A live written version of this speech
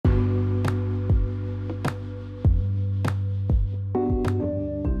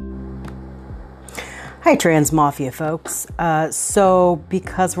Hi, Trans Mafia folks. So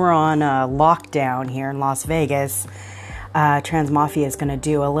because we're on lockdown here in Las Vegas, Trans Mafia is going to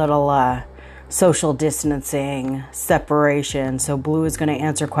do a little social distancing separation. So Blue is going to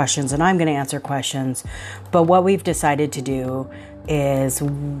answer questions and I'm going to answer questions. But what we've decided to do is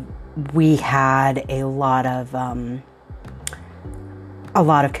we had a lot of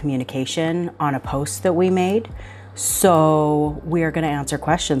communication on a post that we made. So we are going to answer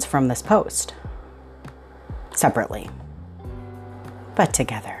questions from this post. Separately, but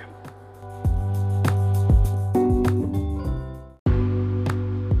together.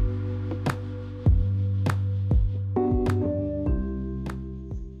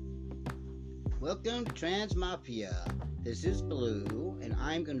 Welcome to Trans Mafia. This is Blue, and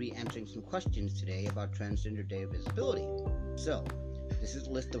I'm going to be answering some questions today about Transgender Day of Visibility. So, this is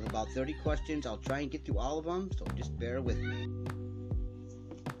a list of about 30 questions. I'll try and get through all of them, so just bear with me.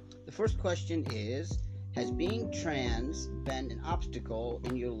 The first question is, has being trans been an obstacle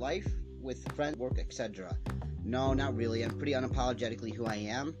in your life with friends, work, etc.? No, not really. I'm pretty unapologetically who I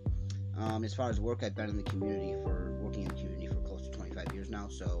am. As far as work, I've been in the community working in the community for close to 25 years now,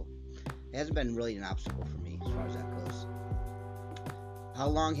 so it hasn't been really an obstacle for me as far as that goes. How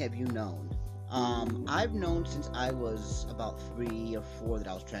long have you known? I've known since I was about 3 or 4 that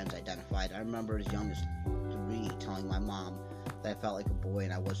I was trans-identified. I remember as young as 3 telling my mom that I felt like a boy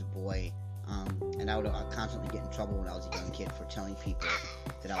and I was a boy. And I would constantly get in trouble when I was a young kid for telling people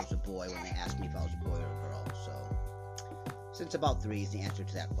that I was a boy when they asked me if I was a boy or a girl. So, since about 3 is the answer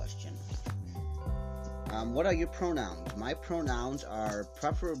to that question. What are your pronouns? My pronouns are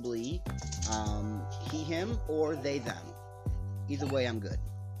preferably he, him, or they, them. Either way, I'm good.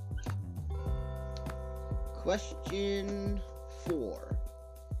 Question 4.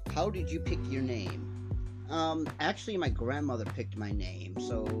 How did you pick your name? Actually, my grandmother picked my name,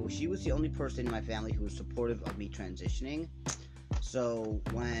 so she was the only person in my family who was supportive of me transitioning. So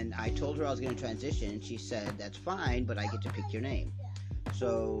when I told her I was going to transition, she said, that's fine, but I get to pick your name.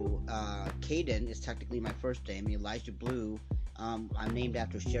 So, Caden is technically my first name, and Elijah Blue, I'm named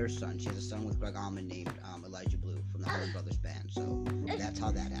after Cher's son. She has a son with Greg Allman named Elijah Blue from the Allman Brothers Band, so that's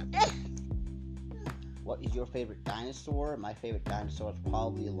how that happened. What is your favorite dinosaur? My favorite dinosaur is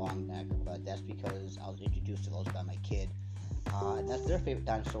probably a long neck, but that's because I was introduced to those by my kid. And that's their favorite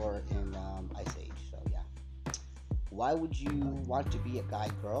dinosaur in Ice Age, so yeah. Why would you want to be a guy,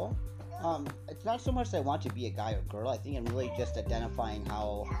 girl? It's not so much that I want to be a guy or girl. I think I'm really just identifying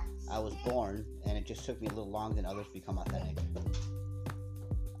how I was born, and it just took me a little longer than others to become authentic.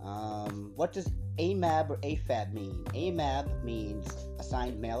 What does AMAB or AFAB mean? AMAB means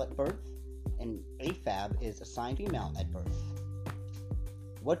assigned male at birth, and AFAB is assigned female at birth.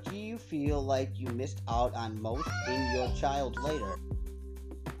 What do you feel like you missed out on most in your child later?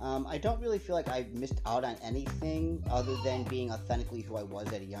 I don't really feel like I missed out on anything other than being authentically who I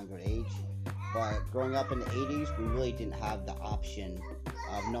was at a younger age. But growing up in the 80s, we really didn't have the option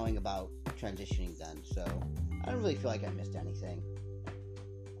of knowing about transitioning then. So I don't really feel like I missed anything.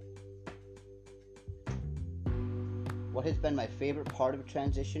 What has been my favorite part of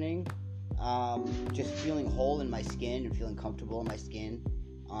transitioning? Just feeling whole in my skin and feeling comfortable in my skin.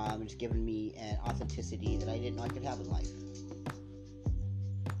 It's given me an authenticity that I didn't know I could have in life.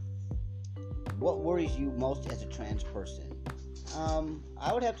 What worries you most as a trans person?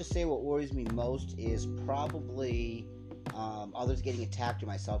 I would have to say what worries me most is probably others getting attacked or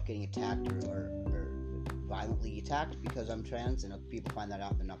myself getting attacked or violently attacked because I'm trans, and if people find that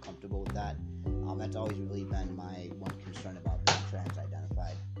out, they're not comfortable with that. That's always really been my one concern about being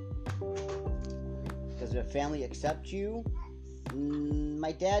trans-identified. Does your family accept you?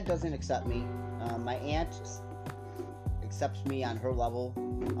 My dad doesn't accept me. My aunt accepts me on her level,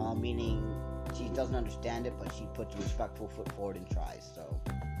 meaning she doesn't understand it, but she puts a respectful foot forward and tries. So,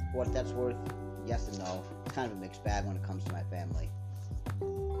 for what that's worth, yes and no. It's kind of a mixed bag when it comes to my family.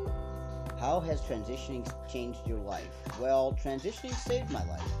 How has transitioning changed your life? Well, transitioning saved my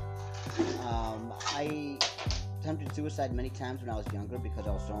life. I attempted suicide many times when I was younger because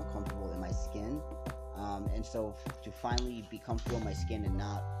I was so uncomfortable in my skin. And so to finally be comfortable in my skin and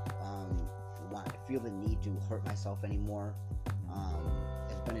not feel the need to hurt myself anymore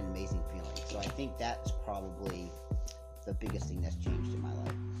has been an amazing feeling. So I think that's probably the biggest thing that's changed in my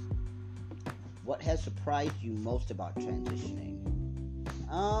life. What has surprised you most about transitioning?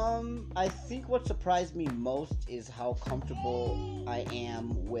 I think what surprised me most is how comfortable I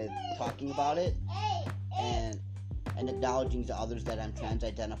am with talking about it and acknowledging to others that I'm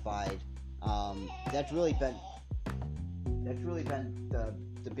trans-identified. That's really been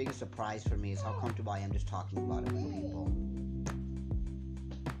the biggest surprise for me is how comfortable I am just talking about it with people.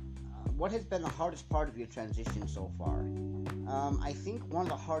 what has been the hardest part of your transition so far? I think one of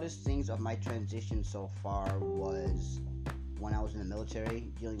the hardest things of my transition so far was when I was in the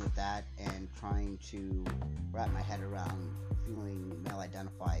military, dealing with that and trying to wrap my head around feeling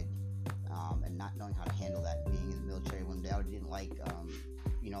male-identified and not knowing how to handle that, being in the military when I didn't like,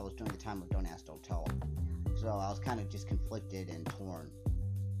 it was during the time of Don't Ask, Don't Tell. So I was kind of just conflicted and torn.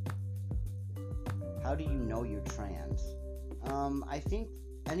 How do you know you're trans? I think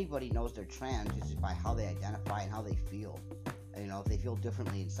anybody knows they're trans just by how they identify and how they feel. If they feel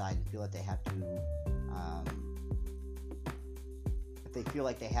differently inside and feel that they have to, if they feel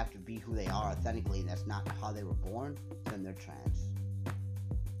like they have to be who they are authentically and that's not how they were born, then they're trans.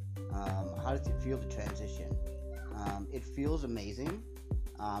 How does it feel to transition? It feels amazing.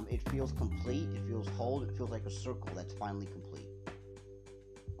 It feels complete. It feels whole. It feels like a circle that's finally complete.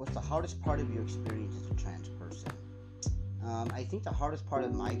 What's the hardest part of your experience as a trans person? I think the hardest part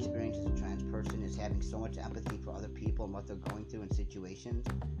of my experience as a trans person is having so much empathy for other people and what they're going through in situations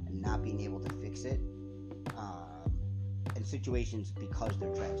and not being able to fix it in situations because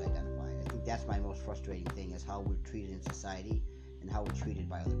they're trans identified. I think that's my most frustrating thing, is how we're treated in society and how we're treated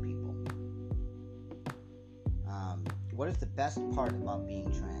by other people. What is the best part about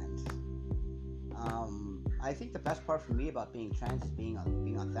being trans? I think the best part for me about being trans is being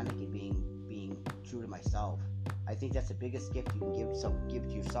authentic and being true to myself. I think that's the biggest gift you can give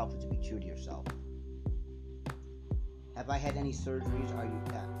to yourself, is to be true to yourself. Have I had any surgeries? Are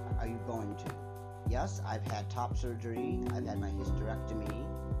you going to? Yes, I've had top surgery. I've had my hysterectomy.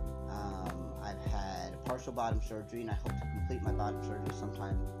 I've had partial bottom surgery, and I hope to complete my bottom surgery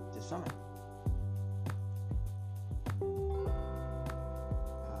sometime this summer.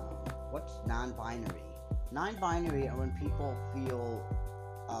 What's non-binary? Non-binary are when people feel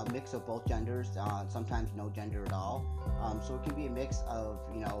a mix of both genders, sometimes no gender at all. So it can be a mix of,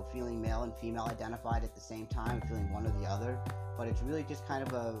 feeling male and female identified at the same time, feeling one or the other. But it's really just kind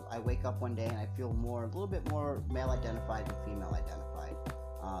of I wake up one day and I feel a little bit more male identified than female identified.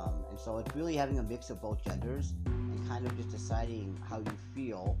 And so it's really having a mix of both genders and kind of just deciding how you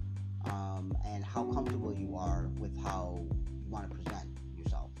feel and how comfortable you are with how you want to present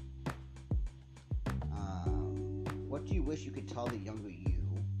yourself. What do you wish you could tell the younger you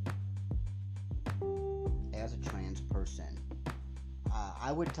as a trans person?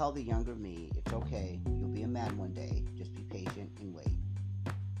 I would tell the younger me, it's okay, you'll be a man one day, just be patient and wait.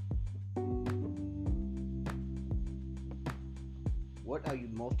 What are you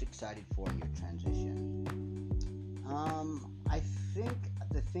most excited for in your transition? I think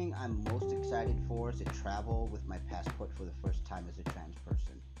the thing I'm most excited for is to travel with my passport for the first time as a trans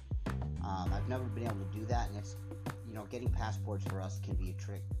person. I've never been able to do that, and it's, getting passports for us can be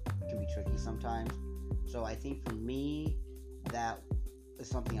tricky sometimes. So I think for me, that is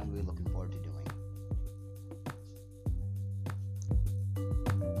something I'm really looking forward to doing.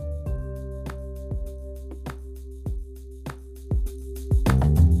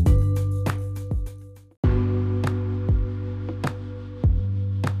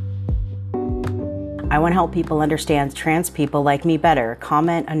 I want to help people understand trans people like me better.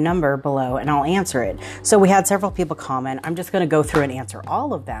 Comment a number below and I'll answer it. So we had several people comment. I'm just going to go through and answer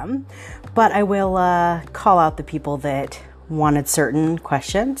all of them, but I will call out the people that wanted certain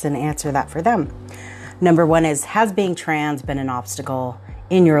questions and answer that for them. Number one is, has being trans been an obstacle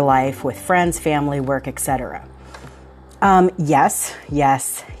in your life with friends, family, work, etc.? Yes.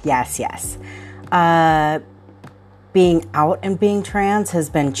 Being out and being trans has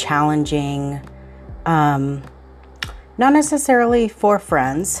been challenging. Not necessarily for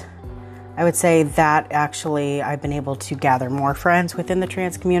friends. I would say that actually I've been able to gather more friends within the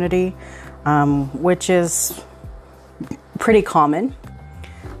trans community, which is pretty common,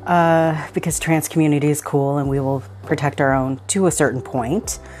 because trans community is cool and we will protect our own to a certain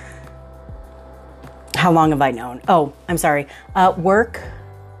point. How long have I known? Oh, I'm sorry. Work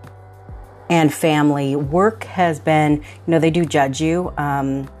and family. Work has been, they do judge you.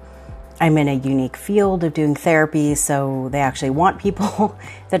 I'm in a unique field of doing therapy, so they actually want people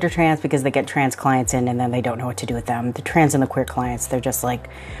that are trans because they get trans clients in and then they don't know what to do with them. The trans and the queer clients, they're just like,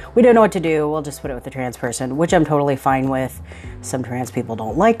 we don't know what to do, we'll just put it with the trans person, which I'm totally fine with. Some trans people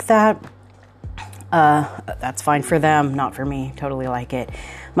don't like that. That's fine for them, not for me. Totally like it.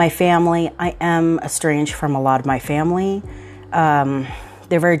 My family, I am estranged from a lot of my family. They're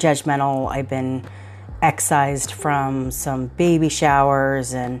very judgmental. I've been excised from some baby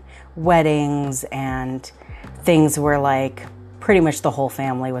showers and weddings and things where like pretty much the whole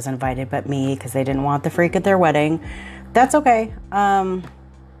family was invited but me because they didn't want the freak at their wedding. That's okay.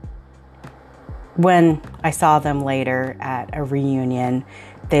 When I saw them later at a reunion,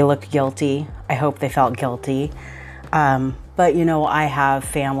 they looked guilty. I hope they felt guilty. But, you know, I have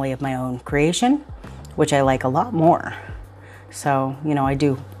family of my own creation, which I like a lot more. So, you know, I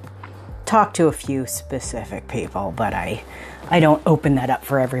do talk to a few specific people, but I don't open that up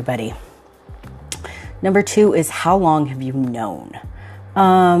for everybody. Number 2 is, how long have you known?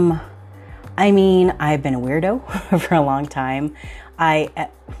 I mean, I've been a weirdo for a long time.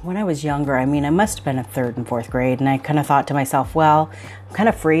 When I was younger, I mean, I must have been in 3rd and 4th grade, and I kind of thought to myself, well, I'm kind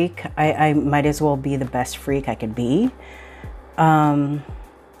of freak. I might as well be the best freak I could be.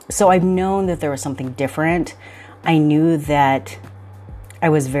 So I've known that there was something different. I knew that I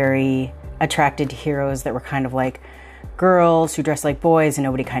was very attracted to heroes that were kind of like girls who dressed like boys, and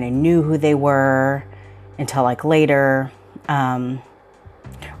nobody kind of knew who they were until like later.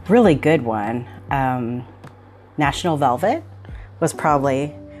 Really good one. National Velvet was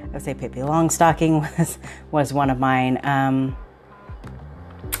probably, I would say Pippi Longstocking was one of mine.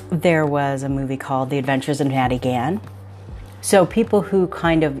 There was a movie called The Adventures of Natty Gann. So people who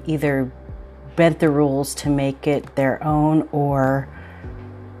kind of either bent the rules to make it their own or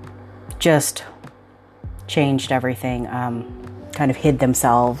just changed everything, kind of hid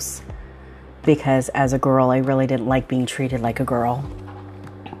themselves, because as a girl, I really didn't like being treated like a girl.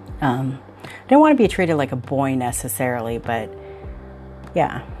 I didn't want to be treated like a boy necessarily, but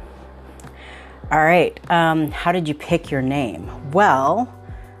yeah. All right. How did you pick your name? Well,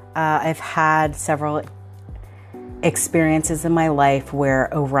 I've had several experiences in my life where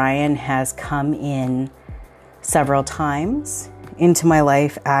Orion has come in several times into my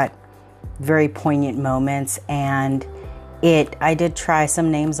life at very poignant moments, and I did try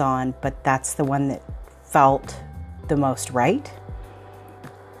some names on, but that's the one that felt the most right.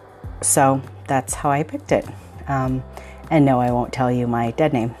 So that's how I picked it. And no, I won't tell you my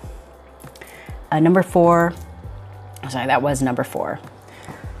dead name. Number 4. Sorry, that was number 4.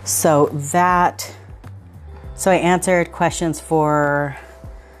 So I answered questions for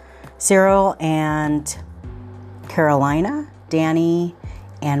Cyril and Carolina, Danny,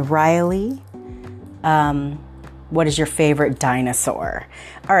 and Riley. What is your favorite dinosaur?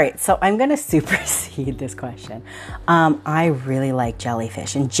 All right, so I'm going to supersede this question. I really like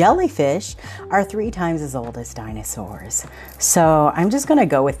jellyfish, and jellyfish are 3 times as old as dinosaurs. So I'm just going to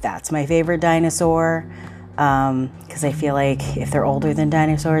go with that. It's my favorite dinosaur, because I feel like if they're older than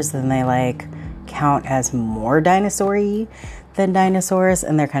dinosaurs, then they like count as more dinosaur-y than dinosaurs,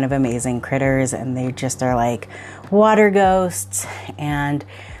 and they're kind of amazing critters, and they just are like water ghosts, and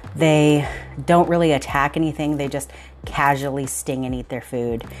they don't really attack anything. They just casually sting and eat their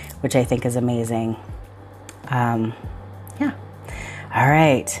food, which I think is amazing. Yeah. All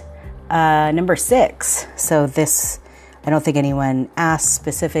right. Number 6. So this, I don't think anyone asked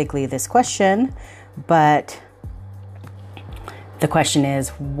specifically this question, but the question is,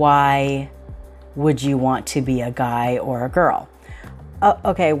 why would you want to be a guy or a girl?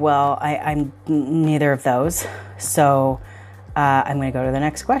 Okay, well, I'm neither of those. So I'm going to go to the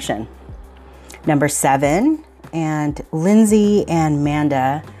next question. Number 7, and Lindsay and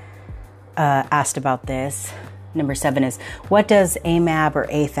Manda asked about this. Number 7 is, what does AMAB or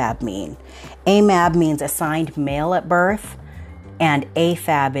AFAB mean? AMAB means assigned male at birth, and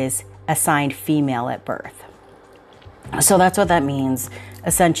AFAB is assigned female at birth. So that's what that means.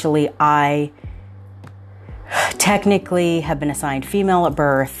 Essentially, I technically have been assigned female at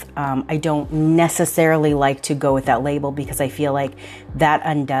birth. I don't necessarily like to go with that label because I feel like that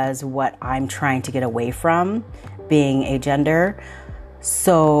undoes what I'm trying to get away from, being a gender.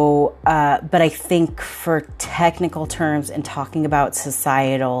 So, but I think for technical terms and talking about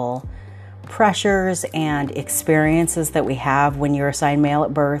societal pressures and experiences that we have when you're assigned male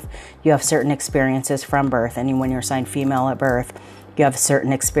at birth, you have certain experiences from birth. And when you're assigned female at birth, you have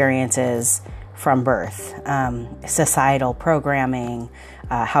certain experiences from birth. Societal programming,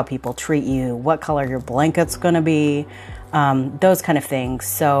 how people treat you, what color your blanket's going to be, those kind of things.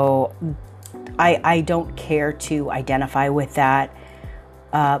 So I don't care to identify with that,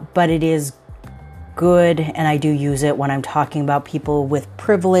 but it is good, and I do use it when I'm talking about people with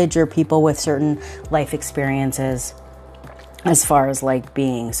privilege or people with certain life experiences as far as like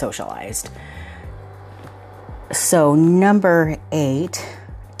being socialized. So number 8,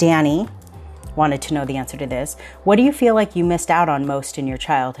 Danny wanted to know the answer to this. What do you feel like you missed out on most in your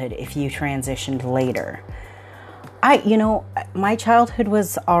childhood if you transitioned later? My childhood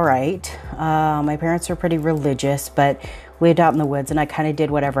was all right. My parents were pretty religious, but we lived out in the woods and I kind of did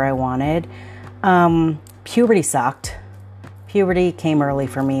whatever I wanted. Puberty sucked. Puberty came early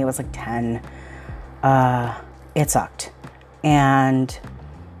for me. It was like 10. It sucked. And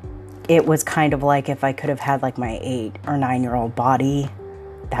it was kind of like if I could have had like my 8 or 9-year-old body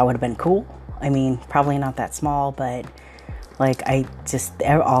that would have been cool. I mean, probably not that small, but like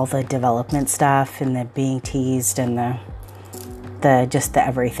all the development stuff and the being teased and the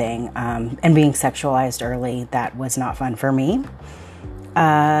everything, and being sexualized early, that was not fun for me.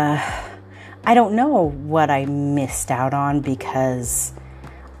 I don't know what I missed out on because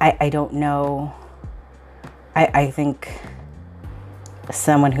I don't know. I think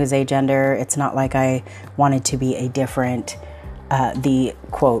someone who's agender, it's not like I wanted to be a different, the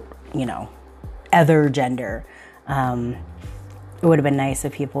quote, other gender. It would have been nice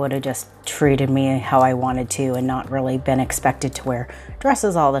if people would have just treated me how I wanted to and not really been expected to wear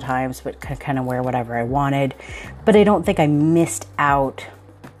dresses all the times, but kind of wear whatever I wanted. But I don't think I missed out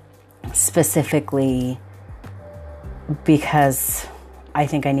specifically because I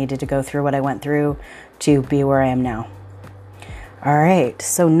think I needed to go through what I went through to be where I am now. All right,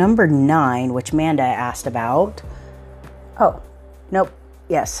 so number 9, which Manda asked about. Oh, nope,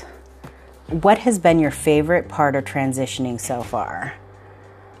 yes. What has been your favorite part of transitioning so far?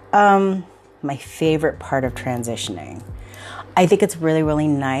 My favorite part of transitioning. I think it's really, really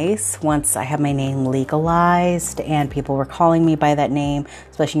nice once I have my name legalized and people were calling me by that name,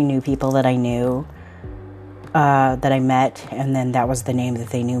 especially new people that I knew, that I met, and then that was the name that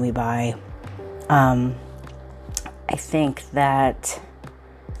they knew me by. I think that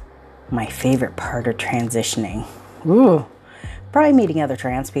my favorite part of transitioning, probably meeting other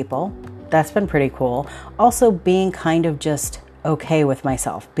trans people. That's been pretty cool. Also being kind of just okay with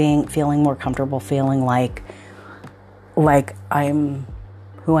myself, feeling more comfortable, feeling like I'm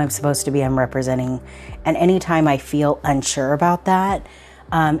who I'm supposed to be, I'm representing. And anytime I feel unsure about that,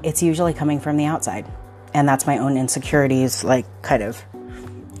 it's usually coming from the outside. And that's my own insecurities, like kind of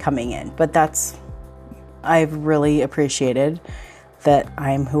coming in. But I've really appreciated that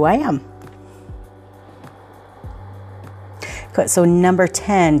I'm who I am. Good. So number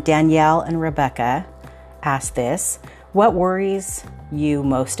 10, Danielle and Rebecca asked this. What worries you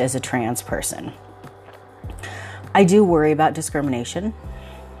most as a trans person? I do worry about discrimination.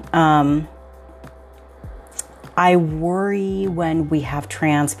 I worry when we have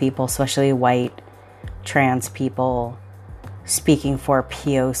trans people, especially white trans people, speaking for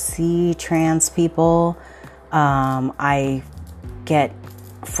POC trans people. I get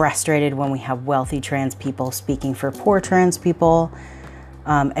frustrated when we have wealthy trans people speaking for poor trans people,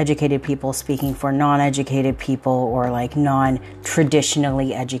 educated people speaking for non-educated people, or like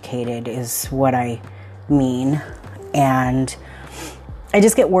non-traditionally educated is what I mean. And I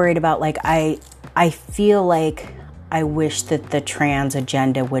just get worried about, like, I feel like I wish that the trans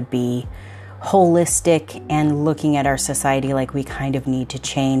agenda would be holistic and looking at our society like we kind of need to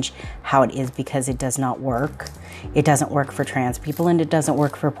change how it is, because it does not work. It doesn't work for trans people, and it doesn't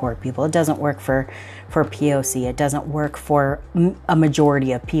work for poor people. It doesn't work for POC. It doesn't work for a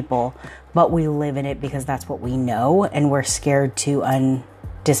majority of people, but we live in it because that's what we know, and we're scared to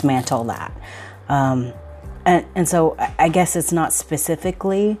dismantle that. And so I guess it's not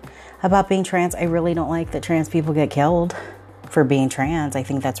specifically about being trans. I really don't like that trans people get killed for being trans. I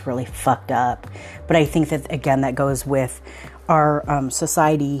think that's really fucked up. But I think that, again, that goes with our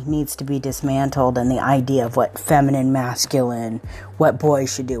society needs to be dismantled, and the idea of what feminine, masculine, what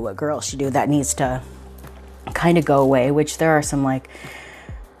boys should do, what girls should do, that needs to kind of go away, which there are some like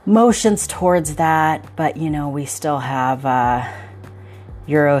motions towards that. But, we still have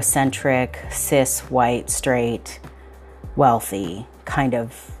Eurocentric, cis, white, straight, wealthy kind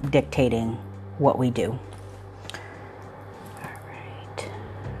of dictating what we do.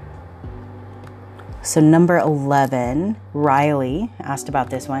 So number 11, Riley asked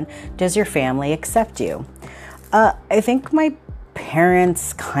about this one. Does your family accept you? I think my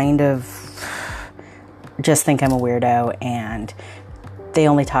parents kind of just think I'm a weirdo, and they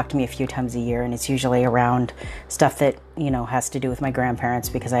only talk to me a few times a year, and it's usually around stuff that, has to do with my grandparents,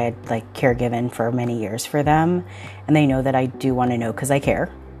 because I had like caregiven for many years for them, and they know that I do want to know because I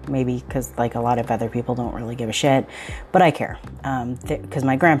care. Maybe because like a lot of other people don't really give a shit, but I care, because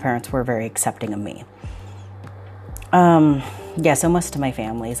my grandparents were very accepting of me. So most of my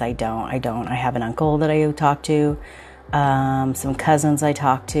families, I don't. I have an uncle that I talk to, some cousins I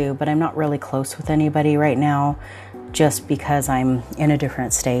talk to, but I'm not really close with anybody right now, just because I'm in a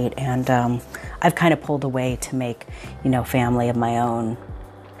different state, and I've kind of pulled away to make, family of my own.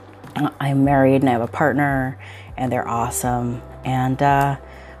 I'm married and I have a partner, and they're awesome, and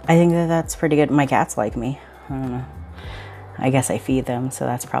I think that that's pretty good. My cats like me. I don't know. I guess I feed them, so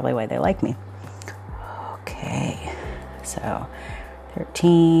that's probably why they like me. Okay, so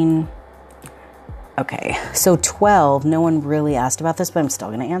 13. Okay, so 12. No one really asked about this, but I'm still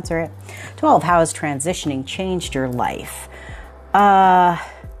going to answer it. 12. How has transitioning changed your life?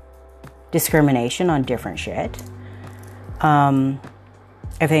 discrimination on different shit. I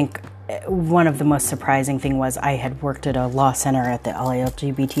think one of the most surprising thing was I had worked at a law center at the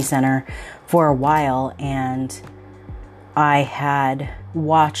LGBT center for a while, and I had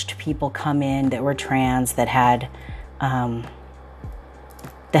watched people come in that were trans that had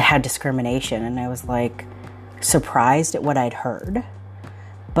discrimination, and I was like surprised at what I'd heard.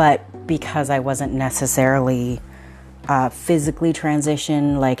 But because I wasn't necessarily physically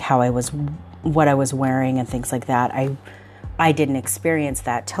transitioned, like what I was wearing and things like that, I didn't experience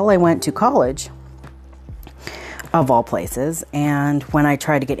that till I went to college, of all places. And when I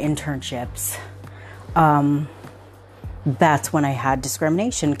tried to get internships, that's when I had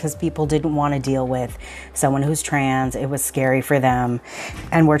discrimination, because people didn't want to deal with someone who's trans. It was scary for them.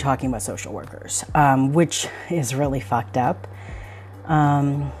 And we're talking about social workers, which is really fucked up.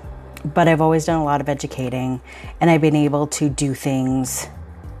 But I've always done a lot of educating, and I've been able to do things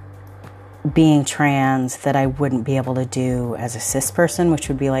being trans that I wouldn't be able to do as a cis person, which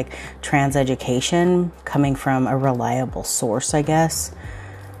would be like trans education coming from a reliable source, I guess.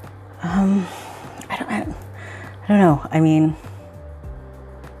 I don't know. I mean,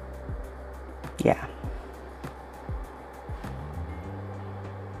 yeah.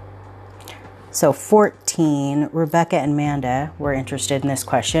 So 14, Rebecca and Amanda were interested in this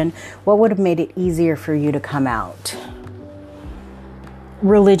question. What would have made it easier for you to come out?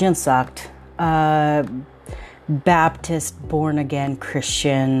 Religion sucked. Baptist, born again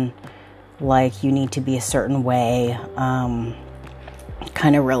Christian, like you need to be a certain way, kind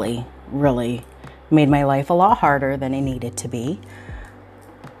of really made my life a lot harder than it needed to be.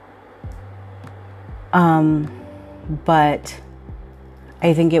 But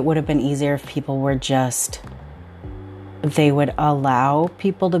I think it would have been easier if people were they would allow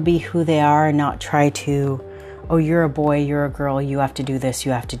people to be who they are and not try to, oh, you're a boy, you're a girl, you have to do this,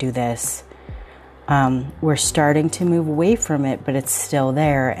 you have to do this. We're starting to move away from it, but it's still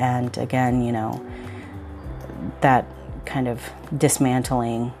there. And again, you know, that kind of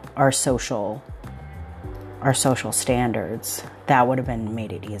dismantling our social standards, that would have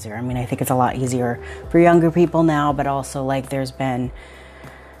made it easier. I mean, I think it's a lot easier for younger people now, but also like there's been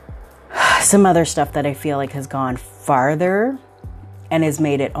some other stuff that I feel like has gone farther and has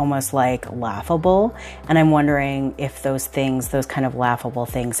made it almost like laughable. And I'm wondering if those kind of laughable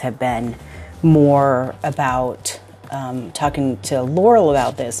things have been more about talking to Laurel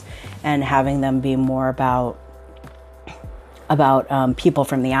about this and having them be more about people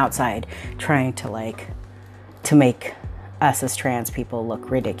from the outside trying to make us as trans people look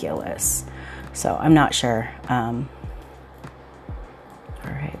ridiculous. So I'm not sure. All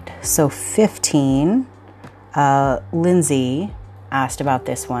right. So 15, Lindsay asked about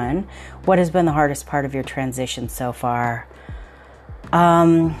this one. What has been the hardest part of your transition so far?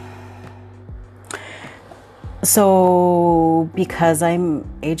 So because I'm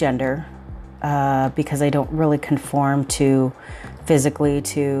agender, because I don't really conform physically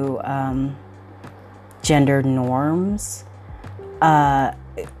to gender norms,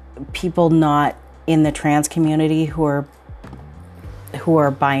 people not in the trans community who are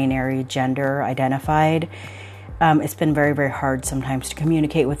binary gender identified, it's been very, very hard sometimes to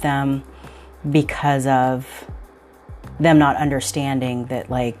communicate with them because of them not understanding that,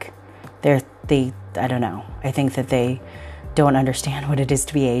 like, I don't know. I think that they don't understand what it is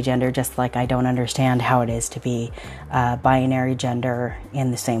to be agender, just like I don't understand how it is to be binary gender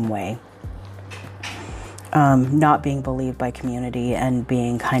in the same way. Not being believed by community and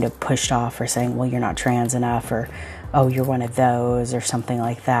being kind of pushed off for saying, well, you're not trans enough, or, oh, you're one of those, or something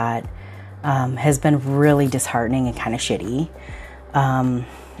like that, has been really disheartening and kind of shitty,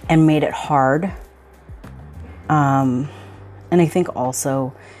 and made it hard. And I think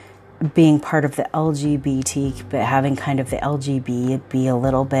also being part of the LGBT, but having kind of the LGB be a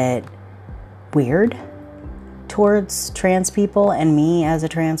little bit weird towards trans people and me as a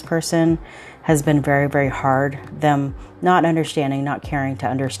trans person has been very, very hard. Them not understanding, not caring to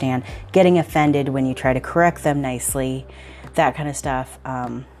understand, getting offended when you try to correct them nicely, that kind of stuff.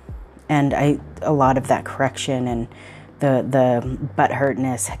 And a lot of that correction and the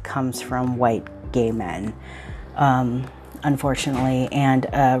butthurtness comes from white gay men. Unfortunately, and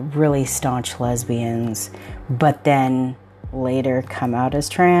really staunch lesbians, but then later come out as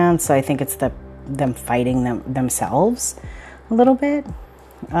trans. So I think it's them fighting themselves a little bit.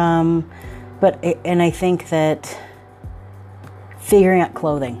 And I think that figuring out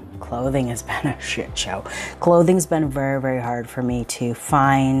clothing has been a shit show. Clothing's been very, very hard for me to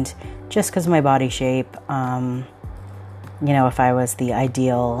find, just because of my body shape. If I was the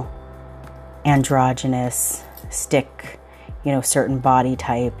ideal androgynous stick certain body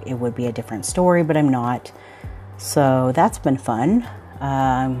type, it would be a different story, but I'm not. So that's been fun.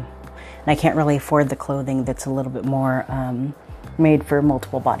 And I can't really afford the clothing that's a little bit more made for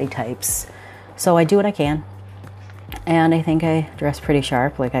multiple body types. So I do what I can. And I think I dress pretty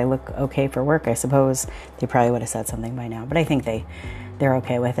sharp. Like, I look okay for work, I suppose. They probably would have said something by now, but I think they're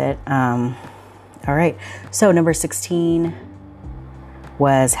okay with it. All right. So number 16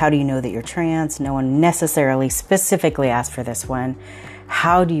 was, how do you know that you're trans? No one necessarily specifically asked for this one.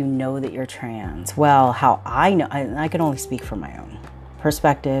 How do you know that you're trans? Well, how I know, I can only speak from my own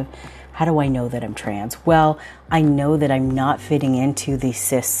perspective. How do I know that I'm trans? Well, I know that I'm not fitting into the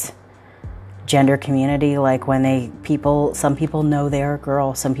cis gender community. Like, when some people know they're a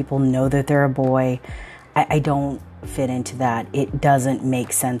girl, some people know that they're a boy. I don't fit into that. It doesn't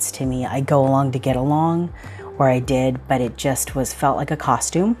make sense to me. I go along to get along, or I did, but it just felt like a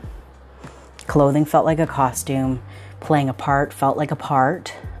costume. Clothing felt like a costume. Playing a part felt like a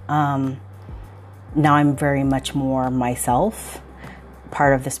part. Now I'm very much more myself.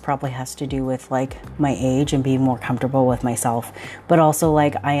 Part of this probably has to do with like my age and being more comfortable with myself, but also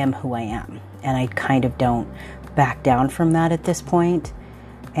like I am who I am, and I kind of don't back down from that at this point.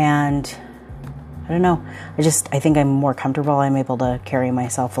 And I don't know, I think I'm more comfortable. I'm able to carry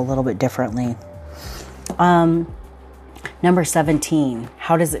myself a little bit differently. Number 17,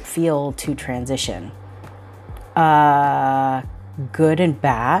 how does it feel to transition? Good and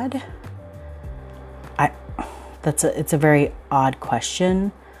bad. It's a very odd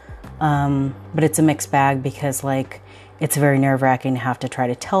question, but it's a mixed bag, because like, it's very nerve-wracking to have to try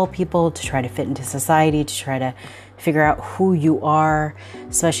to tell people, to try to fit into society, to try to figure out who you are,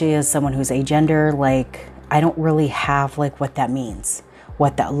 especially as someone who's agender. Like, I don't really have like what that means,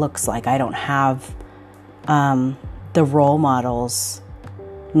 what that looks like. I don't have the role models.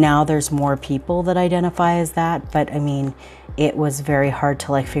 Now there's more people that identify as that, but I mean, it was very hard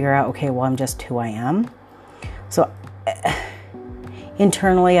to like figure out, okay, well, I'm just who I am. So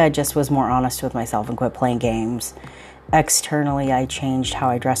internally, I just was more honest with myself and quit playing games. Externally, I changed how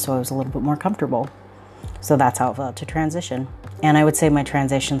I dressed so I was a little bit more comfortable. So that's how it felt to transition. And I would say my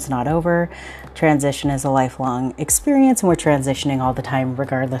transition's not over. Transition is a lifelong experience, and we're transitioning all the time,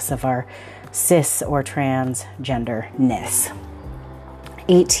 regardless of our cis or transgenderness.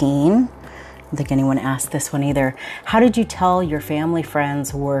 18. I don't think anyone asked this one either. How did you tell your family,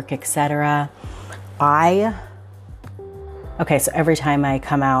 friends, work, etc.? Okay, so every time I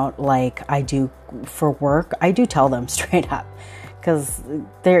come out, like I do for work, I do tell them straight up, because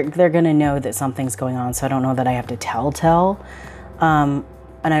they're gonna know that something's going on. So I don't know that I have to tell, and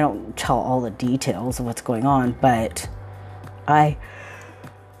I don't tell all the details of what's going on, but I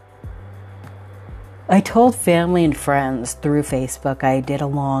told family and friends through Facebook. I did a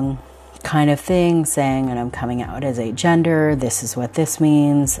long kind of thing saying, and I'm coming out as agender. This is what this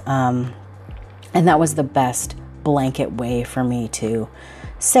means, and that was the best blanket way for me to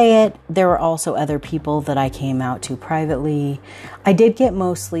say it. There were also other people that I came out to privately. I did get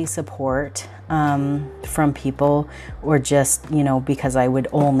mostly support from people, or just, because I would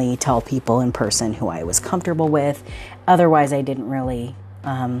only tell people in person who I was comfortable with. Otherwise, I didn't really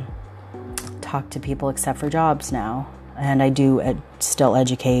talk to people except for jobs now. And I do still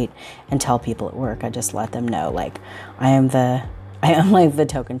educate and tell people at work. I just let them know, like, I am like the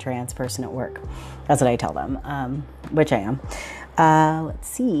token trans person at work. That's what I tell them, which I am. Let's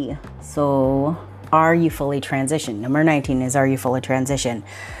see. So, are you fully transitioned? Number 19 is, are you fully transitioned?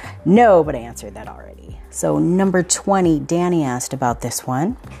 No, but I answered that already. So, number 20, Danny asked about this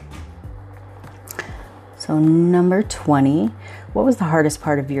one. So, number 20, what was the hardest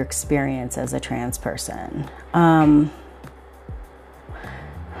part of your experience as a trans person?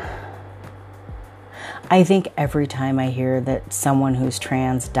 I think every time I hear that someone who's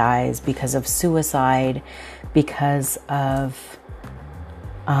trans dies because of suicide, because of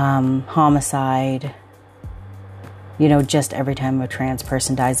homicide, just every time a trans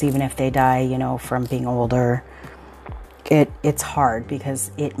person dies, even if they die, from being older, it's hard,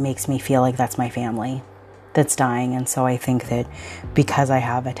 because it makes me feel like that's my family that's dying. And so I think that because I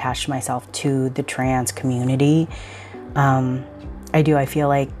have attached myself to the trans community, I feel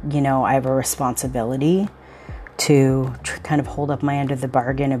like, I have a responsibility to kind of hold up my end of the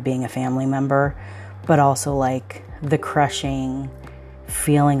bargain of being a family member, but also like the crushing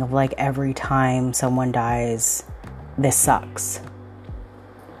feeling of like every time someone dies, this sucks.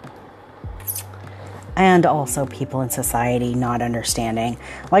 And also people in society not understanding.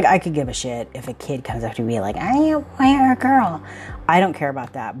 Like, I could give a shit if a kid comes up to me like, "Are you a boy or a girl?" I don't care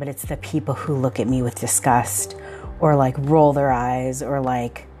about that, but it's the people who look at me with disgust, or like roll their eyes, or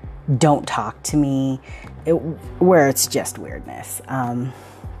like don't talk to me, where it's just weirdness.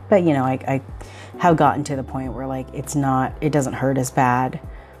 But you know, I have gotten to the point where like it doesn't hurt as bad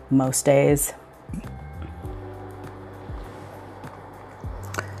most days.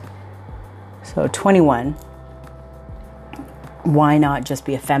 So 21, why not just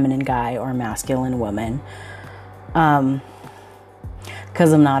be a feminine guy or a masculine woman? Because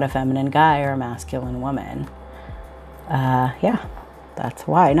I'm not a feminine guy or a masculine woman. Yeah, that's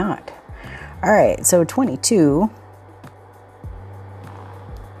why not. All right, so 22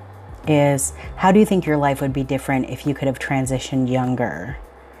 is, how do you think your life would be different if you could have transitioned younger?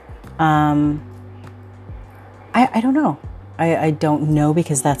 I don't know. I don't know,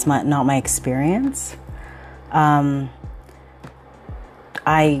 because that's not my experience. I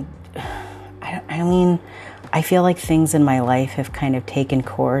mean, I feel like things in my life have kind of taken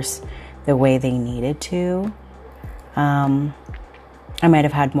course the way they needed to. I might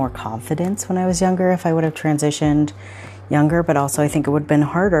have had more confidence when I was younger if I would have transitioned younger, but also I think it would have been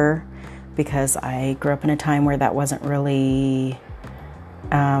harder because I grew up in a time where that wasn't really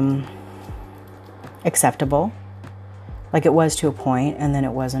acceptable. Like it was to a point, and then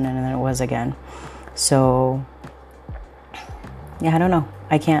it wasn't, and then it was again. So yeah, I don't know.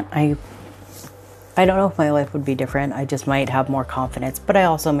 I don't know if my life would be different. I just might have more confidence, but I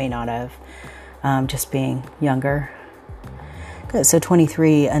also may not have, just being younger. Good. So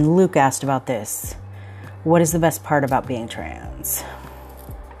 23, and Luke asked about this. What is the best part about being trans?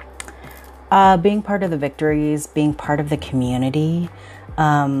 Being part of the victories, being part of the community.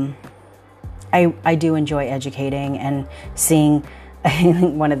 I do enjoy educating and seeing. I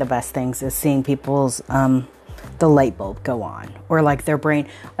think one of the best things is seeing people's the light bulb go on, or like their brain.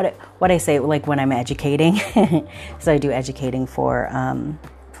 What I say, like when I'm educating, so I do educating for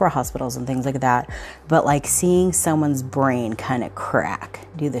hospitals and things like that. But like seeing someone's brain kind of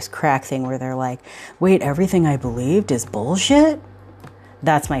do this crack thing where they're like, "Wait, everything I believed is bullshit."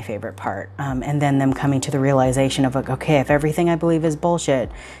 That's my favorite part. And then them coming to the realization of like, okay, if everything I believe is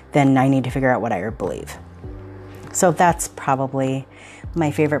bullshit, then I need to figure out what I believe. So that's probably my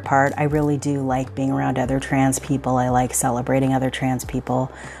favorite part. I really do like being around other trans people. I like celebrating other trans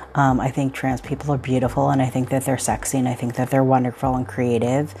people. I think trans people are beautiful, and I think that they're sexy, and I think that they're wonderful and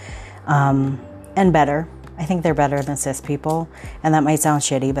creative, and better. I think they're better than cis people, and that might sound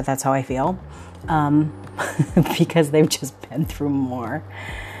shitty, but that's how I feel. Because they've just been through more.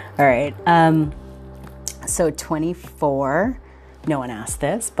 All right. So 24, no one asked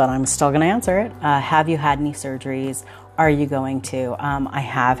this, but I'm still going to answer it. Have you had any surgeries? Are you going to? I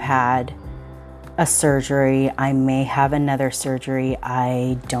have had a surgery. I may have another surgery.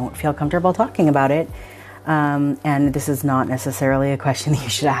 I don't feel comfortable talking about it. And this is not necessarily a question that you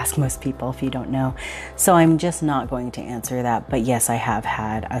should ask most people if you don't know. So I'm just not going to answer that. But yes, I have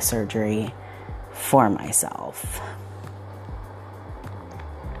had a surgery for myself.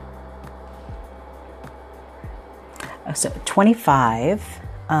 So 25,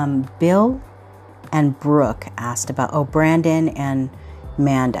 Bill and Brooke asked about, Brandon and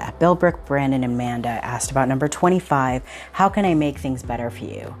Manda. Bill, Brooke, Brandon, and Manda asked about number 25. How can I make things better for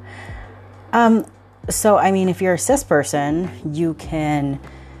you? So, I mean, if you're a cis person, you can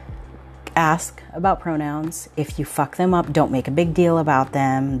ask about pronouns. If you fuck them up, don't make a big deal about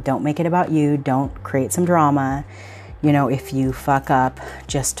them. Don't make it about you. Don't create some drama. You know, if you fuck up,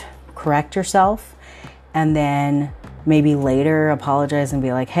 just correct yourself, and then maybe later apologize and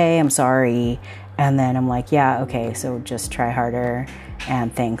be like, hey, I'm sorry. And then I'm like, yeah, okay, so just try harder,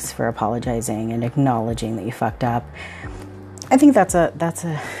 and thanks for apologizing and acknowledging that you fucked up. I think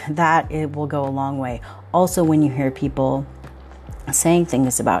that it will go a long way. Also, when you hear people saying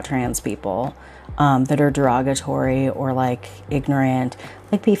things about trans people that are derogatory or like ignorant,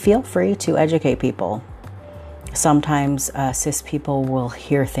 like feel free to educate people. Sometimes cis people will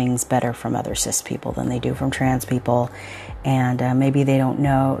hear things better from other cis people than they do from trans people, and maybe they don't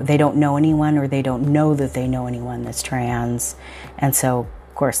know anyone, or they don't know that they know anyone that's trans, and so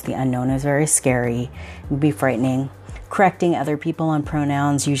of course the unknown is very scary. It would be frightening. Correcting other people on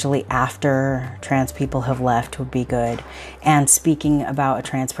pronouns, usually after trans people have left, would be good. And speaking about a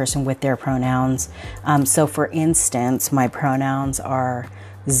trans person with their pronouns. So for instance, my pronouns are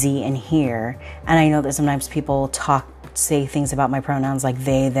Z and here. And I know that sometimes people say things about my pronouns like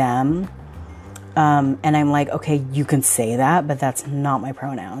they, them. And I'm like, okay, you can say that, but that's not my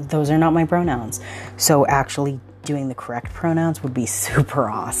pronouns. Those are not my pronouns. So actually doing the correct pronouns would be super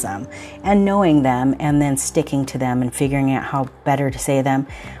awesome. And knowing them and then sticking to them and figuring out how better to say them.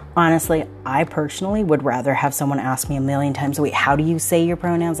 Honestly, I personally would rather have someone ask me a million times, wait, how do you say your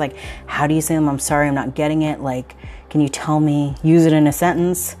pronouns? Like, how do you say them? I'm sorry, I'm not getting it. Like, can you tell me, use it in a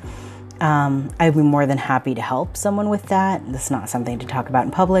sentence? I'd be more than happy to help someone with that. That's not something to talk about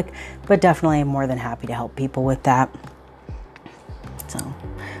in public, but definitely I'm more than happy to help people with that. So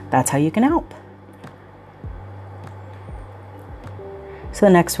that's how you can help. So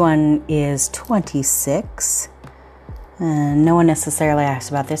the next one is 26. And no one necessarily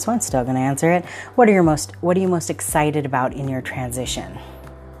asked about this one. Still going to answer it. What are you most excited about in your transition?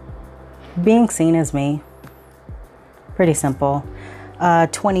 Being seen as me. Pretty simple.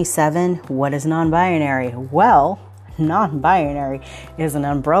 27. What is non-binary? Well, non-binary is an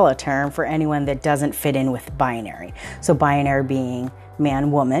umbrella term for anyone that doesn't fit in with binary. So binary being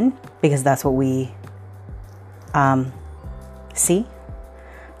man, woman, because that's what we see.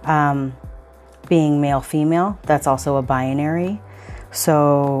 Being male, female, that's also a binary.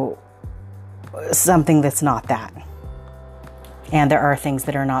 So something that's not that. And there are things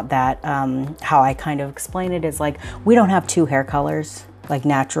that are not that. How I kind of explain it is like, we don't have two hair colors, like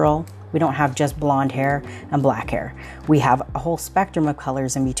natural. We don't have just blonde hair and black hair. We have a whole spectrum of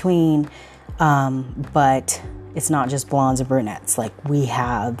colors in between, but it's not just blondes and brunettes. Like, we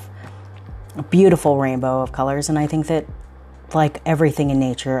have a beautiful rainbow of colors, and I think that, like everything in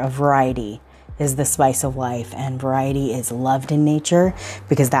nature, a variety is the spice of life, and variety is loved in nature,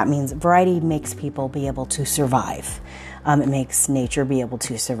 because that means variety makes people be able to survive. It makes nature be able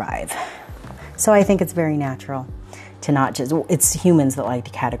to survive. So I think it's very natural to not just, it's humans that like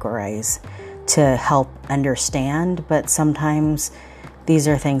to categorize to help understand, but sometimes these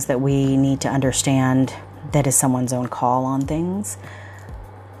are things that we need to understand that is someone's own call on things.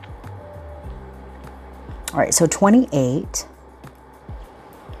 All right, so 28.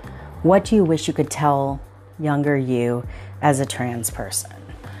 What do you wish you could tell younger you as a trans person?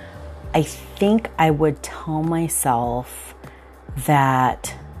 I think I would tell myself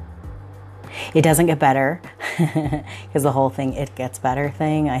that it doesn't get better, because the whole thing, it gets better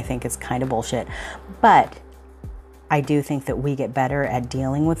thing, I think is kind of bullshit. But I do think that we get better at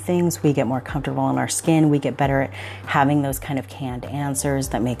dealing with things. We get more comfortable in our skin. We get better at having those kind of canned answers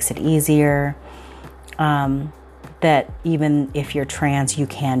that makes it easier. That even if you're trans, you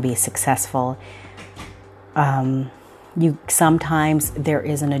can be successful. Sometimes there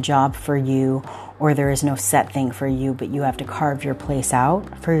isn't a job for you, or there is no set thing for you, but you have to carve your place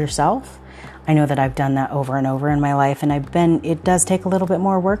out for yourself. I know that I've done that over and over in my life, and it does take a little bit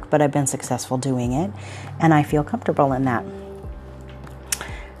more work, but I've been successful doing it, and I feel comfortable in that.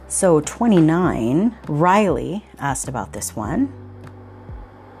 So 29, Riley asked about this one.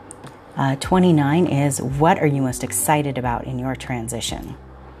 29 is, what are you most excited about in your transition?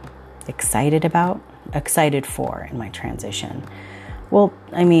 Excited for in my transition. Well,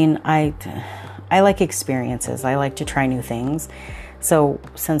 I mean, I like experiences. I like to try new things. So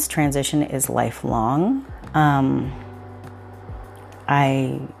since transition is lifelong,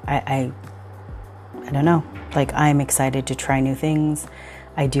 I don't know. Like, I'm excited to try new things.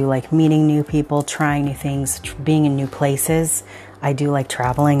 I do like meeting new people, trying new things, being in new places. I do like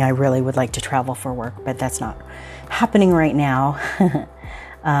traveling. I really would like to travel for work, but that's not happening right now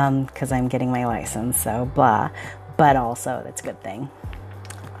because I'm getting my license, so blah. But also, that's a good thing.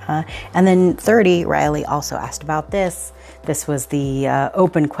 And then 30, Riley also asked about this. This was the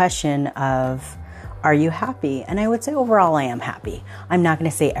open question of, are you happy? And I would say overall I am happy. I'm not going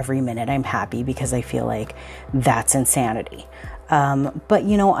to say every minute I'm happy, because I feel like that's insanity. But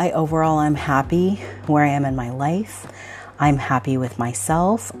overall I'm happy where I am in my life. I'm happy with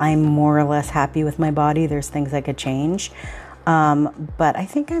myself. I'm more or less happy with my body. There's things I could change. But I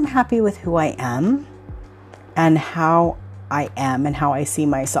think I'm happy with who I am and how I am and how I see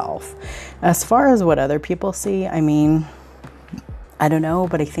myself. As far as what other people see, I mean, I don't know,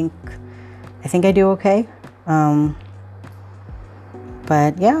 but I think I do okay.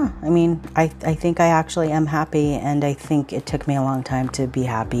 But yeah, I mean, I think I actually am happy, and I think it took me a long time to be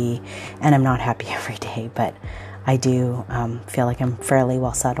happy, and I'm not happy every day, but I do feel like I'm fairly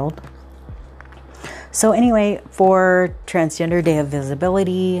well settled. So anyway, for Transgender Day of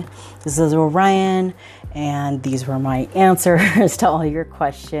Visibility, this is Orion, and these were my answers to all your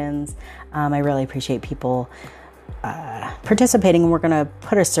questions. I really appreciate people participating, and we're going to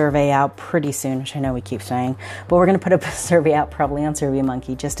put a survey out pretty soon, which I know we keep saying, but we're going to put a survey out probably on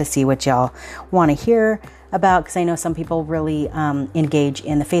SurveyMonkey just to see what y'all want to hear about, because I know some people really engage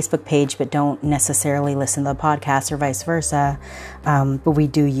in the Facebook page but don't necessarily listen to the podcast, or vice versa. But we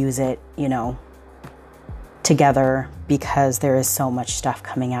do use it, together, because there is so much stuff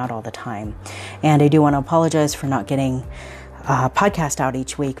coming out all the time. And I do want to apologize for not getting podcast out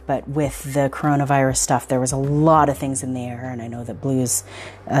each week, but with the coronavirus stuff, there was a lot of things in the air, and I know that Blue's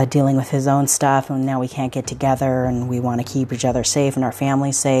dealing with his own stuff, and now we can't get together, and we want to keep each other safe and our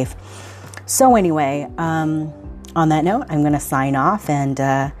families safe. So anyway, on that note, I'm going to sign off,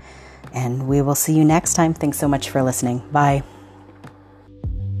 and we will see you next time. Thanks so much for listening. Bye.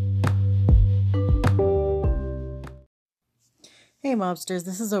 Hey mobsters,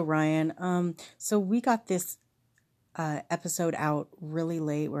 this is Orion. So we got this episode out really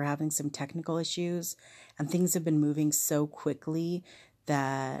late. We're having some technical issues, and things have been moving so quickly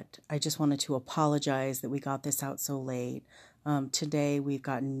that I just wanted to apologize that we got this out so late. Today we've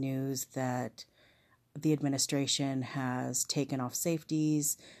gotten news that the administration has taken off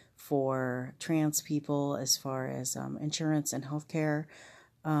safeties for trans people as far as insurance and healthcare.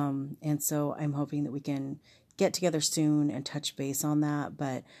 And so I'm hoping that we can get together soon and touch base on that,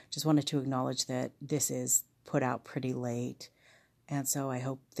 but just wanted to acknowledge that this is put out pretty late. And so I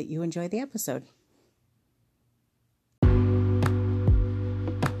hope that you enjoy the episode.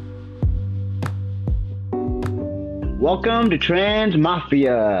 Welcome to Trans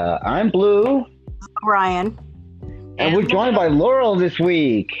Mafia. I'm Blue. Ryan. And we're joined by Laurel this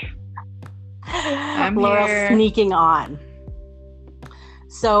week. I'm Laurel here. Sneaking on.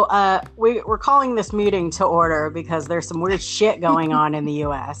 So we're calling this meeting to order because there's some weird shit going on in the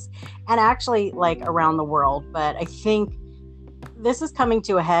U.S. and actually like around the world. But I think this is coming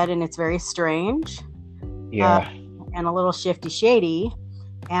to a head, and it's very strange. Yeah. And a little shady.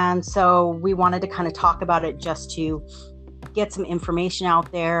 And so we wanted to kind of talk about it just to get some information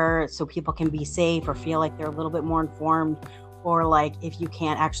out there so people can be safe or feel like they're a little bit more informed, or like if you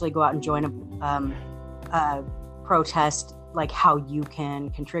can't actually go out and join a protest, like how you can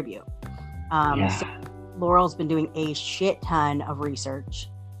contribute. So Laurel's been doing a shit ton of research,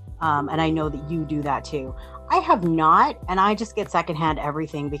 and I know that you do that too. I have not, and I just get secondhand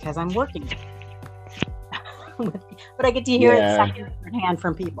everything because I'm working. But I get to hear it secondhand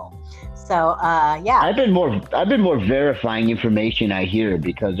from people. So I've been more verifying information I hear,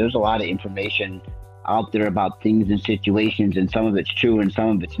 because there's a lot of information out there about things and situations, and some of it's true and some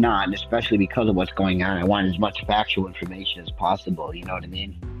of it's not, and especially because of what's going on, I want as much factual information as possible. You know what I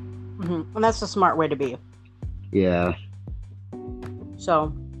mean? Mm-hmm. And that's a smart way to be. Yeah.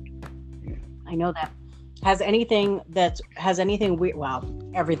 So I know that has anything weird. Wow,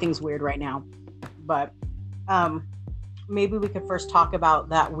 everything's weird right now, but maybe we could first talk about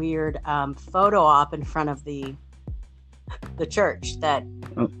that weird photo op in front of the church that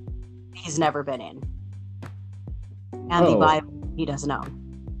he's never been in, and the Bible he doesn't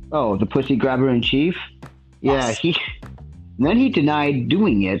own. Oh, the pussy grabber in chief? Yes. Yeah, then he denied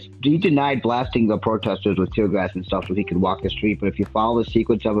doing it. He denied blasting the protesters with tear gas and stuff so he could walk the street. But if you follow the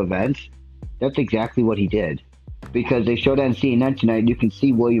sequence of events, that's exactly what he did. Because they showed on CNN tonight, you can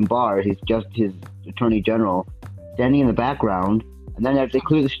see William Barr, his attorney general, standing in the background, and then they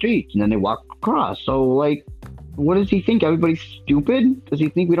clear the streets, and then they walk across. So, like, what does he think? Everybody's stupid? Does he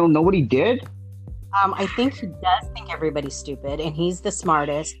think we don't know what he did? I think he does think everybody's stupid, and he's the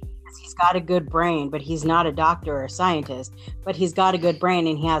smartest because he's got a good brain, but he's not a doctor or a scientist. But he's got a good brain,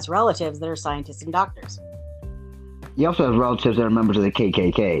 and he has relatives that are scientists and doctors. He also has relatives that are members of the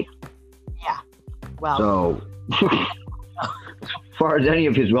KKK. Yeah. Well. So, as far as any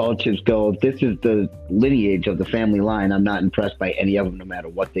of his relatives go, this is the lineage of the family line. I'm not impressed by any of them, no matter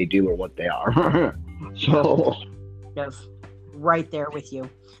what they do or what they are. So, yes, right there with you.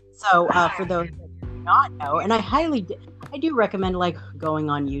 So, for those that do not know, and I do recommend like going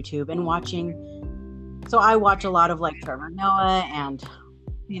on YouTube and watching. So I watch a lot of like Trevor Noah and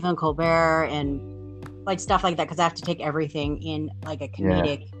Stephen Colbert and like stuff like that, because I have to take everything in like a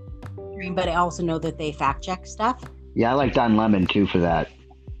comedic stream, but I also know that they fact check stuff. Yeah, I like Don Lemon too for that.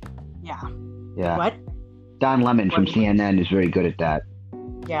 Yeah. Yeah. What? Don Lemon from CNN is very good at that.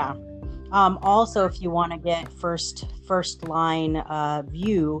 Yeah. Also, if you want to get first line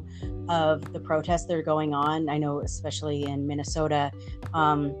view of the protests that are going on, I know especially in Minnesota,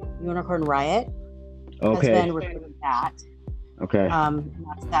 Unicorn Riot has been reporting that. Okay.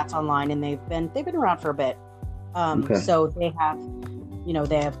 That's online, and they've been around for a bit. So they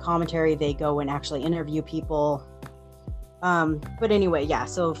have commentary. They go and actually interview people. But anyway, yeah.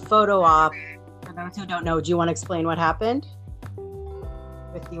 So photo op. For those who don't know, do you want to explain what happened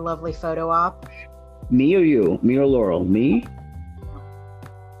with the lovely photo op? Me or you? Me or Laurel? Me?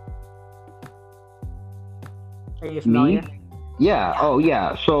 Are you familiar? Me? Yeah. Oh,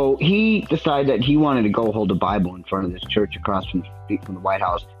 yeah. So he decided that he wanted to go hold a Bible in front of this church across from the White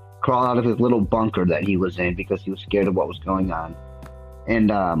House, crawl out of his little bunker that he was in because he was scared of what was going on, and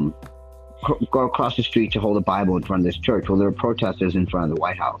go across the street to hold a Bible in front of this church. Well, there were protesters in front of the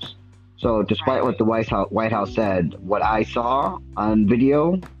White House. So despite what the White House said, what I saw on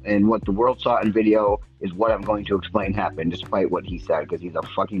video and what the world saw in video is what I'm going to explain happened, despite what he said, because he's a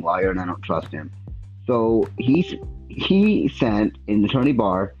fucking liar and I don't trust him. So he sent, in Attorney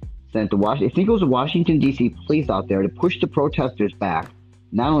Barr, sent the I think it was the Washington, D.C. police out there to push the protesters back.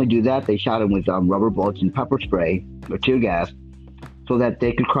 Not only do that, they shot him with rubber bullets and pepper spray or tear gas so that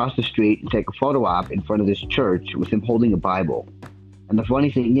they could cross the street and take a photo op in front of this church with him holding a Bible. And the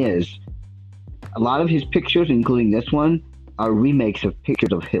funny thing is, a lot of his pictures, including this one, are remakes of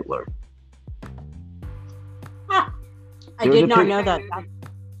pictures of Hitler. I did not know that. That's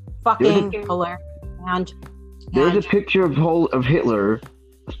fucking hilarious. There's a picture of Hitler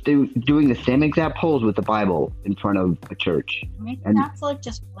doing the same exact pose with the Bible in front of a church. Maybe that's like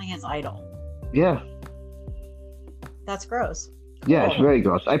just playing his idol. Yeah. That's gross. Yeah, it's very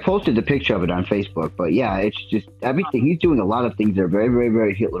gross. I posted the picture of it on Facebook, but yeah, it's just everything. He's doing a lot of things that are very, very,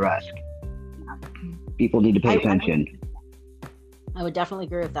 very Hitler-esque. People need to pay attention. I would definitely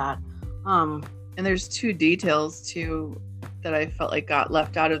agree with that. And there's two details too that I felt like got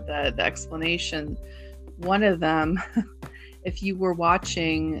left out of the explanation. One of them, if you were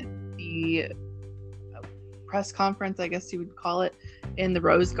watching the press conference, I guess you would call it, in the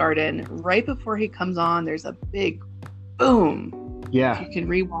Rose Garden, right before he comes on, there's a big boom. Yeah. You can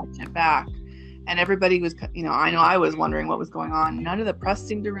rewatch it back. And everybody was, I know I was wondering what was going on. None of the press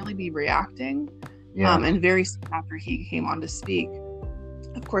seemed to really be reacting. Yeah. And very soon after he came on to speak,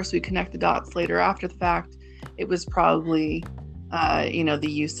 of course, we connect the dots later after the fact. It was probably, the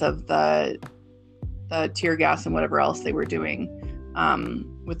use of the tear gas and whatever else they were doing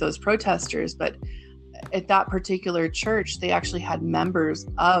with those protesters. But at that particular church, they actually had members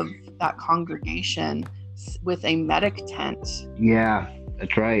of that congregation with a medic tent. Yeah,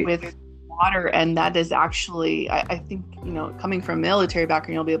 that's right. With water. And that is actually, I think, coming from a military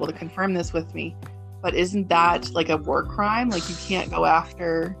background, you'll be able to confirm this with me. But isn't that like a war crime? Like, you can't go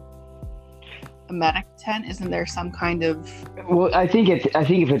after a medic tent? Isn't there some kind of... Well, I think if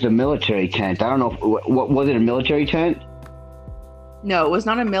it's a military tent, I don't know. What was it, a military tent? No, it was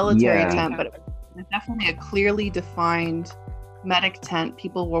not a military tent, but it was definitely a clearly defined medic tent.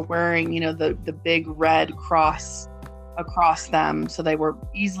 People were wearing, the big red cross across them, so they were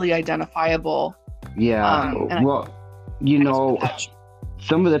easily identifiable. Yeah.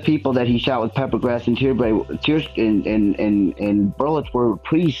 Some of the people that he shot with pepper gas and tear and bullets were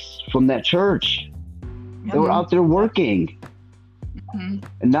priests from that church. They were out there working. Mm-hmm.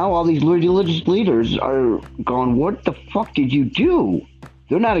 And now all these religious leaders are going, what the fuck did you do?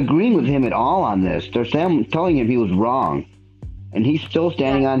 They're not agreeing with him at all on this. They're telling him he was wrong. And he's still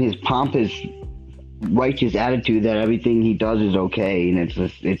standing on his pompous, righteous attitude that everything he does is okay. And it's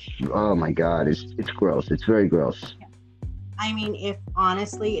oh my God, it's gross. It's very gross. I mean, if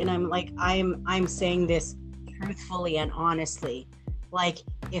honestly, and I'm saying this truthfully and honestly, like,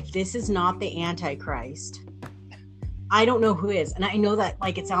 if this is not the Antichrist, I don't know who is. And I know that,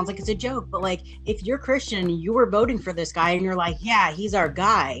 like, it sounds like it's a joke, but like, if you're Christian and you were voting for this guy and you're like, yeah, he's our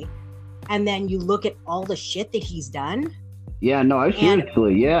guy, and then you look at all the shit that he's done. Yeah, no,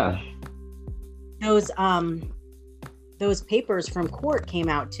 seriously, yeah. Those papers from court came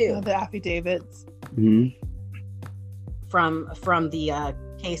out too. The affidavits. Mm-hmm. From the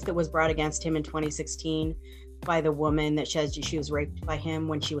case that was brought against him in 2016 by the woman that says she was raped by him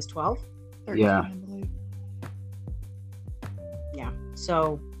when she was 12. 13, yeah. I believe. Yeah.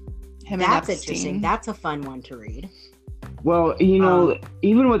 So Him that's interesting. That's a fun one to read. Well,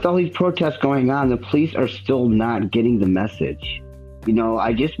 even with all these protests going on, the police are still not getting the message.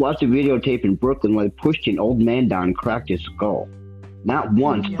 I just watched a videotape in Brooklyn where they pushed an old man down and cracked his skull. Not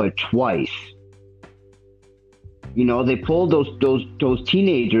once, but twice. They pulled those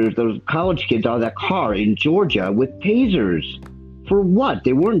teenagers, those college kids out of that car in Georgia with tasers. For what?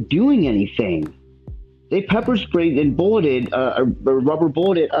 They weren't doing anything. They pepper sprayed and rubber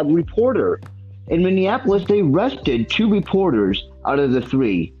bulleted a reporter. In Minneapolis, they arrested 2 reporters out of the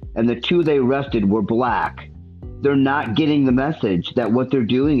 3, and the 2 they arrested were black. They're not getting the message that what they're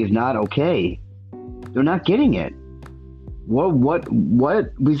doing is not okay. They're not getting it. What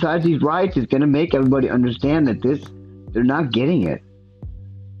besides these riots is going to make everybody understand that they're not getting it?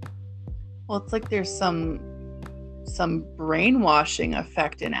 Well, it's like there's some brainwashing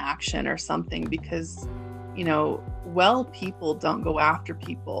effect in action or something, because people don't go after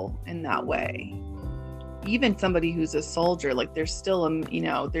people in that way. Even somebody who's a soldier, like, there's still a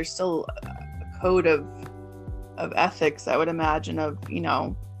code of ethics, I would imagine, of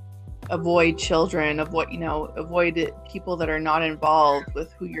avoid children, avoid people that are not involved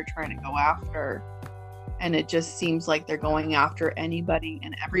with who you're trying to go after. and it just seems like they're going after anybody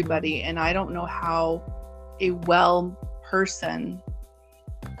and everybody. And I don't know how a well person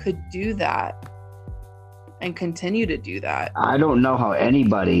could do that and continue to do that. I don't know how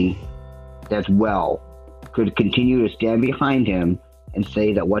anybody that's well could continue to stand behind him and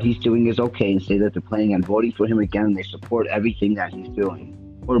say that what he's doing is okay, and say that they're planning on voting for him again and they support everything that he's doing,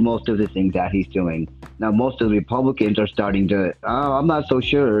 or most of the things that he's doing. Now, most of the Republicans are starting to, I'm not so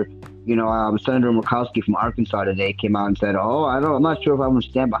sure. You know, Senator Murkowski from Arkansas today came out and said, I'm not sure if I'm going to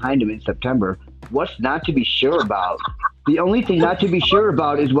stand behind him in September. What's not to be sure about? The only thing not to be sure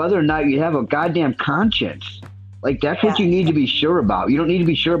about is whether or not you have a goddamn conscience. Like, that's what you need to be sure about. You don't need to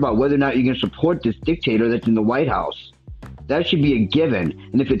be sure about whether or not you're going to support this dictator that's in the White House. That should be a given.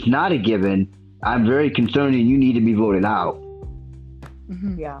 And if it's not a given, I'm very concerned and you need to be voted out.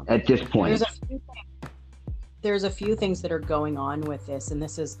 Yeah. At this point. There's a few things that are going on with this, and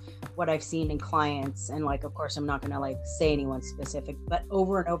this is what I've seen in clients. And like, of course, I'm not going to like say anyone specific, but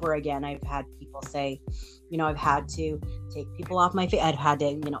over and over again, I've had people say, you know, I've had to take people off my I've had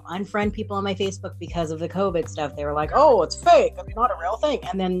to, you know, unfriend people on my Facebook because of the COVID stuff. They were like, oh, it's fake. I mean, not a real thing.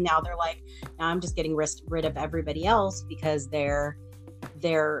 And then now they're like, now I'm just getting rid of everybody else because they're,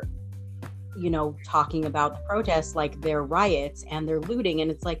 you know, talking about the protests like they're riots and they're looting. And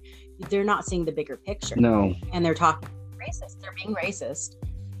it's like, they're not seeing the bigger picture. No. And they're talking racist. They're being racist.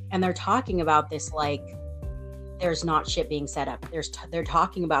 And they're talking about this like there's not shit being set up. They're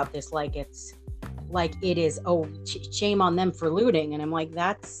talking about this like it's like it is, shame on them for looting. And I'm like,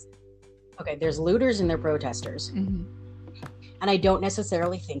 that's okay. There's looters and they're protesters. And I don't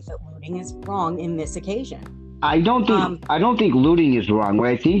necessarily think that looting is wrong in this occasion. I don't think looting is wrong. What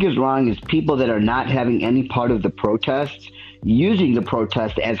I think is wrong is people that are not having any part of the protests using the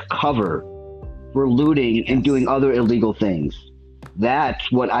protest as cover for looting and doing other illegal things.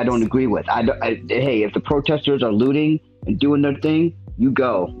 That's what I don't agree with. Hey, if the protesters are looting and doing their thing, you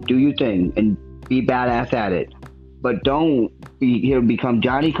go, do your thing, and be badass at it. But don't become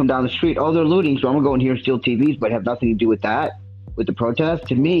Johnny, come down the street, oh, they're looting, so I'm going to go in here and steal TVs, but have nothing to do with that, with the protest.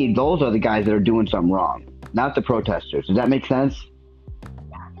 To me, those are the guys that are doing something wrong, not the protesters. Does that make sense?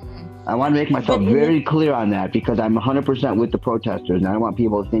 I want to make myself very clear on that because I'm 100% with the protesters, and I don't want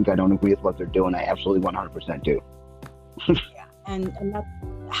people to think I don't agree with what they're doing. I absolutely 100% do. Yeah, and that's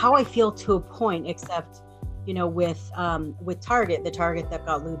how I feel to a point, except, you know, with Target, the Target that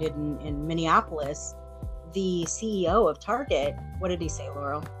got looted in Minneapolis, the CEO of Target, what did he say,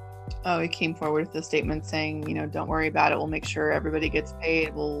 Laurel? Oh, he came forward with a statement saying, you know, don't worry about it. We'll make sure everybody gets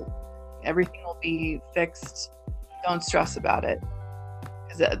paid. Everything will be fixed. Don't stress about it.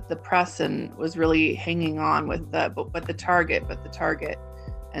 Because the press was really hanging on with the Target.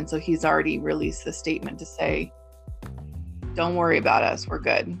 And so he's already released the statement to say, don't worry about us. We're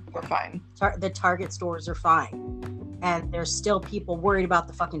good. We're fine. The Target stores are fine. And there's still people worried about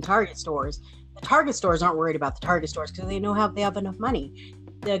the fucking Target stores. The Target stores aren't worried about the Target stores because they know they have enough money.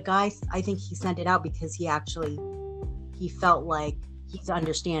 The guy, I think he sent it out because he felt like he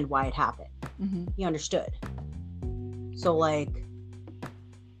understand why it happened. He understood. So like,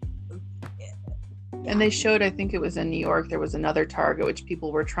 and they showed, I think it was in New York, there was another Target which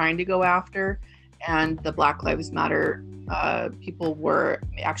people were trying to go after, and the Black Lives Matter people were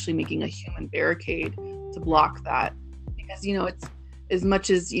actually making a human barricade to block that, because, you know, it's as much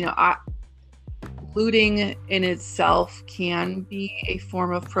as, you know, looting in itself can be a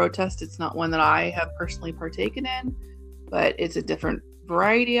form of protest. It's not one that I have personally partaken in, but it's a different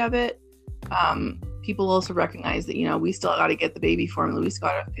variety of it. People also recognize that, you know, we still got to get the baby formula. We still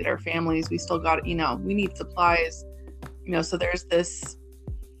got to feed our families. We still got to, you know, we need supplies, you know, so there's this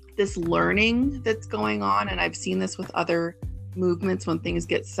learning that's going on. And I've seen this with other movements when things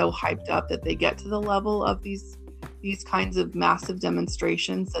get so hyped up that they get to the level of these kinds of massive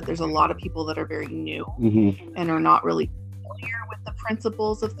demonstrations, that there's a lot of people that are very new and are not really familiar with the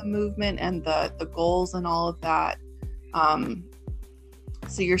principles of the movement and the goals and all of that.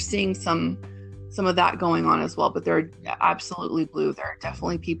 So you're seeing some of that going on as well, but they're absolutely blue. There are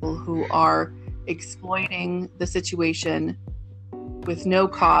definitely people who are exploiting the situation with no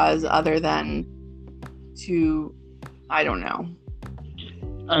cause other than to, I don't know.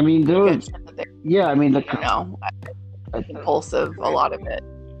 I mean, impulsive, a lot of it.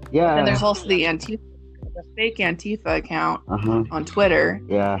 Yeah. And there's also the fake Antifa account on Twitter,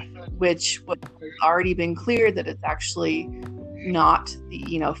 which was already been cleared that it's actually not the,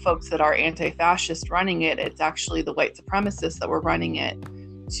 you know, folks that are anti-fascist running it. It's actually the white supremacists that were running it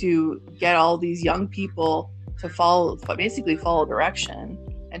to get all these young people to follow direction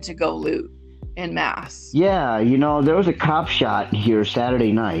and to go loot en masse. Yeah, you know, there was a cop shot here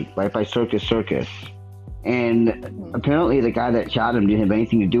Saturday night right by Circus, And apparently the guy that shot him didn't have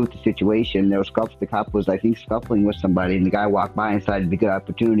anything to do with the situation. There was the cop was, I think, scuffling with somebody, and the guy walked by and decided to be a good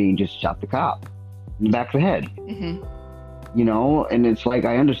opportunity and just shot the cop in the back of the head. Mm-hmm. You know, and it's like,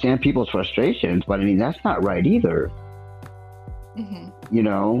 I understand people's frustrations, but I mean, that's not right either. Mm-hmm. You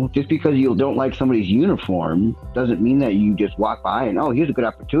know, just because you don't like somebody's uniform doesn't mean that you just walk by and, oh, here's a good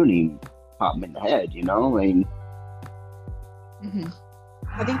opportunity, pop them in the head, you know? I mean, Mm-hmm.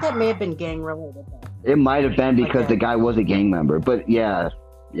 I think that may have been gang related. it might have been because Okay. the guy was a gang member, but yeah.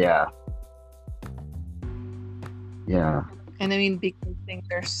 And I mean, because things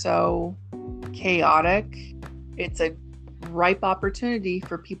are so chaotic, it's a ripe opportunity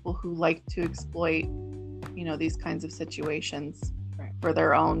for people who like to exploit, you know, these kinds of situations for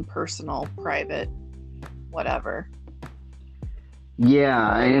their own personal, private, whatever.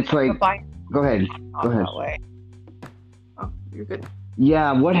 Yeah, and it's like, go ahead. That way. Oh, you're good.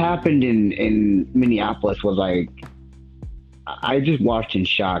 Yeah, what happened in Minneapolis was like, I just watched in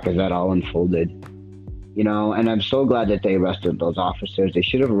shock as that all unfolded. You know, and I'm so glad that they arrested those officers. They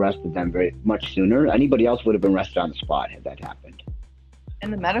should have arrested them very much sooner. Anybody else would have been arrested on the spot had that happened.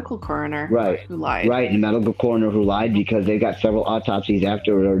 And the medical coroner Right. who lied. Right, and the medical coroner who lied because they got several autopsies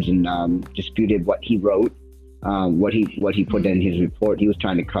afterwards and disputed what he wrote, what he put in his report. He was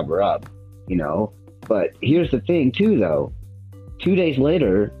trying to cover up, you know. But here's the thing, too, though. 2 days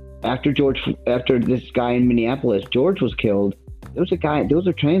later, after this guy in Minneapolis, George was killed, there was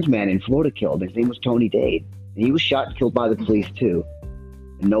a trans man in Florida killed. His name was Tony Dade. And he was shot and killed by the police, too.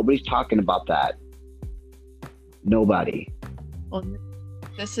 And nobody's talking about that. Nobody. Well,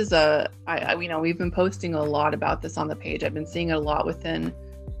 this is you know, we've been posting a lot about this on the page. I've been seeing it a lot within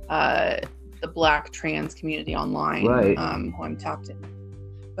the Black trans community online, Right. Who I'm tapped in.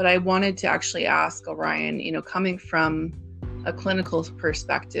 But I wanted to actually ask Orion, you know, coming from a clinical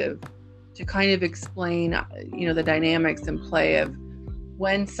perspective, to kind of explain, you know, the dynamics in play of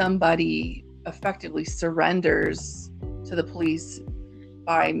when somebody effectively surrenders to the police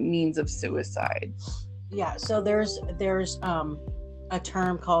by means of suicide. Yeah, so there's a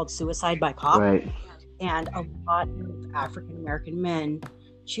term called suicide by cop, Right. and a lot of African American men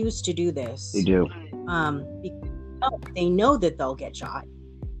choose to do this. They do. Because they know that they'll get shot.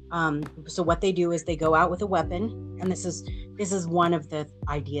 So what they do is they go out with a weapon, and this is one of the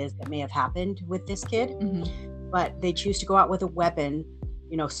ideas that may have happened with this kid. Mm-hmm. But they choose to go out with a weapon,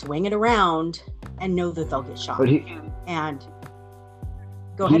 you know, swing it around, and know that they'll get shot. But And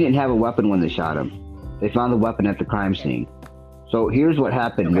go he ahead. didn't have a weapon when they shot him. They found the weapon at the crime scene. So here's what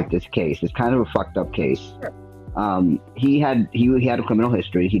happened with this case. It's kind of a fucked up case. Sure. He had a criminal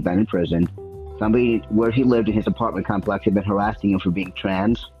history. He'd been in prison. Somebody where he lived in his apartment complex had been harassing him for being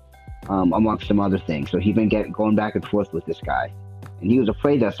trans, amongst some other things. So he'd been going back and forth with this guy. And he was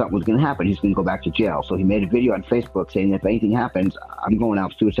afraid that something was going to happen. He's going to go back to jail. So he made a video on Facebook saying, if anything happens, I'm going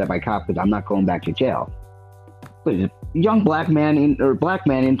out suicide by cop because I'm not going back to jail. But he's a young black man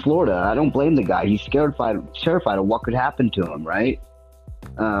in Florida. I don't blame the guy. He's terrified of what could happen to him, right?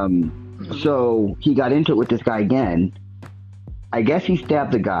 So he got into it with this guy again. I guess he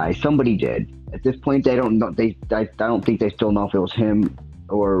stabbed the guy. Somebody did. At this point, they don't know. I don't think they still know if it was him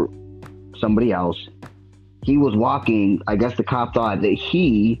or somebody else. He was walking. I guess the cop thought that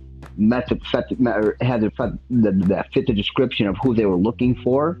he fit the description of who they were looking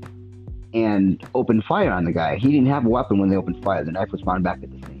for, and opened fire on the guy. He didn't have a weapon when they opened fire. The knife was found back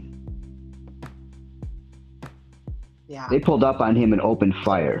at the scene. Yeah. They pulled up on him and opened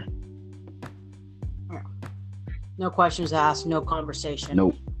fire. No questions asked, no conversation.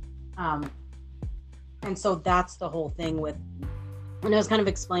 Nope. And so that's the whole thing with, and I was kind of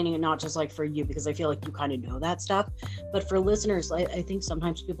explaining it not just like for you, because I feel like you kind of know that stuff, but for listeners, I think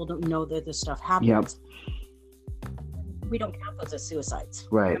sometimes people don't know that this stuff happens. Yep. We don't count those as suicides.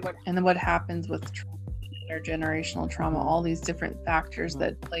 Right. And then what happens with intergenerational trauma, all these different factors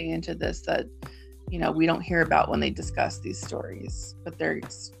that play into this that, you know, we don't hear about when they discuss these stories, but they're,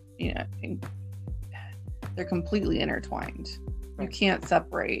 you know, they're completely intertwined. You can't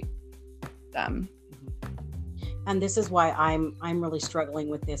separate them. And this is why I'm really struggling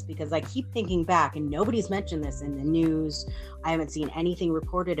with this, because I keep thinking back, and nobody's mentioned this in the news. I haven't seen anything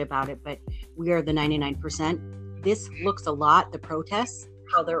reported about it, but we are the 99%. This looks a lot, the protests,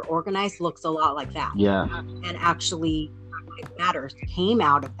 how they're organized looks a lot like that. Yeah. And actually, Lives Matters came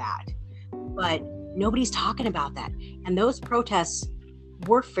out of that. But nobody's talking about that. And those protests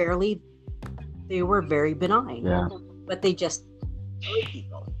were very benign. Yeah. But they just killed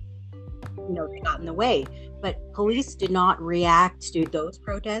people. You know, they got in the way. But police did not react to those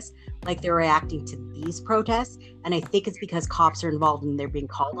protests like they're reacting to these protests. And I think it's because cops are involved and they're being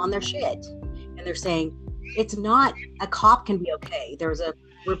called on their shit. And they're saying, it's not, a cop can be okay. There's a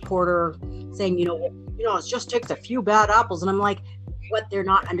reporter saying, it just takes a few bad apples. And I'm like, what they're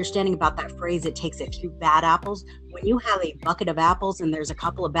not understanding about that phrase, it takes a few bad apples. When you have a bucket of apples and there's a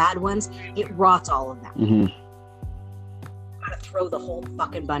couple of bad ones, it rots all of them. Mm-hmm. You gotta throw the whole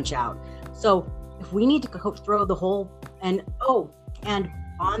fucking bunch out. So if we need to throw the whole, and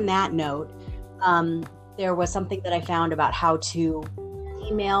on that note, there was something that I found about how to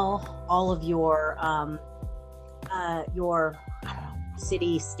email all of your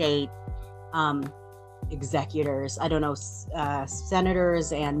city, state, executors,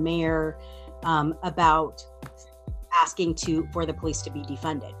 senators and mayor, about asking for the police to be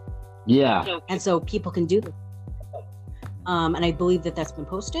defunded. Yeah. And so people can do this. And I believe that's been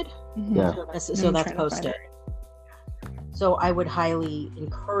posted. Mm-hmm. Yeah. So that's posted. So I would highly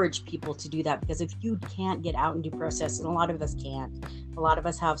encourage people to do that, because if you can't get out and do protests, and a lot of us can't, a lot of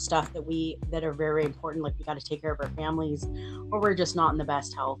us have stuff that are very important, like we got to take care of our families, or we're just not in the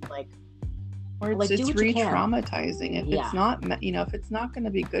best health, or it's re-traumatizing if it's not, if it's not going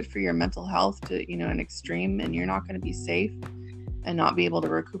to be good for your mental health to, an extreme, and you're not going to be safe and not be able to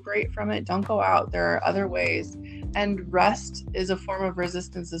recuperate from it, don't go out. There are other ways. And rest is a form of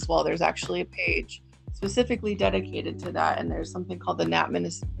resistance as well. There's actually a page specifically dedicated to that, and there's something called the NAP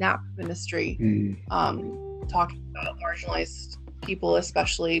Ministry, talking about marginalized people,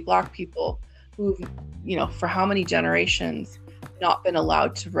 especially Black people, who've, for how many generations not been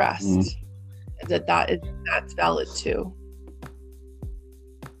allowed to rest. That's valid too.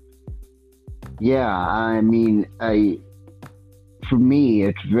 Yeah, I mean, for me,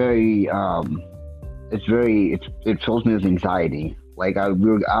 it fills me with anxiety. Like I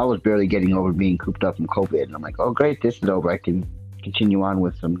was barely getting over being cooped up from COVID, and I'm like, oh great, this is over. I can continue on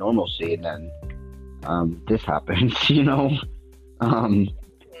with some normalcy, and then this happens,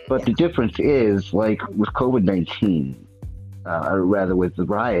 But the difference is, like with COVID-19, or rather with the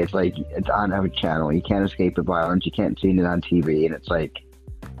riots, like it's on every channel. You can't escape the violence. You can't see it on TV, and it's like,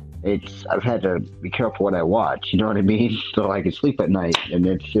 I've had to be careful what I watch. You know what I mean? So I can sleep at night, and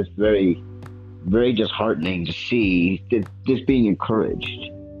it's just very, very disheartening to see this being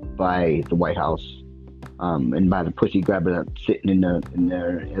encouraged by the White House, and by the pussy grabber that's sitting in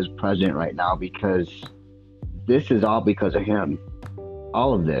there as president right now, because this is all because of him.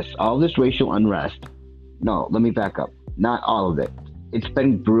 All of this racial unrest. No, let me back up. Not all of it. It's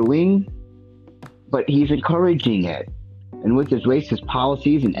been brewing, but he's encouraging it. And with his racist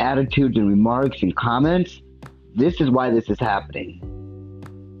policies and attitudes and remarks and comments, this is why this is happening.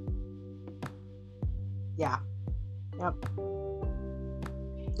 Yeah. Yep.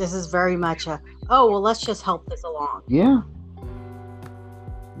 This is very much let's just help this along. Yeah.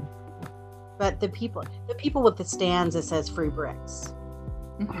 But the people with the stands that says free bricks,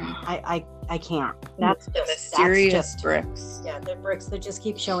 I can't. That's the mysterious bricks. Yeah, the bricks that just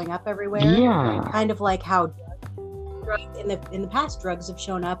keep showing up everywhere. Yeah. Kind of like how in the past, drugs have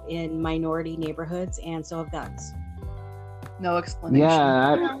shown up in minority neighborhoods, and so have guns. No explanation.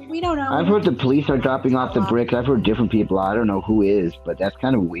 Yeah, we don't know. I've heard the police are dropping off the bricks. I've heard different people. I don't know who is, but that's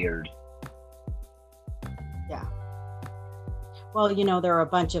kind of weird. Yeah. Well, there are a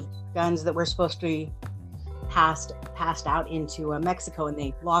bunch of guns that were supposed to be passed out into Mexico, and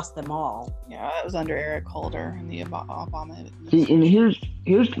they lost them all. Yeah, that was under Eric Holder and the Obama. See, and here's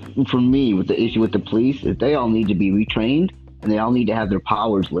for me with the issue with the police is they all need to be retrained, and they all need to have their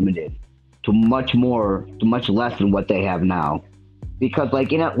powers limited to much less than what they have now. Because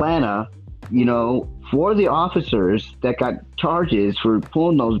like in Atlanta, 4 of the officers that got charges for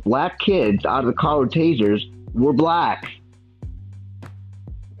pulling those Black kids out of the car with tasers were Black.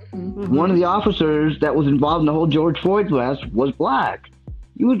 Mm-hmm. One of the officers that was involved in the whole George Floyd arrest was Black.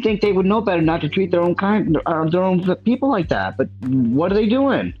 You would think they would know better not to treat their own people like that, but what are they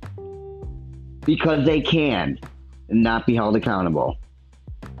doing? Because they can and not be held accountable.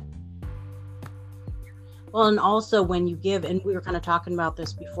 Well, and also when you give, and we were kind of talking about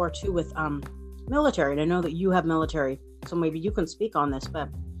this before too with military, and I know that you have military, so maybe you can speak on this, but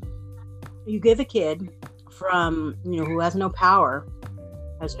you give a kid from, who has no power,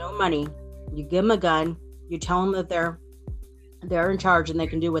 has no money, you give them a gun, you tell them that they're in charge and they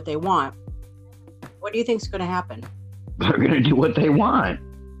can do what they want. What do you think is going to happen? They're going to do what they want.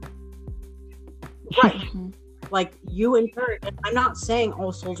 Right. Like you encourage, I'm not saying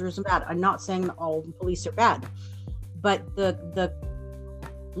all soldiers are bad. I'm not saying that all police are bad. But the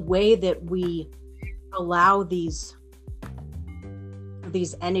way that we allow these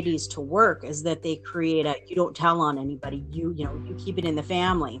entities to work is that they create you don't tell on anybody. You keep it in the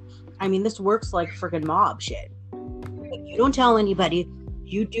family. I mean, this works like friggin' mob shit. Like, you don't tell anybody.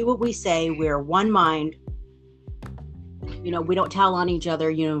 You do what we say. We're one mind. we don't tell on each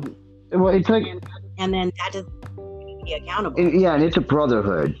other, Well, it's like, and then that doesn't be accountable. yeah, and it's a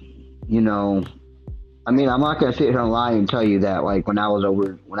brotherhood, I mean, I'm not gonna sit here and lie and tell you that, like, when I was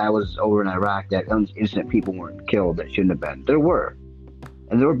over in Iraq, that innocent people weren't killed that shouldn't have been. There were,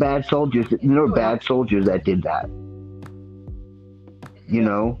 and there were bad soldiers. There were bad soldiers that did that.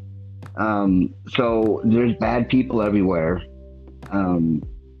 So there's bad people everywhere,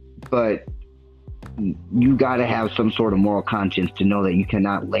 but you got to have some sort of moral conscience to know that you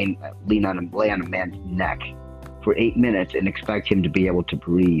cannot lay on a man's neck for 8 minutes and expect him to be able to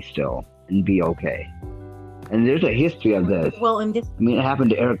breathe still and be okay. And there's a history of this. Well, it happened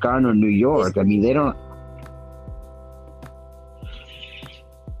to Eric Garner in New York. I mean, they don't.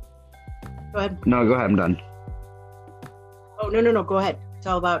 Go ahead. No, go ahead. I'm done. Oh, no. Go ahead.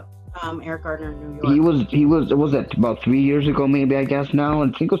 Tell about Eric Garner in New York. He was that about 3 years ago, maybe, I guess now. I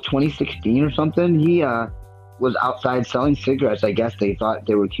think it was 2016 or something. He was outside selling cigarettes, I guess they thought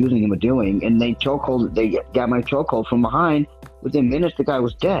they were accusing him of doing. And they got my chokehold from behind. Within minutes, the guy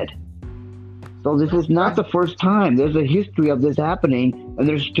was dead. So this is not the first time. There's a history of this happening, and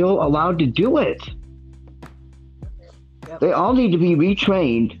they're still allowed to do it. Yep. They all need to be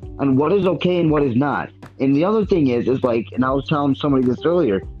retrained on what is okay and what is not. And the other thing is like, and I was telling somebody this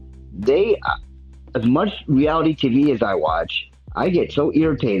earlier, as much reality TV as I watch, I get so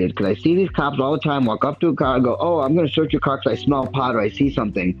irritated because I see these cops all the time walk up to a car and go, "Oh, I'm going to search your car because I smell pot or I see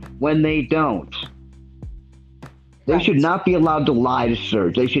something," when they don't. They should not be allowed to lie to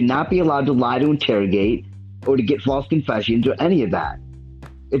search. They should not be allowed to lie to interrogate or to get false confessions or any of that.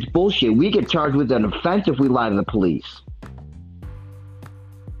 It's bullshit. We get charged with an offense if we lie to the police.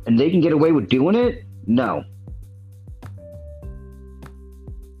 And they can get away with doing it? No.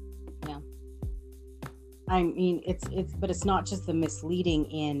 Yeah. I mean, but it's not just the misleading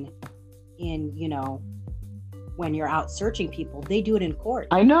in when you're out searching people. They do it in court.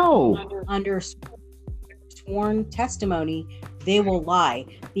 I know. Under sworn testimony, they will lie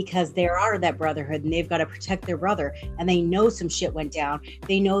because they are that brotherhood and they've got to protect their brother, and they know some shit went down.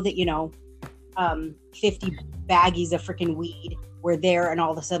 They know that 50 baggies of freaking weed were there and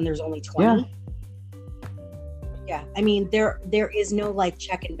all of a sudden there's only 20. Yeah. I mean, there is no like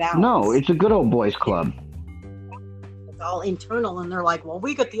check and balance. No, it's a good old boys club. It's all internal, and they're like, well,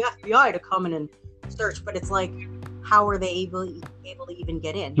 we got the FBI to come in and search, but it's like, how are they able to even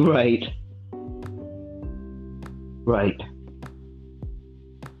get in? Right.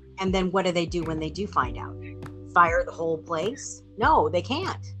 And then what do they do when they do find out? Fire the whole place? No, they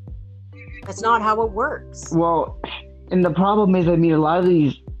can't. That's not how it works. Well, and the problem is, I mean, a lot of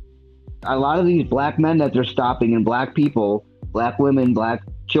these black men that they're stopping, and black people, black women, black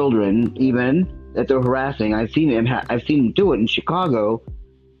children, even that they're harassing. I've seen them do it in Chicago.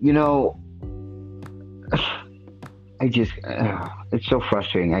 It's so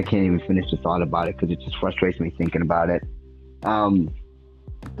frustrating. I can't even finish the thought about it because it just frustrates me thinking about it. But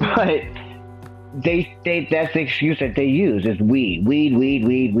that's the excuse that they use is weed.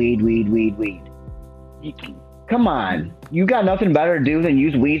 Come on. You got nothing better to do than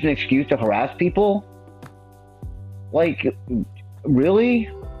use weed as an excuse to harass people? Like, really?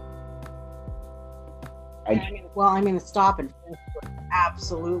 Stop and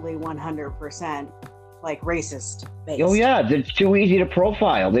absolutely 100%. Like racist based. Oh yeah, it's too easy to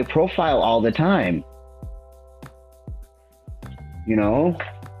profile. They profile all the time.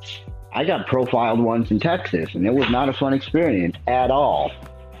 I got profiled once in Texas, and it was not a fun experience at all.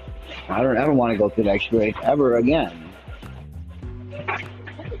 I don't ever want to go through that experience ever again.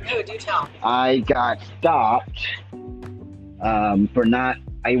 No, do tell. I got stopped for not.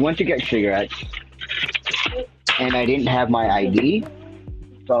 I went to get cigarettes, and I didn't have my ID.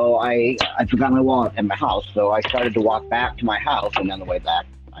 So I forgot my wallet at my house, so I started to walk back to my house, and on the way back,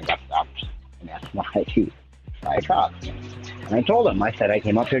 I got stopped and asked for my ID by a cop. And I told him, I said, I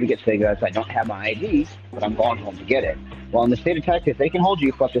came up here to get cigarettes, I don't have my ID, but I'm going home to get it. Well, in the state of Texas, they can hold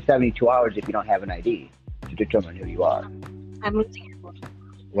you for up to 72 hours if you don't have an ID to determine who you are. I'm losing your voice.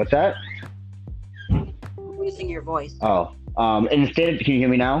 What's that? I'm losing your voice. Oh, in the state of, can you hear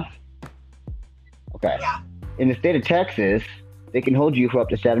me now? Okay. Yeah. In the state of Texas, they can hold you for up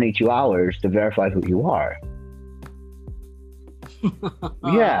to 72 hours to verify who you are.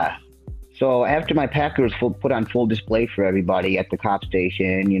 Yeah. So after my packer was put on full display for everybody at the cop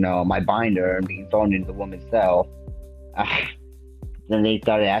station, my binder and being thrown into the woman's cell, then they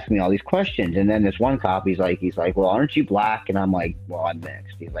started asking me all these questions. And then this one cop, he's like, well, aren't you black? And I'm like, well, I'm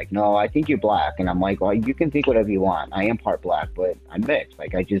mixed. He's like, no, I think you're black. And I'm like, well, you can think whatever you want. I am part black, but I'm mixed,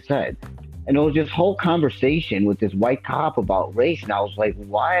 like I just said. And it was this whole conversation with this white cop about race. And I was like,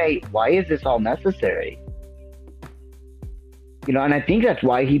 why is this all necessary? You know, and I think that's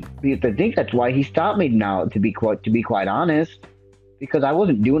why he stopped me now. To be quite honest, because I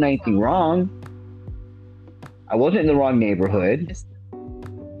wasn't doing anything wrong. I wasn't in the wrong neighborhood.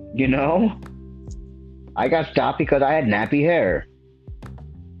 You know, I got stopped because I had nappy hair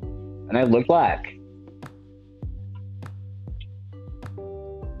and I looked black.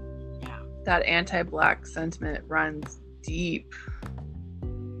 That anti-black sentiment runs deep.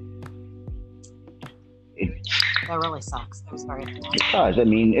 That really sucks. I'm sorry. It does. I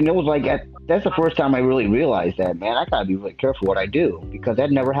mean, and it was like that's the first time I really realized that, man, I gotta be really careful what I do, because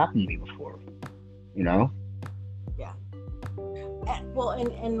that never happened to me before. You know? Yeah.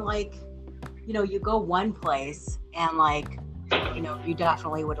 And like, you know, you go one place and like, you know, you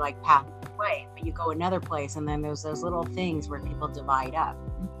definitely would like pass the way, but you go another place and then there's those little things where people divide up.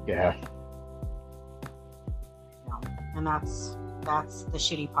 Yeah. You know, and that's the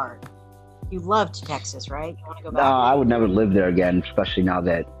shitty part. You loved Texas, right? You want to go back? No, I would never live there again, especially now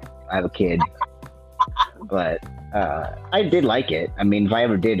that I have a kid. But I did like it. I mean, if I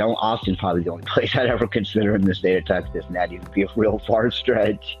ever did, Austin's probably the only place I'd ever consider in the state of Texas, and that'd even be a real far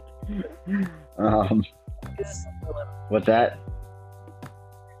stretch. What's that?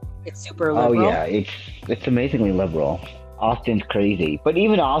 It's super liberal. Oh yeah, it's amazingly liberal. Austin's crazy, but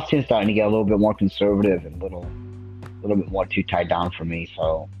even Austin's starting to get a little bit more conservative and a little bit more too tied down for me.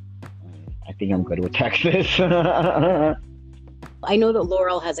 So I think I'm good with Texas. I know that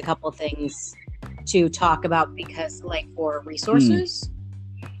Laurel has a couple of things to talk about because, like, for resources.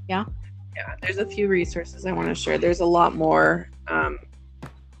 Yeah, there's a few resources I want to share. There's a lot more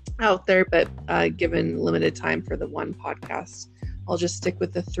out there, but given limited time for the one podcast, I'll just stick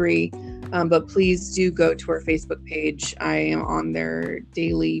with the three. But please do go to our Facebook page. I am on there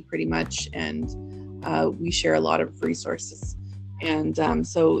daily pretty much, and we share a lot of resources. And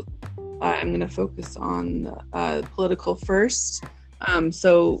so I'm going to focus on political first.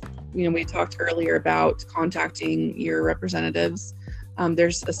 So, you know, we talked earlier about contacting your representatives.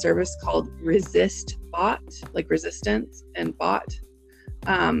 There's a service called Resist Bot, like resistance and bot.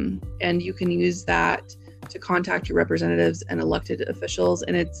 And you can use that to contact your representatives and elected officials.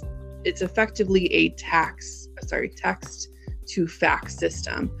 And it's effectively a text to fax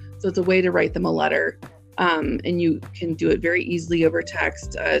system. So it's a way to write them a letter. And you can do it very easily over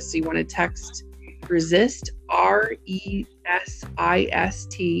text. So you want to text resist, RESIST,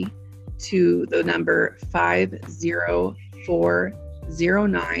 to the number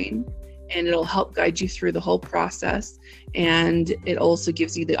 50409, and it'll help guide you through the whole process. And it also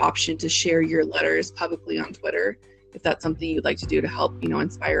gives you the option to share your letters publicly on Twitter, if that's something you'd like to do to help, you know,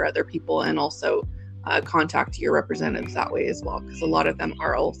 inspire other people, and also contact your representatives that way as well, because a lot of them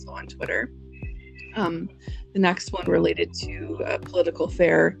are also on Twitter. The next one related to political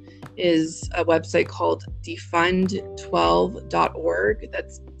fair is a website called defund12.org.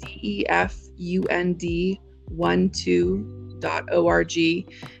 That's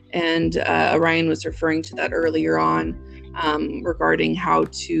defund12.org. And Orion was referring to that earlier on regarding how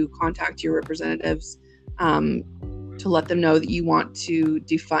to contact your representatives to let them know that you want to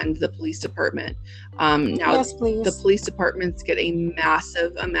defund the police department. Now, yes, please. The police departments get a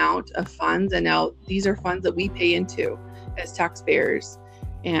massive amount of funds, and now these are funds that we pay into as taxpayers.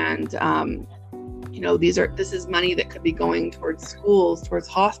 And you know, this is money that could be going towards schools, towards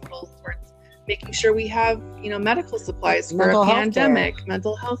hospitals, towards making sure we have, you know, medical supplies for a pandemic,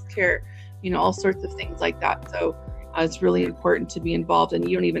 mental health care, you know, all sorts of things like that. So it's really important to be involved, and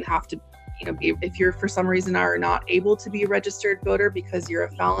you don't even have to, you know, if you're for some reason are not able to be a registered voter because you're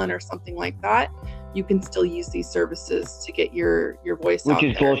a felon or something like that, you can still use these services to get your voice out there.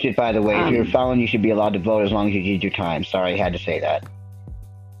 Which is bullshit, by the way. If you're a felon, you should be allowed to vote as long as you did your time. Sorry, I had to say that.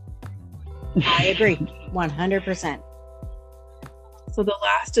 I agree, 100%. So the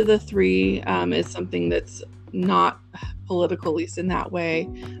last of the three is something that's not political, at least in that way.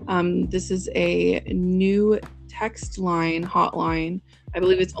 This is a new text line hotline. I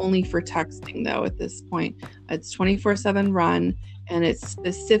believe it's only for texting, though, at this point. It's 24/7 run, and it's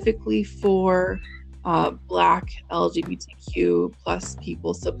specifically for Black LGBTQ plus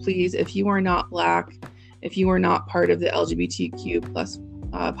people. So please, if you are not Black, if you are not part of the LGBTQ plus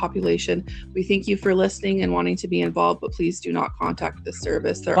population, we thank you for listening and wanting to be involved, but please do not contact this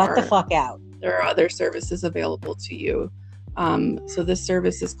service. Cut the fuck out. There are other services available to you. So this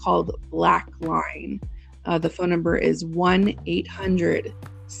service is called Black Line. The phone number is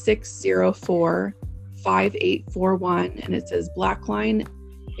 1-800-604-5841, and it says Black Line,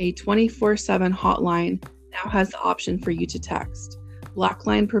 a 24/7 hotline, now has the option for you to text. Black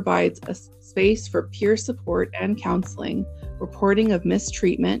Line provides a space for peer support and counseling, reporting of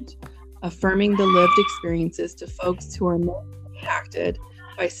mistreatment, affirming the lived experiences to folks who are impacted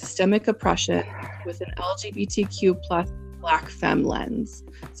by systemic oppression with an LGBTQ plus Black femme lens.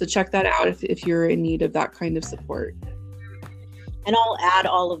 So check that out if you're in need of that kind of support. And I'll add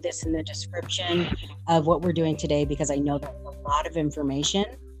all of this in the description of what we're doing today, because I know there's a lot of information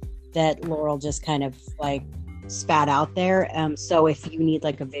that Laurel just kind of like spat out there. So if you need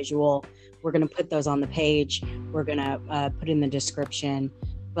like a visual, we're going to put those on the page. We're going to put in the description.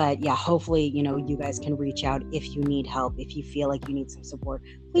 But yeah, hopefully, you guys can reach out if you need help. If you feel like you need some support,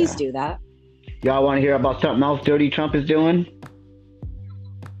 please do that. Y'all want to hear about something else Dirty Trump is doing?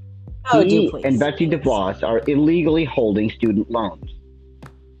 Oh, He do please. and Betsy DeVos are illegally holding student loans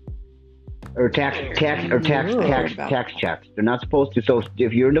or tax checks. They're not supposed to. So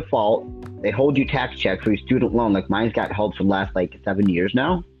if you're in default, they hold you tax checks for your student loan. Like mine's got held for the last 7 years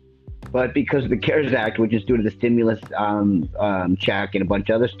now. But because of the CARES Act, which is due to the stimulus check and a bunch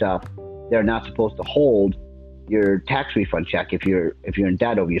of other stuff, they're not supposed to hold your tax refund check if you're in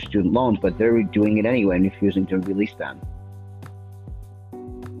debt over your student loans. But they're doing it anyway and refusing to release them.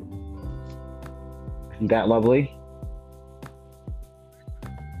 Isn't that lovely?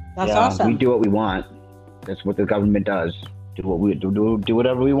 That's awesome. We do what we want. That's what the government does. Do what we do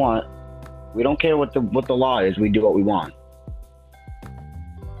whatever we want. We don't care what the law is. We do what we want.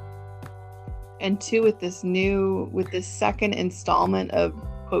 And two, with this second installment of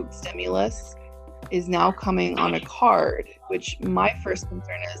quote stimulus is now coming on a card, which my first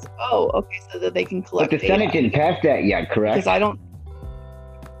concern is, so that they can collect But the Senate didn't pass that yet, correct? Because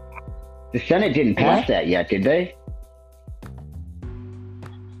the Senate didn't pass that yet, did they?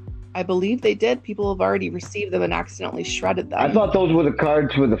 I believe they did. People have already received them and accidentally shredded them. I thought those were the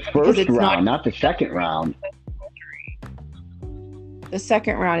cards for the first round, not the second round. The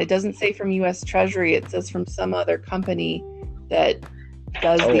second round, it doesn't say from U.S. Treasury. It says from some other company that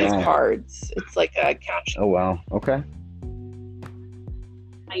does these cards. It's like a cash. Oh, wow. Okay.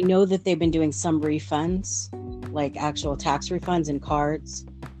 I know that they've been doing some refunds, like actual tax refunds and cards,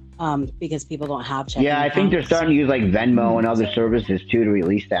 because people don't have checking Yeah, I think they're accounts. starting to use like Venmo and other services too to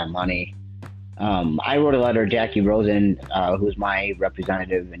release that money. I wrote a letter to Jackie Rosen, who's my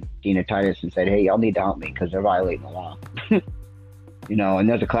representative, and Dina Titus, and said, hey, y'all need to help me because they're violating the law. And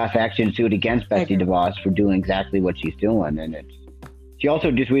there's a class action suit against Betsy DeVos for doing exactly what she's doing. And she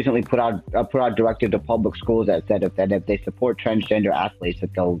also just recently put out a directive to public schools that said if they support transgender athletes,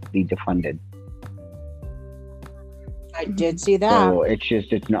 that they'll be defunded. I did see that. So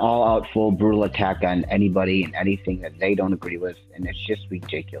it's an all-out, full, brutal attack on anybody and anything that they don't agree with, and it's just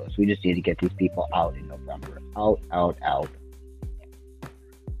ridiculous. We just need to get these people out in November. Out.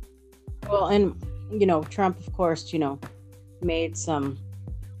 Well, and Trump, of course, made some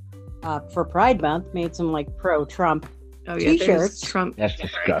for Pride Month, made some like pro-Trump t-shirts. Trump. That's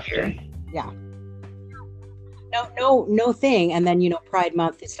disgusting. Yeah. No thing. And then Pride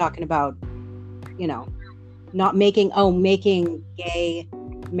Month is talking about not making gay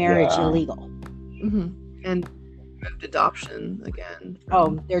marriage illegal. Mm-hmm. And adoption again.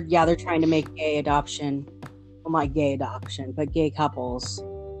 They're trying to make gay adoption, well, not gay adoption, but gay couples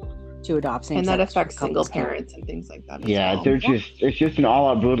to adopt same-sex. And that affects single parents and things like that. It's just an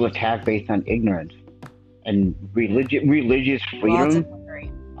all-out brutal attack based on ignorance and religious freedom.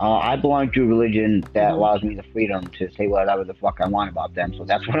 I belong to a religion that allows me the freedom to say whatever the fuck I want about them, so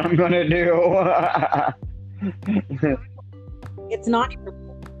that's what I'm gonna do. It's not even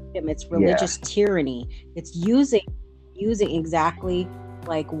freedom, it's religious tyranny. It's using exactly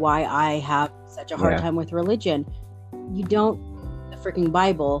like why I have such a hard time with religion. You don't the freaking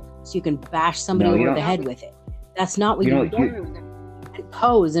Bible so you can bash somebody over the head with it. That's not what you're doing. And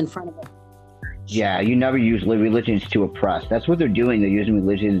pose in front of it. Yeah, you never use religions to oppress. That's what they're doing. They're using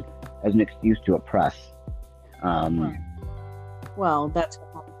religion as an excuse to oppress. Well, that's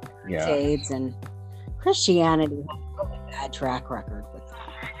what Crusades and Christianity has a really bad track record with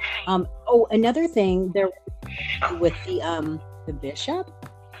that. Another thing there with the bishop,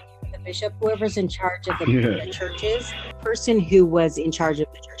 whoever's in charge of the churches, person who was in charge of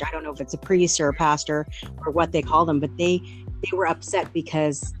the church. I don't know if it's a priest or a pastor or what they call them, but they were upset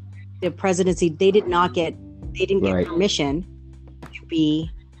because the presidency, they didn't get permission to be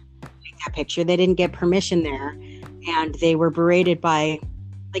in that picture. They didn't get permission there, and they were berated by,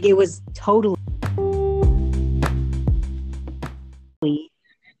 like, it was totally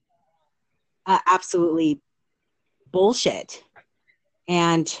absolutely bullshit.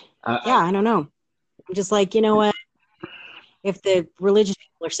 And I don't know. I'm just like, you know what? If the religious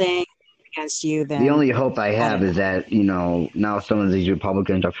people are saying against you, then the only hope I have is that now some of these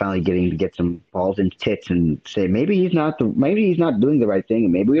Republicans are finally getting to get some balls and tits and say maybe he's not doing the right thing,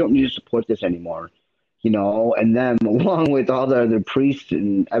 and maybe we don't need to support this anymore. and them along with all the other priests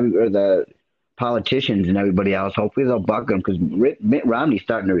and or the politicians and everybody else. Hopefully they'll buck him because Mitt Romney's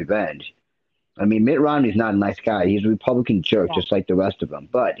starting to revenge. I mean, Mitt Romney's not a nice guy. He's a Republican jerk, just like the rest of them.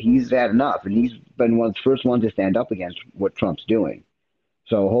 But he's had enough, and he's been one of the first ones to stand up against what Trump's doing.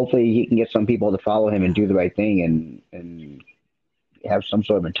 So hopefully he can get some people to follow him and do the right thing and have some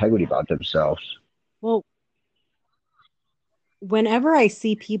sort of integrity about themselves. Well, whenever I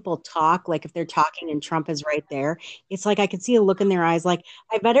see people talk, like if they're talking and Trump is right there, it's like I can see a look in their eyes like,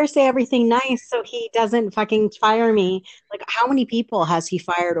 I better say everything nice so he doesn't fucking fire me. Like, how many people has he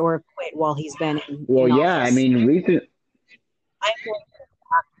fired or quit while he's been in yeah, office? I mean,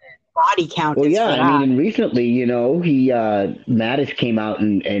 body count. Well, yeah, I mean, and recently, he Mattis came out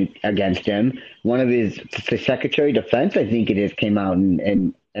and against him. One of the Secretary of Defense, I think it is, came out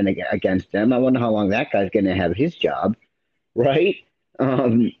and against him. I wonder how long that guy's going to have his job, right?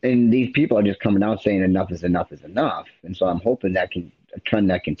 And these people are just coming out saying enough is enough is enough, and so I'm hoping that a trend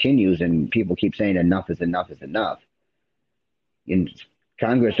that continues, and people keep saying enough is enough is enough. In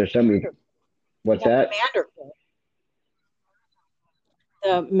Congress or somebody, what's that?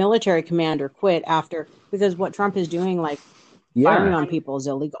 The military commander quit after, because what Trump is doing, like firing on people, is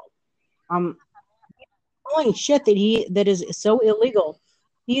illegal. Calling shit that is so illegal.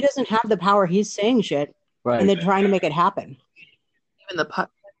 He doesn't have the power. He's saying shit, right, and they're trying to make it happen. Even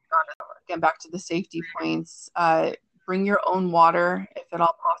again, back to the safety points. Bring your own water if at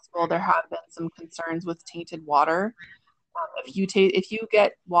all possible. There have been some concerns with tainted water. If you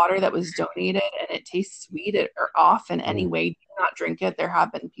get water that was donated and it tastes sweet or off in any way, do not drink it. There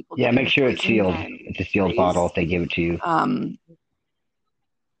have been people. Yeah, make sure it's sealed. It's a sealed bottle if they give it to you. Even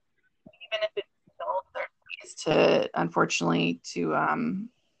if it's sealed, there are ways to, unfortunately, to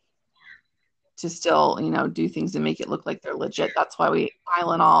still, do things and make it look like they're legit. That's why the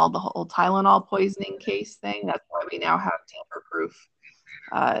whole Tylenol poisoning case thing. That's why we now have tamper-proof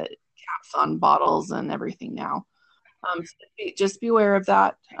caps on bottles and everything now. So just be aware of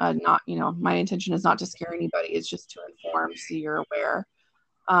that. My intention is not to scare anybody. It's just to inform, so you're aware.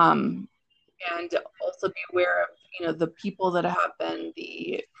 And also be aware of, the people that have been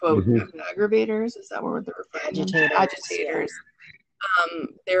the quote aggravators. Is that what they're referring to? Agitators.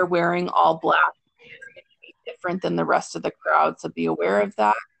 They're wearing all black. It's different than the rest of the crowd, so be aware of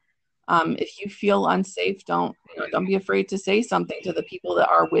that. If you feel unsafe, don't be afraid to say something to the people that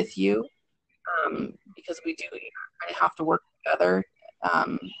are with you. Because we do kind of have to work together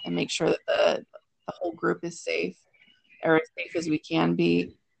and make sure that the whole group is safe, or as safe as we can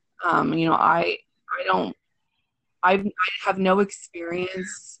be. I have no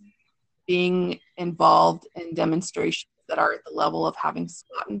experience being involved in demonstrations that are at the level of having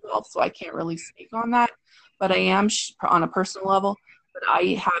SWAT involved, so I can't really speak on that. But I am on a personal level. But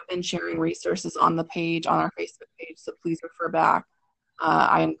I have been sharing resources on our Facebook page, so please refer back.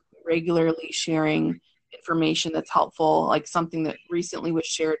 I am regularly sharing information that's helpful, like something that recently was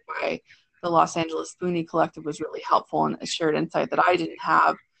shared by the Los Angeles Spoonie Collective was really helpful and shared insight that I didn't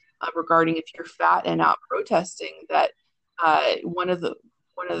have regarding if you're fat and out protesting, that one of the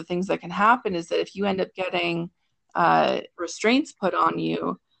things that can happen is that if you end up getting restraints put on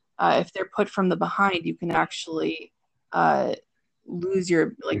you, if they're put from the behind, you can actually lose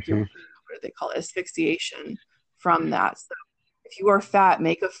your what do they call it, asphyxiation from that. So if you are fat,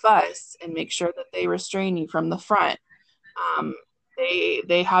 make a fuss and make sure that they restrain you from the front.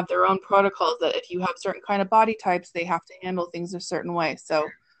 They have their own protocols that if you have certain kind of body types, they have to handle things a certain way. So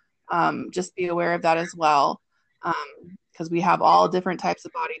just be aware of that as well, because we have all different types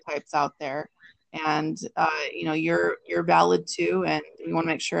of body types out there, and you're valid too, and we want to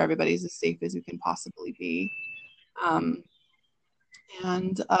make sure everybody's as safe as we can possibly be.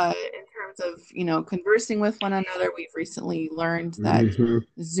 And in terms of, conversing with one another, we've recently learned that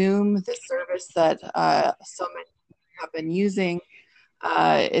Zoom, the service that so many have been using,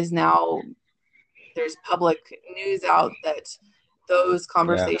 is now, there's public news out that those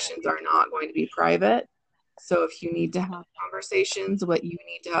conversations are not going to be private. So if you need to have conversations, what you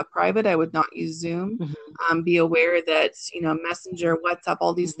need to have private, I would not use Zoom. Be aware that, Messenger, WhatsApp,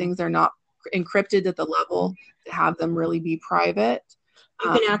 all these things are not encrypted at the level to have them really be private. You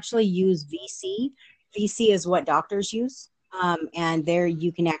can actually use VC. VC is what doctors use, and there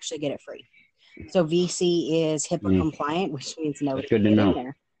you can actually get it free. So VC is HIPAA compliant, which means nobody can get in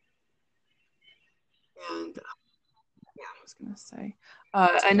there. And I was going to say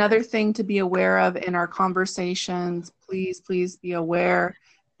another thing to be aware of in our conversations. Please be aware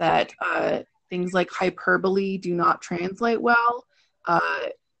that things like hyperbole do not translate well.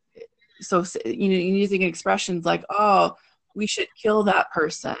 So using expressions like, "Oh, we should kill that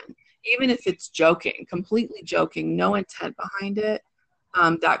person," even if it's joking, completely joking, no intent behind it,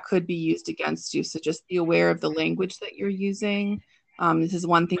 that could be used against you. So just be aware of the language that you're using. This is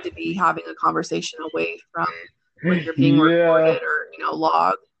one thing to be having a conversation away from where you're being recorded or,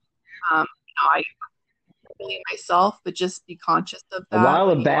 logged. I really myself, but just be conscious of that. A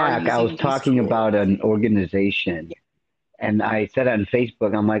while back, I was talking about an organization, and I said on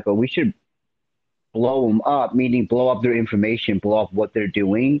Facebook, I'm like, oh, we should blow them up, meaning blow up their information, blow up what they're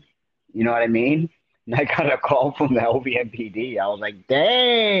doing. You know what I mean? And I got a call from the LVMPD. I was like,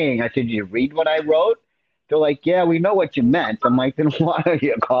 dang. I said, did you read what I wrote? They're like, yeah, we know what you meant. I'm like, then why are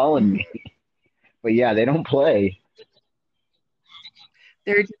you calling me? But yeah, they don't play.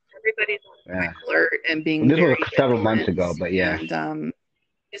 They're just, everybody's on alert and being. This was several months ago, but yeah. And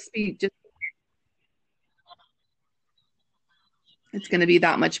it's going to be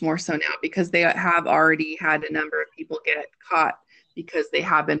that much more so now because they have already had a number of people get caught because they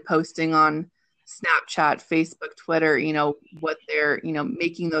have been posting on Snapchat, Facebook, Twitter, what they're,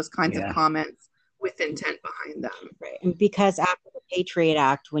 making those kinds of comments with intent behind them. Right. And because after the Patriot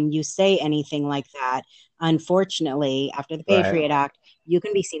Act, when you say anything like that, unfortunately, after the Patriot Act, you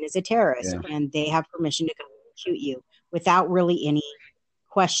can be seen as a terrorist and they have permission to come and shoot you without really any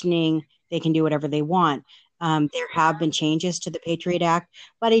questioning. They can do whatever they want. There have been changes to the Patriot Act,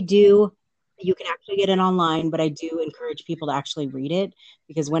 but you can actually get it online, but I do encourage people to actually read it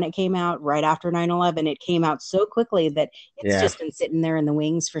because when it came out right after 9/11, it came out so quickly that it's just been sitting there in the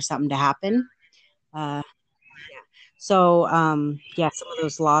wings for something to happen. So, some of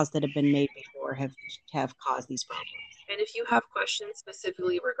those laws that have been made before have caused these problems. And if you have questions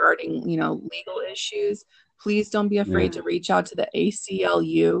specifically regarding, legal issues, please don't be afraid to reach out to the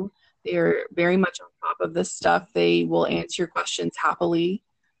ACLU. They're very much on top of this stuff. They will answer your questions happily.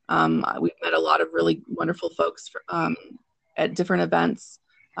 We've met a lot of really wonderful folks at different events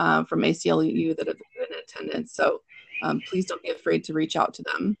from ACLU that have been in attendance. So please don't be afraid to reach out to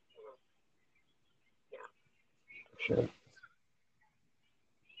them. Sure.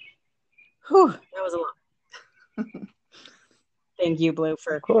 Whew, that was a lot. Thank you, Blue,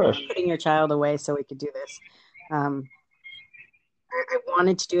 for putting your child away so we could do this. I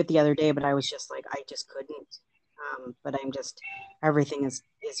wanted to do it the other day, but I was just like, I just couldn't. But everything is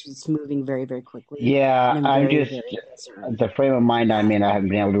moving very, very quickly. Yeah, I'm just, the frame of mind I'm in, I haven't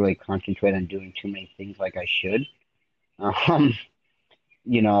been able to really concentrate on doing too many things like I should. And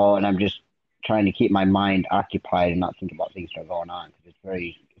I'm just trying to keep my mind occupied and not think about things that are going on. Because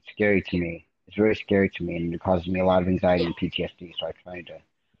it's scary to me. It's very scary to me, and it causes me a lot of anxiety and PTSD. So I'm trying to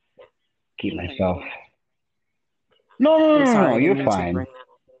keep myself. No, you're fine.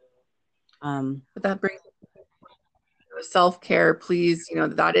 But that brings self-care. Please,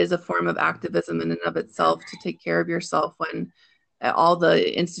 that is a form of activism in and of itself, to take care of yourself when all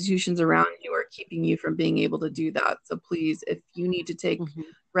the institutions around you are keeping you from being able to do that. So please, if you need to take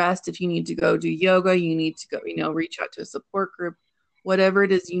rest, if you need to go do yoga, you need to go, reach out to a support group, whatever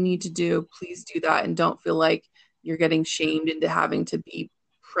it is you need to do, please do that. And don't feel like you're getting shamed into having to be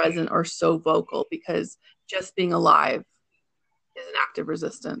present or so vocal, because just being alive is an act of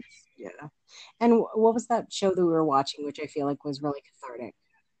resistance. Yeah. And what was that show that we were watching, which I feel like was really cathartic?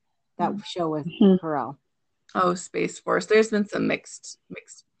 That show with Carell. Oh, Space Force. There's been some mixed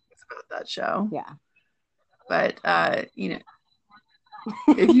about that show. Yeah. But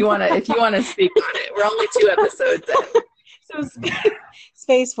if you wanna speak on it, we're only 2 episodes in. So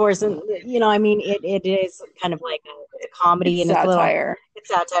Space Force, and it is kind of like a comedy, it's and satire. It's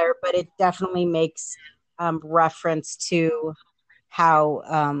satire, but it definitely makes reference to how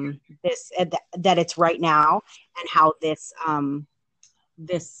that it's right now, and how this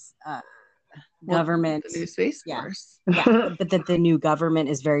government, the new Space Force, but that the new government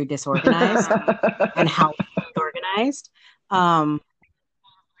is very disorganized and how it's organized,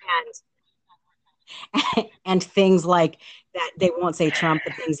 and things like that. They won't say Trump,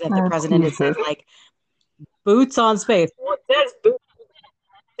 but things that the president has said, like boots on space. Well, it says boots.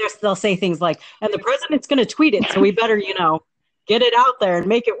 They'll say things like, and the president's going to tweet it, so we better, get it out there and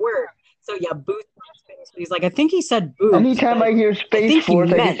make it work. So yeah, boots on space. He's like, I think he said boots. Anytime I hear Space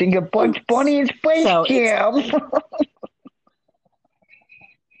Force, I just think of Bugs Bunny and Space Jam.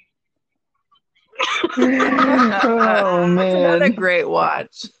 Oh man, that's another great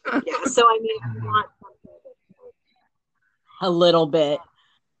watch. Yeah, so I want a little bit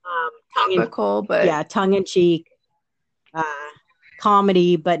topical, but tongue in cheek,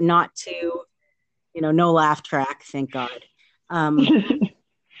 comedy, but not too, no laugh track. Thank God. I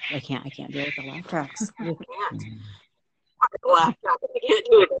can't deal with the laugh tracks. I can't. Laugh track. I can't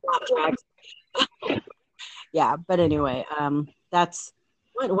do it with laugh tracks. Yeah, but anyway, that's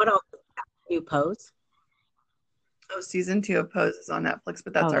what else is new Pose? Oh, season 2 of Pose is on Netflix,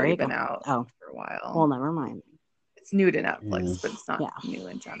 but that's already been out for a while. Well, never mind. It's new to Netflix, but it's not new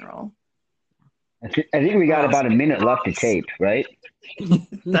in general. I think we got about a minute left to tape, right?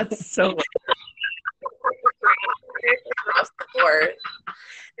 That's so across the board.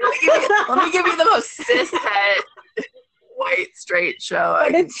 Let me give you the most cishet white straight show.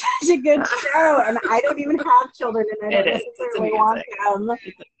 But it's such a good show, and I don't even have children, and I don't necessarily want them.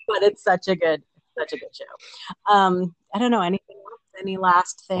 But it's such a good show. I don't know anything else. Any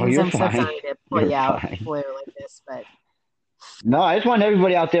last things? I'm so sorry to pull you out later like this, but no, I just want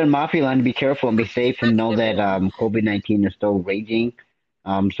everybody out there in Mafia Land to be careful and be safe and know that COVID-19 is still raging.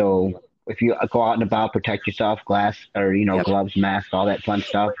 So if you go out and about, protect yourself, gloves, masks, all that fun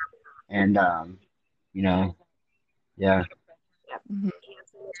stuff, and yeah. Mm-hmm.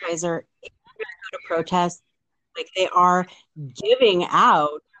 Sanitizer. If you're going to go to protests, like they are giving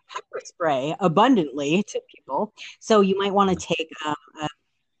out pepper spray abundantly to people, so you might want to take a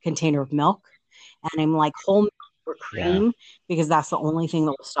container of milk, and I'm like whole milk or cream, because that's the only thing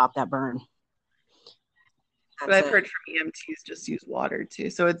that will stop that burn. But I've heard from EMTs just use water too.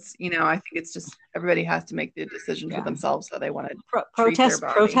 So it's, I think it's just everybody has to make the decision for themselves how they want to protest.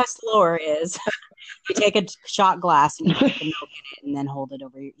 Protest lower is you take a shot glass and you put the milk in it and then hold it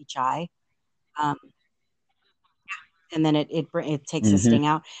over each eye. And then it takes the sting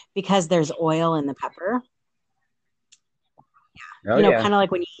out because there's oil in the pepper. Yeah. Kind of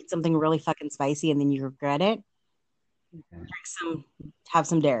like when you eat something really fucking spicy and then you regret it. Have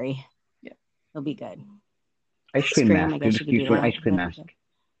some dairy. Yeah. It'll be good. Ice cream mask. I guess you could do that. Ice cream mask.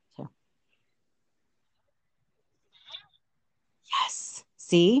 So. Yes.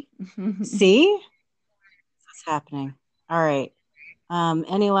 See? See? What's happening? All right.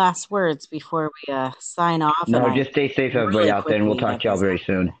 Any last words before we sign off? No, just stay safe, everybody out there, and we'll talk to y'all very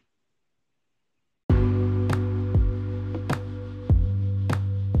soon.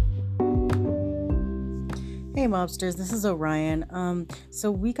 Hey, mobsters, this is Orion.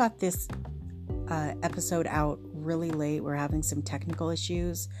 So we got this episode out really late. We're having some technical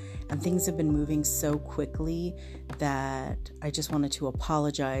issues, and things have been moving so quickly that I just wanted to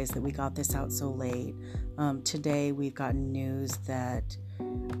apologize that we got this out so late. Today, we've gotten news that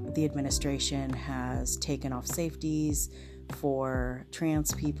the administration has taken off safeties for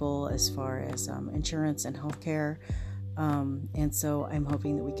trans people as far as insurance and healthcare. And so I'm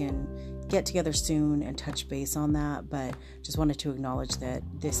hoping that we can get together soon and touch base on that, but just wanted to acknowledge that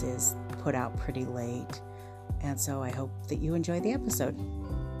this is put out pretty late. And so I hope that you enjoy the episode.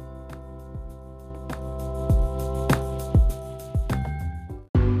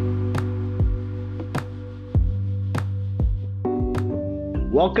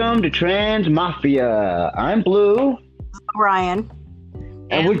 Welcome to Trans Mafia. I'm Blue. Ryan.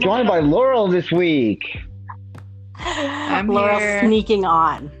 And we're joined by Laurel this week. I'm Laurel here. Sneaking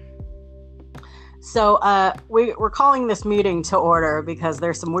on. So we're calling this meeting to order because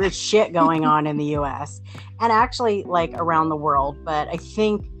there's some weird shit going on in the U.S. and actually like around the world. But I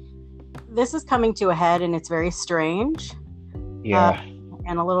think this is coming to a head, and it's very strange. Yeah.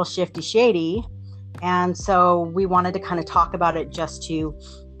 And a little shady. And so we wanted to kind of talk about it just to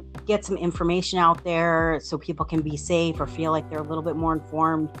get some information out there so people can be safe or feel like they're a little bit more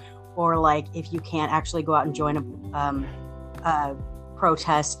informed, or like if you can't actually go out and join a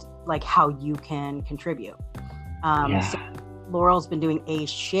protest, like how you can contribute. So Laurel's been doing a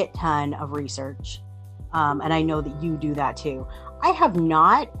shit ton of research, and I know that you do that too. I have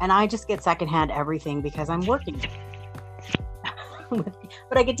not, and I just get secondhand everything because I'm working.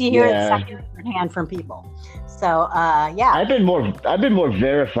 But I get to hear it secondhand from people. So I've been more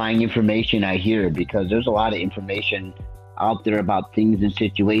verifying information I hear, because there's a lot of information out there about things and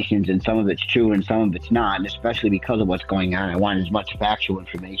situations, and some of it's true and some of it's not, and especially because of what's going on, I want as much factual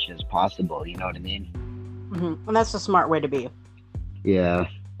information as possible. You know what I mean? Mm-hmm. And that's the smart way to be. Yeah.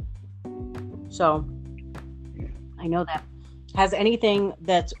 So I know that has anything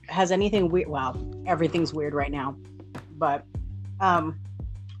weird. Well, everything's weird right now, but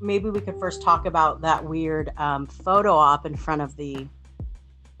maybe we could first talk about that weird photo op in front of the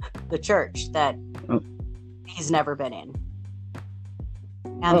church that he's never been in.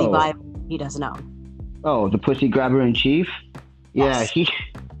 And the Bible he doesn't own. Oh, the pussy grabber in chief? Yes. Yeah,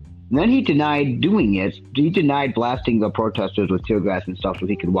 then he denied doing it. He denied blasting the protesters with tear gas and stuff so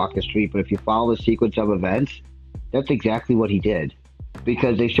he could walk the street. But if you follow the sequence of events, that's exactly what he did.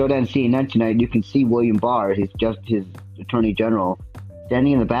 Because they showed on CNN tonight, you can see William Barr, his attorney general,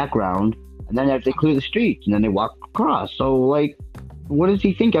 standing in the background, and then as they clear the streets, and then they walk across. So, like, what does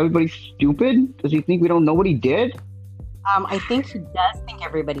he think? Everybody's stupid? Does he think we don't know what he did? I think he does think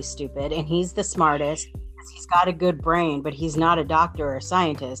everybody's stupid, and he's the smartest because he's got a good brain, but he's not a doctor or a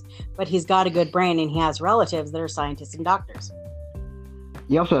scientist. But he's got a good brain, and he has relatives that are scientists and doctors.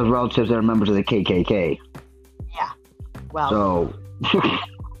 He also has relatives that are members of the KKK. Yeah. Well. So,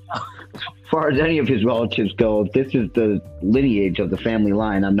 as far as any of his relatives go, this is the lineage of the family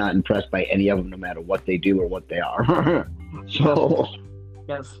line. I'm not impressed by any of them, no matter what they do or what they are. So,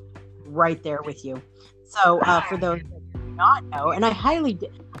 right there with you. So, for those that do not know, and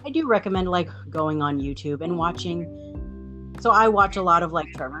I do recommend like going on YouTube and watching. So I watch a lot of like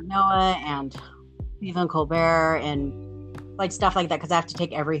Trevor Noah and Stephen Colbert and like stuff like that because I have to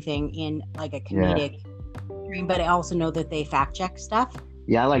take everything in like a comedic stream, but I also know that they fact check stuff.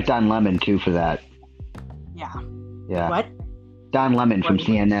 Yeah, I like Don Lemon too for that. Yeah. Yeah. What? Don Lemon from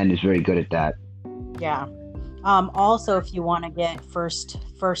CNN is very good at that. Yeah. Also, if you want to get first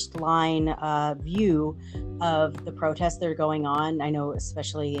line view of the protests that are going on, I know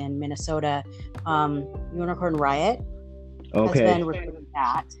especially in Minnesota, Unicorn Riot has been reporting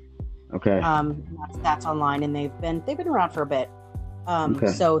that. Okay. That's online, and they've been around for a bit.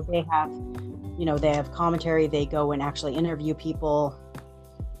 So they have commentary. They go and actually interview people.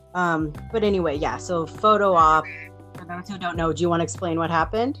 But anyway, yeah. So photo op. For those who don't know, do you want to explain what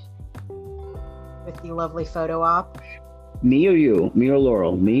happened with the lovely photo op? Me or you? Me or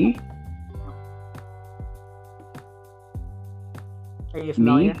Laurel? Me? Are you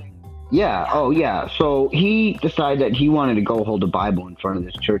familiar? Me? Yeah. Oh, yeah. So he decided that he wanted to go hold a Bible in front of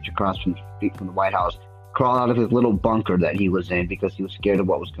this church across from the street from the White House, crawl out of his little bunker that he was in because he was scared of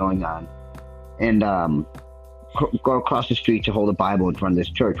what was going on, and go across the street to hold a Bible in front of this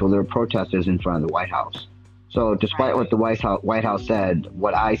church. Well, there were protesters in front of the White House. So despite what the White House said,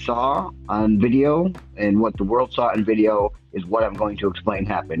 what I saw on video and what the world saw in video is what I'm going to explain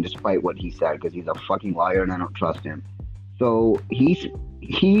happened, despite what he said, because he's a fucking liar and I don't trust him. So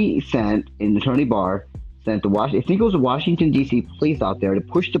he sent, in Attorney Barr, I think it was the Washington, D.C. police out there to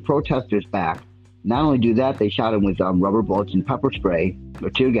push the protesters back. Not only do that, they shot him with rubber bullets and pepper spray or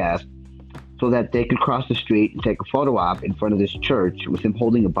tear gas so that they could cross the street and take a photo op in front of this church with him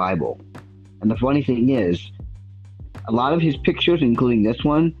holding a Bible. And the funny thing is, a lot of his pictures, including this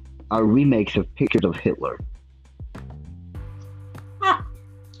one, are remakes of pictures of Hitler.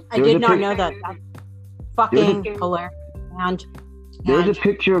 I did not know that. That's fucking hilarious. There's a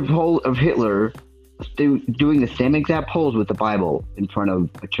picture of Hitler doing the same exact pose with the Bible in front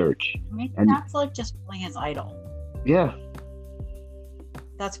of a church. Maybe that's like just really his idol. Yeah.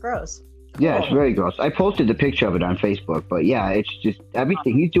 That's gross. Yeah, it's very gross. I posted the picture of it on Facebook, but yeah, it's just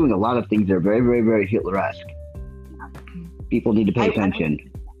everything. He's doing a lot of things that are very, very, very Hitler-esque. People need to pay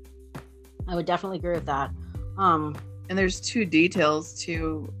attention. I would definitely agree with that. And there's two details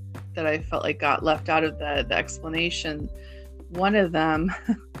too that I felt like got left out of the explanation. One of them,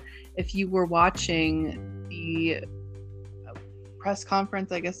 if you were watching the press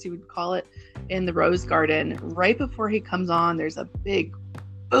conference, I guess you would call it, in the Rose Garden, right before he comes on, there's a big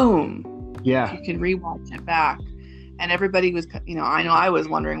boom. Yeah. You can rewatch it back. And everybody was, I know I was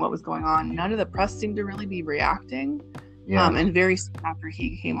wondering what was going on. None of the press seemed to really be reacting. Yeah. And very soon after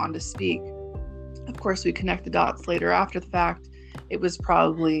he came on to speak, of course, we connect the dots later after the fact. It was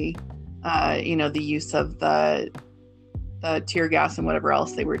probably, the use of the tear gas and whatever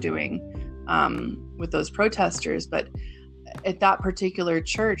else they were doing with those protesters. But at that particular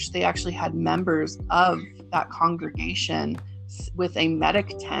church, they actually had members of that congregation with a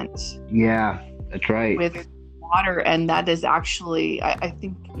medic tent. Yeah, that's right. With water. And that is actually, I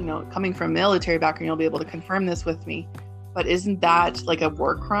think, coming from a military background, you'll be able to confirm this with me. But isn't that like a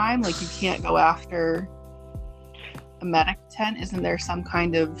war crime? Like you can't go after a medic tent? Isn't there some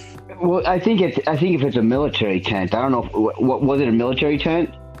kind of? Well, I think if it's a military tent, I don't know. What was it? A military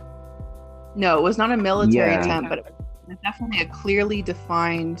tent? No, it was not a military tent, but it was definitely a clearly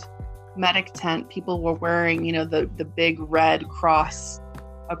defined medic tent. People were wearing, the big red cross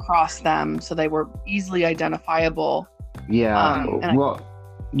across them, so they were easily identifiable. Yeah.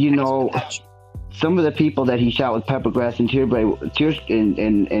 Some of the people that he shot with pepper gas and tears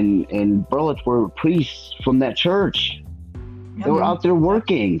and bullets were priests from that church. Yeah. They were out there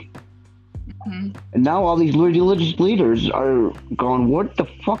working. Mm-hmm. And now all these religious leaders are going, what the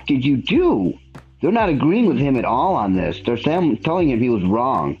fuck did you do? They're not agreeing with him at all on this. They're telling him he was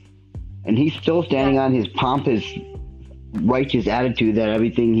wrong. And he's still standing on his pompous, righteous attitude that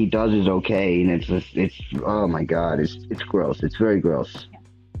everything he does is okay. And it's oh my God, it's gross. It's very gross.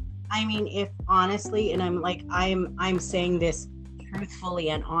 I mean, if honestly, and I'm saying this truthfully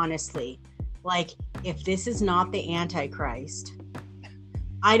and honestly, like if this is not the Antichrist,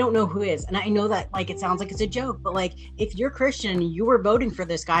 I don't know who is. And I know that like it sounds like it's a joke, but like if you're Christian, you were voting for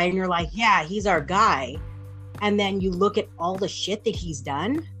this guy and you're like, yeah, he's our guy. And then you look at all the shit that he's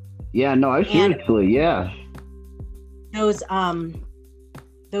done. Yeah, no, I seriously, yeah.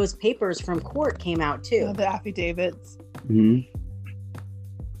 Those papers from court came out too. The affidavits. Mm-hmm.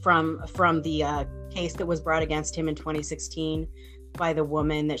 From the case that was brought against him in 2016 by the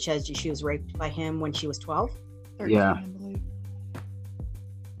woman that says she was raped by him when she was 12. 13, Yeah. I believe.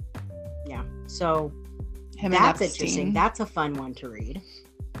 Yeah. So Him that's and interesting. That's a fun one to read.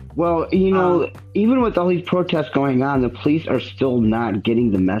 Well, you know, even with all these protests going on, the police are still not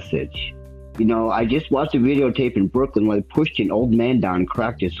getting the message. You know, I just watched a videotape in Brooklyn where they pushed an old man down and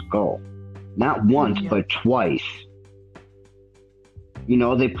cracked his skull. Not once, but twice. You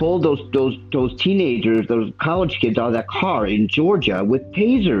know, they pulled those teenagers, those college kids out of that car in Georgia with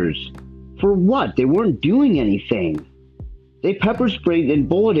tasers. For what? They weren't doing anything. They pepper sprayed and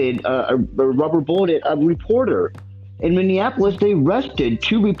bulleted, rubber bulleted a reporter. In Minneapolis, they arrested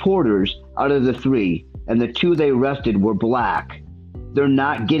 2 reporters out of the 3, and the 2 they arrested were black. They're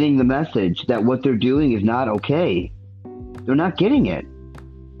not getting the message that what they're doing is not okay. They're not getting it.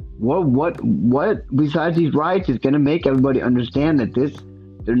 What besides these riots is going to make everybody understand that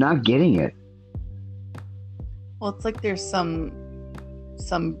they're not getting it? Well, it's like there's some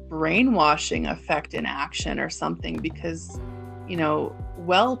brainwashing effect in action or something, because, you know,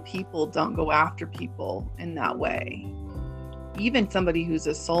 well, people don't go after people in that way. Even somebody who's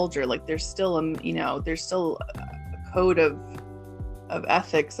a soldier, like there's still a code of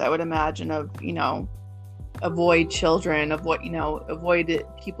ethics, I would imagine, of, you know, avoid children, avoid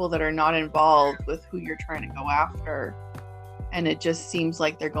people that are not involved with who you're trying to go after. And it just seems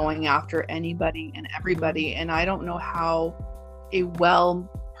like they're going after anybody and everybody. And I don't know how a well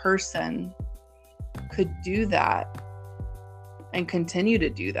person could do that and continue to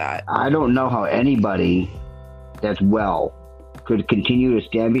do that. I don't know how anybody that's well could continue to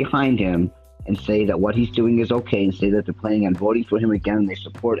stand behind him and say that what he's doing is okay, and say that they're planning on voting for him again and they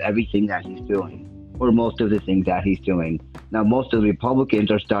support everything that he's doing, or most of the things that he's doing. Now, most of the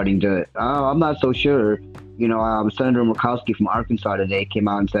Republicans are starting to, I'm not so sure. You know, Senator Murkowski from Arkansas today came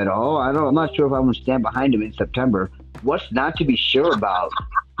out and said, I'm not sure if I'm going to stand behind him in September. What's not to be sure about?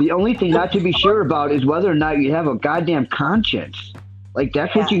 The only thing not to be sure about is whether or not you have a goddamn conscience. Like,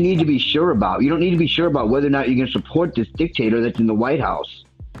 that's what you need to be sure about. You don't need to be sure about whether or not you're going to support this dictator that's in the White House.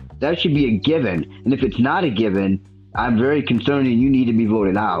 That should be a given. And if it's not a given, I'm very concerned and you need to be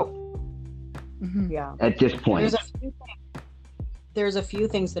voted out. Mm-hmm. Yeah. At this point. There's a few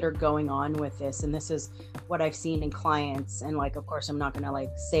things that are going on with this, and this is what I've seen in clients. And like, of course, I'm not going to like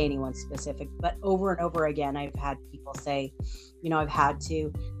say anyone specific, but over and over again, I've had people say, you know, I've had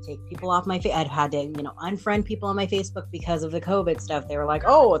to take people off my I've had to, you know, unfriend people on my Facebook because of the COVID stuff. They were like,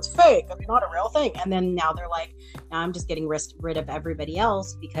 oh, it's fake. It's not a real thing. And then now they're like, now I'm just getting rid of everybody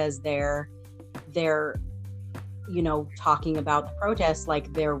else because they're, you know, talking about the protests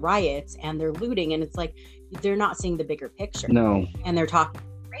like they're riots and they're looting. And it's like, they're not seeing the bigger picture. No. And they're talking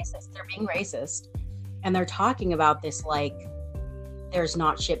racist. They're being racist. And they're talking about this like there's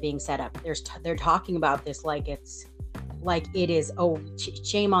not shit being set up. They're talking about this like it's like it is,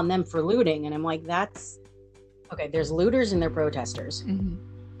 shame on them for looting. And I'm like, that's okay. There's looters and they're protesters. Mm-hmm.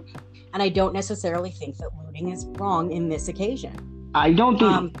 And I don't necessarily think that looting is wrong in this occasion. I don't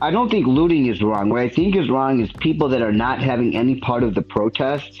think looting is wrong. What I think is wrong is people that are not having any part of the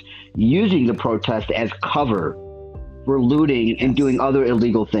protests using the protest as cover for looting and doing other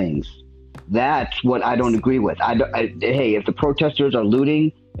illegal things. That's what I don't agree with. Hey, if the protesters are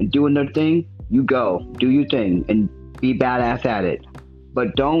looting and doing their thing, you go, do your thing, and be badass at it.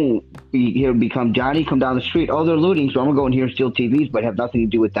 But don't be here, become Johnny, come down the street. Oh, they're looting, so I'm gonna go in here and steal TVs, but have nothing to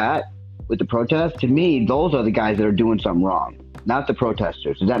do with that, with the protest. To me, those are the guys that are doing something wrong, not the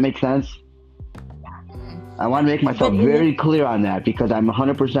protesters. Does that make sense? I want to make myself very clear on that because I'm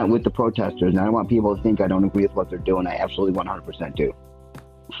 100% with the protesters, and I don't want people to think I don't agree with what they're doing. I absolutely 100% do.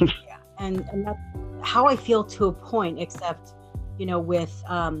 Yeah, and that's how I feel to a point, except, you know, with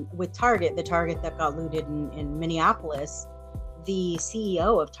Target, the Target that got looted in Minneapolis, the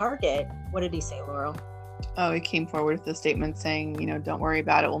CEO of Target, what did he say, Laurel? Oh, he came forward with a statement saying, you know, don't worry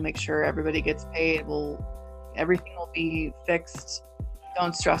about it. We'll make sure everybody gets paid. Everything will be fixed.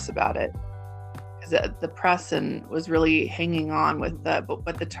 Don't stress about it. Because the press was really hanging on with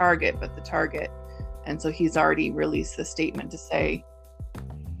the Target. And so he's already released the statement to say,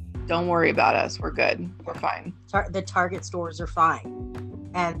 don't worry about us. We're good. We're fine. The Target stores are fine.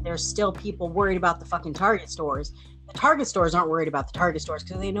 And there's still people worried about the fucking Target stores. The Target stores aren't worried about the Target stores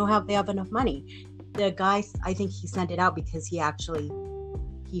because they know they have enough money. The guy, I think he sent it out because he actually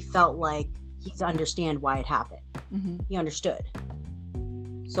he felt like he could understand why it happened. Mm-hmm. He understood.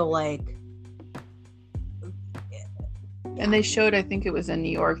 So like, and they showed, I think it was in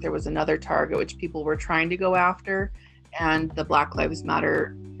New York, there was another target which people were trying to go after, and the Black Lives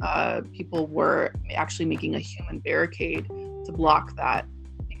Matter people were actually making a human barricade to block that,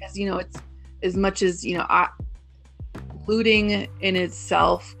 because it's as much as looting in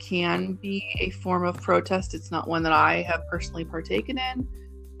itself can be a form of protest. It's not one that I have personally partaken in,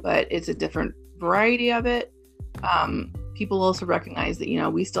 but it's a different variety of it. People also recognize that,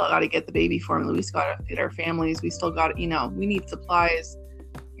 we still got to get the baby formula. We still got to feed our families. We still got, we need supplies,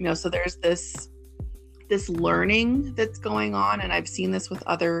 so there's this learning that's going on. And I've seen this with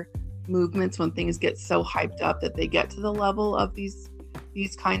other movements when things get so hyped up that they get to the level of these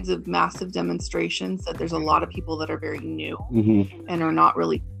kinds of massive demonstrations, that there's a lot of people that are very new and are not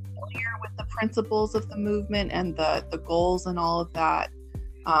really familiar with the principles of the movement and the goals and all of that.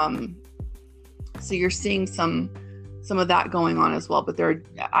 So you're seeing some of that going on as well, but they're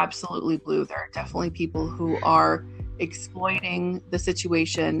absolutely blue. There are definitely people who are exploiting the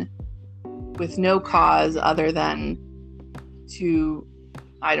situation with no cause other than to,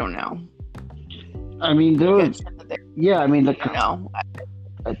 I don't know. I mean,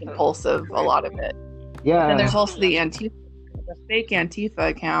 impulsive, a lot of it. Yeah. And there's also the fake Antifa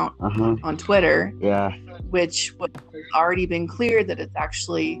account on Twitter. Yeah. Which has already been cleared that it's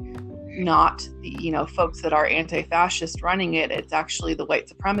actually not the folks that are anti-fascist running it. It's actually the white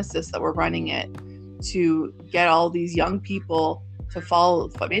supremacists that were running it to get all these young people to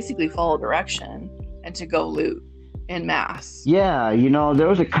basically follow direction and to go loot en masse. Yeah, there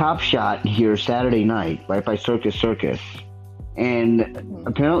was a cop shot here Saturday night right by Circus, and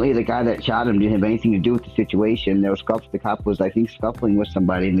apparently the guy that shot him didn't have anything to do with the situation. There was the cop was, I think, scuffling with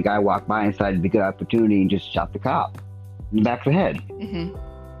somebody, and the guy walked by and decided to get an opportunity and just shot the cop in the back of the head.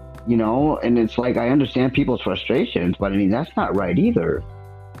 And it's like, I understand people's frustrations, but I mean, that's not right either.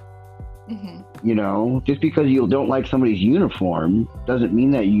 Just because you don't like somebody's uniform doesn't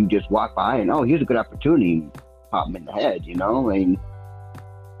mean that you just walk by and, oh, here's a good opportunity, and pop them in the head, I mean,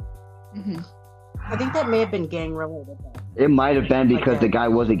 I think that may have been gang related. It might have been because the guy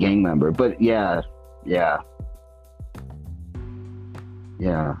was a gang member, but yeah.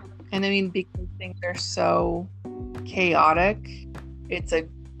 And I mean, because things are so chaotic, it's a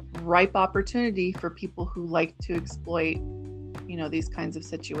ripe opportunity for people who like to exploit, these kinds of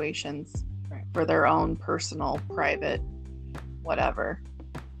situations for their own personal, private, whatever.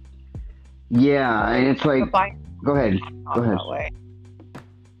 Yeah, and it's like, go ahead. Oh,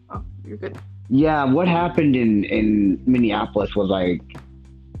 you're good. Yeah, what happened in Minneapolis was like,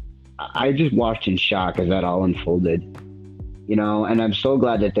 I just watched in shock as that all unfolded, and I'm so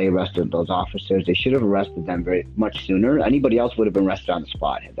glad that they arrested those officers. They should have arrested them very much sooner. Anybody else would have been arrested on the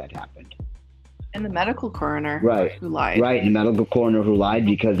spot had that happened. And the medical coroner who lied. Right, the medical coroner who lied,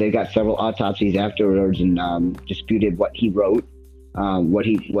 because they got several autopsies afterwards and disputed what he wrote, what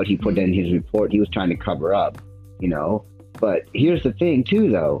he put in his report. He was trying to cover up, But here's the thing, too,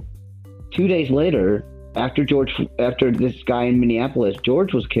 though. 2 days later, after this guy in Minneapolis,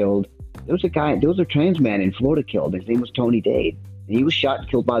 George was killed, there was a trans man in Florida killed. His name was Tony Dade. And he was shot and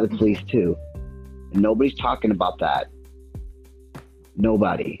killed by the police, too. And nobody's talking about that.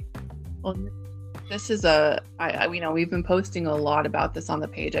 Nobody. Well, this is we've been posting a lot about this on the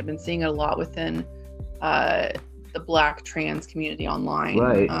page. I've been seeing it a lot within the Black trans community online,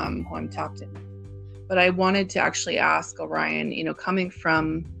 right. Who I'm tapped in. But I wanted to actually ask Orion, coming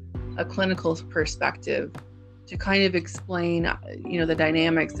from a clinical perspective, to kind of explain, the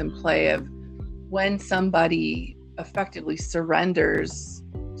dynamics in play of when somebody effectively surrenders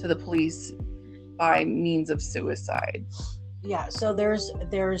to the police by means of suicide. Yeah, so there's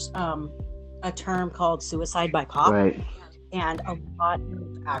a term called suicide by cop, right. And a lot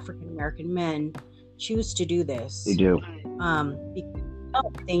of African American men choose to do this. They do.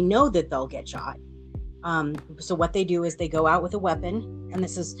 Because they know that they'll get shot. So what they do is they go out with a weapon, and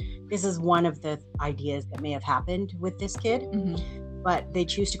this is one of the ideas that may have happened with this kid. But they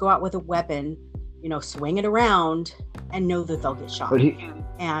choose to go out with a weapon, swing it around, and know that they'll get shot. But he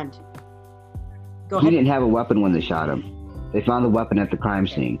didn't have a weapon when they shot him. They found the weapon at the crime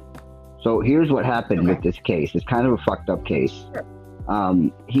scene. So here's what happened with this case. It's kind of a fucked up case.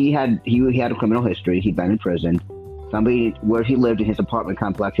 He had a criminal history. He'd been in prison. Somebody where he lived in his apartment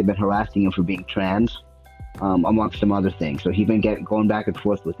complex had been harassing him for being trans, amongst some other things. So he'd been going back and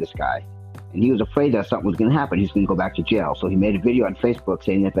forth with this guy. And he was afraid that something was going to happen. He's going to go back to jail. So he made a video on Facebook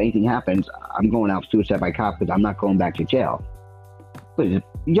saying, if anything happens, I'm going out suicide by cop because I'm not going back to jail. But he's a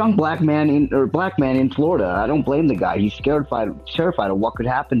young black man in Florida. I don't blame the guy. He's terrified of what could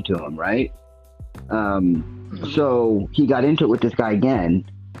happen to him, right? So he got into it with this guy again.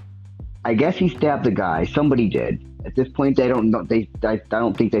 I guess he stabbed the guy. Somebody did. At this point, they don't know. I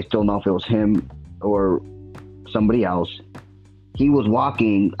don't think they still know if it was him or somebody else. He was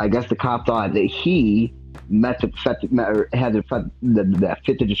walking. I guess the cop thought that he fit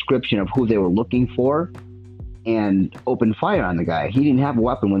the description of who they were looking for, and opened fire on the guy. He didn't have a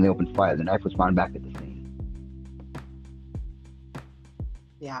weapon when they opened fire. The knife was found back at the scene.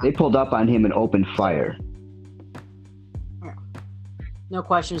 Yeah. They pulled up on him and opened fire. No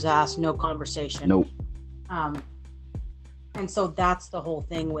questions asked, no conversation. Nope. And so that's the whole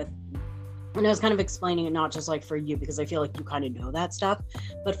thing with, and I was kind of explaining it not just like for you, because I feel like you kind of know that stuff,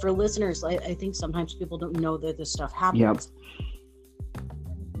 but for listeners, I think sometimes people don't know that this stuff happens. Yep.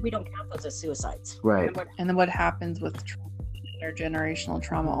 We don't count those as suicides. Right. And then what happens with intergenerational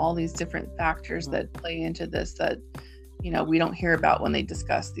trauma, all these different factors that play into this that, we don't hear about when they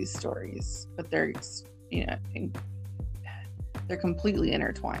discuss these stories, but they're, they're completely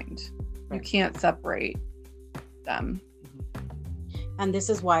intertwined. Right. You can't separate them. And this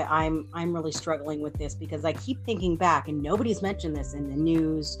is why I'm really struggling with this, because I keep thinking back, and nobody's mentioned this in the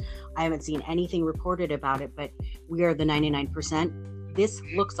news. I haven't seen anything reported about it, but we are the 99%. This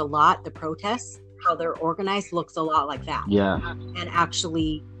looks a lot, the protests, how they're organized looks a lot like that. Yeah. And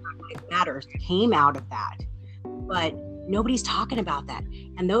actually, Black Matters came out of that. But nobody's talking about that.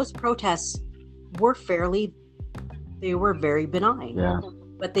 And those protests were very benign. Yeah.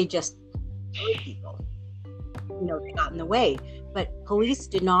 But they just killed people. They got in the way. But police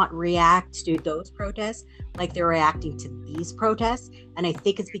did not react to those protests like they're reacting to these protests. And I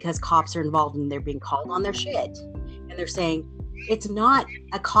think it's because cops are involved and they're being called on their shit. And they're saying, it's not,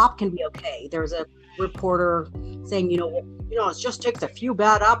 a cop can be okay. There was a reporter saying, it just takes a few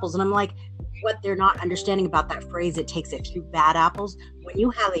bad apples. And I'm like, what they're not understanding about that phrase, it takes a few bad apples. When you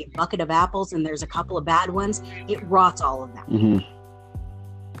have a bucket of apples and there's a couple of bad ones, it rots all of them. Mm-hmm.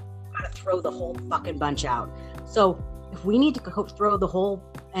 You gotta throw the whole fucking bunch out. So if we need to go throw the whole,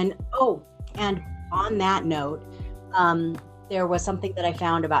 and on that note, there was something that I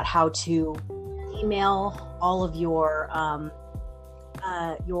found about how to email all of your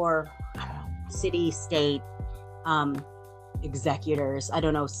city, state, executors,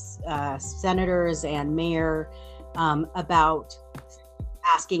 senators and mayor, about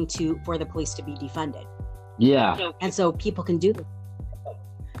asking for the police to be defunded. Yeah. And so people can do this.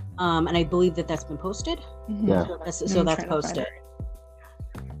 And I believe that's been posted. Yeah. So that's posted.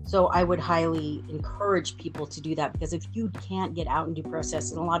 So I would highly encourage people to do that, because if you can't get out and do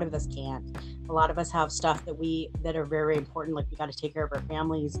protests, and a lot of us can't, a lot of us have stuff that are very important, like we got to take care of our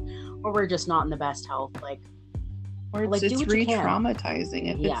families, or we're just not in the best health, or it's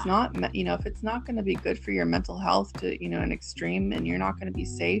re-traumatizing. If it's not, if it's not going to be good for your mental health to, an extreme, and you're not going to be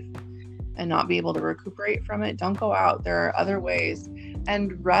safe and not be able to recuperate from it, don't go out. There are other ways.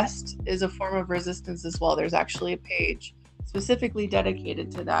 And rest is a form of resistance as well. There's actually a page specifically dedicated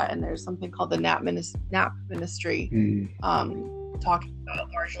to that, and there's something called the NAP Ministry, talking about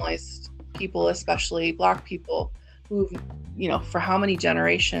marginalized people, especially Black people, who've, for how many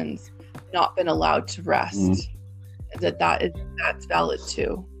generations not been allowed to rest. That's valid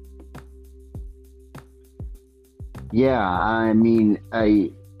too. Yeah, I mean,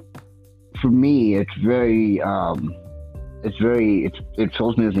 for me, it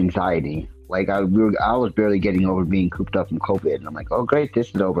fills me with anxiety. Like I was barely getting over being cooped up from COVID, and I'm like, oh great,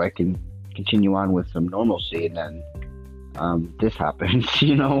 this is over. I can continue on with some normalcy, and then this happens,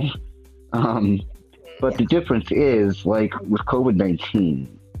 But the difference is, like with COVID-19,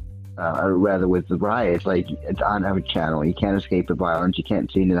 or rather with the riots, like it's on every channel. You can't escape the violence. You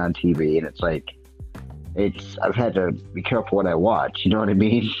can't see it on TV, and it's like, I've had to be careful what I watch. You know what I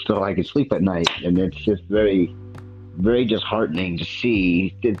mean? So I can sleep at night, and it's just very, very disheartening to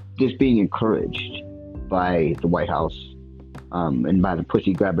see this being encouraged by the White House, and by the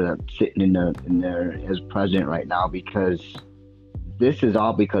pussy grabber that's sitting in there as president right now, because this is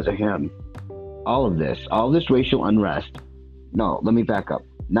all because of him. All of this racial unrest. No, let me back up.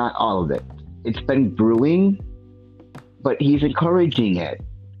 Not all of it. It's been brewing, but he's encouraging it.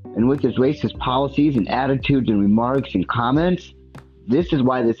 And with his racist policies and attitudes and remarks and comments, this is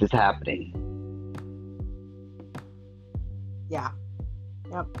why this is happening. Yeah.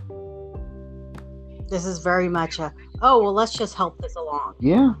 Yep. This is very much let's just help this along.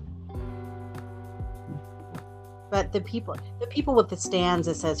 Yeah. But the people with the stands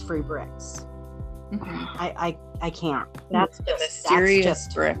that says free bricks, I can't. That's the mysterious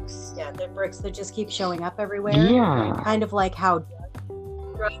bricks. Yeah, the bricks that just keep showing up everywhere. Yeah. Kind of like how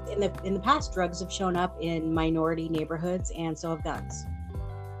in the past, drugs have shown up in minority neighborhoods, and so have guns.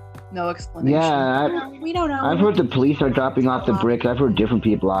 No explanation. Yeah, We don't know. I've heard the police are dropping off the bricks. I've heard different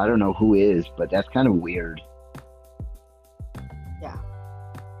people. I don't know who is, but that's kind of weird. Yeah.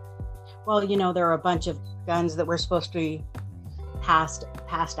 Well, there are a bunch of guns that were supposed to be passed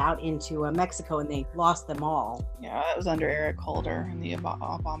out into Mexico, and they lost them all. Yeah, that was under Eric Holder and the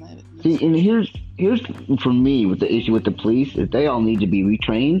Obama. See, and here's for me with the issue with the police is they all need to be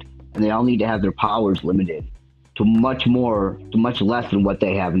retrained, and they all need to have their powers limited to much less than what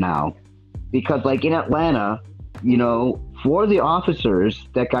they have now. Because like in Atlanta, 4 of the officers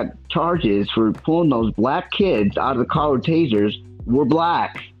that got charges for pulling those black kids out of the car with tasers were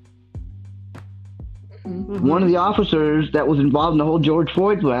black. Mm-hmm. One of the officers that was involved in the whole George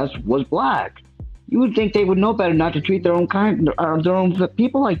Floyd arrest was black. You would think they would know better not to treat their own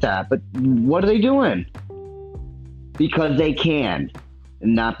people like that, but what are they doing? Because they can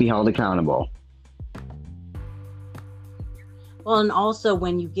and not be held accountable. Well, and also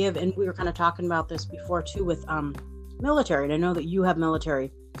when you give, and we were kind of talking about this before too with military, and I know that you have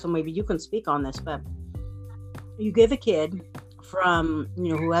military, so maybe you can speak on this, but you give a kid from,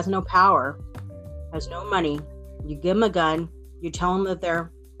 who has no power, has no money, you give them a gun, you tell them that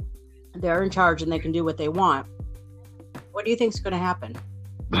they're in charge and they can do what they want. What do you think is going to happen?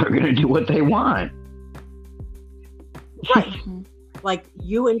 They're going to do what they want. Right. Like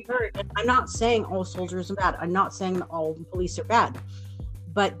you encourage, and I'm not saying all soldiers are bad. I'm not saying that all police are bad.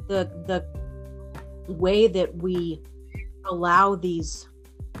 But the way that we allow these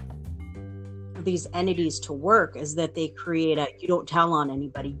entities to work is that they create you don't tell on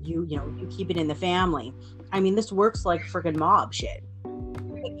anybody. You keep it in the family. I mean, this works like friggin' mob shit.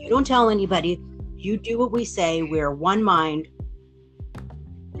 Like, you don't tell anybody. You do what we say. We're one mind.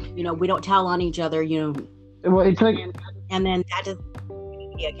 We don't tell on each other. Well, it's like, and then that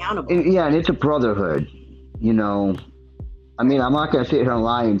doesn't be accountable. Yeah, and it's a brotherhood. I mean, I'm not gonna sit here and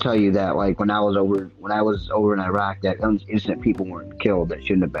lie and tell you that like when I was over in Iraq, that innocent people weren't killed that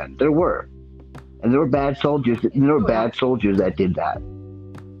shouldn't have been. There were, and there were bad soldiers. There were bad soldiers that did that.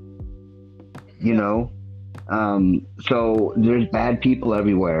 So there's bad people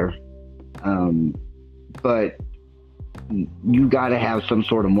everywhere, but you got to have some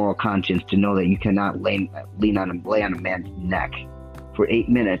sort of moral conscience to know that you cannot lay on a man's neck for 8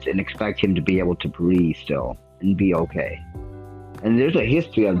 minutes and expect him to be able to breathe still and be okay. And there's a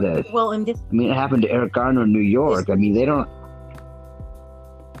history of this. Well, it happened to Eric Garner in New York. I mean, they don't.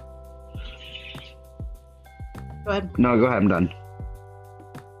 Go ahead. No, go ahead. I'm done.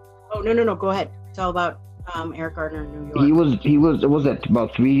 Oh, no. Go ahead. Tell about Eric Garner in New York. He was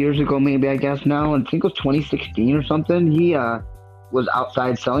about 3 years ago, maybe, I guess now. I think it was 2016 or something. He was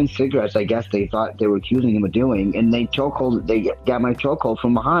outside selling cigarettes, I guess they thought they were accusing him of doing. And they got my chokehold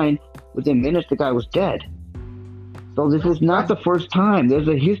from behind. Within minutes, the guy was dead. So this is not the first time. There's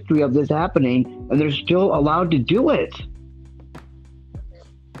a history of this happening, and they're still allowed to do it.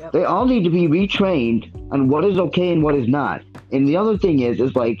 Yep. They all need to be retrained on what is okay and what is not. And the other thing is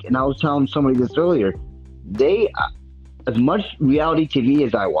like, and I was telling somebody this earlier, as much reality TV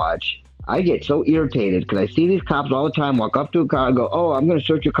as I watch, I get so irritated because I see these cops all the time walk up to a car and go, "Oh, I'm going to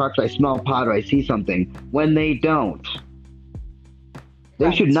search your car because I smell pot or I see something," when they don't.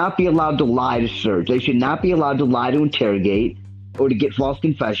 They should not be allowed to lie to search. They should not be allowed to lie to interrogate or to get false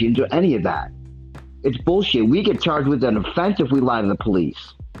confessions or any of that. It's bullshit. We get charged with an offense if we lie to the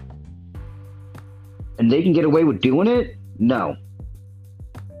police. And they can get away with doing it? No.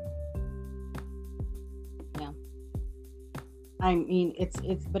 Yeah. I mean,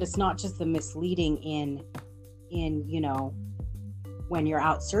 but it's not just the misleading in when you're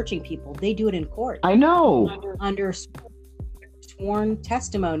out searching people. They do it in court. I know. Under sworn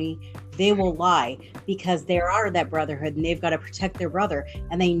testimony, they will lie because they are that brotherhood and they've got to protect their brother,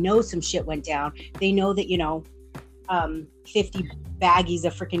 and they know some shit went down. They know that 50 baggies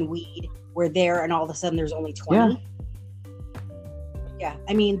of freaking weed were there and all of a sudden there's only 20. Yeah.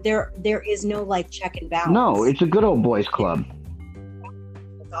 I mean, there is no like check and balance. No, it's a good old boys club.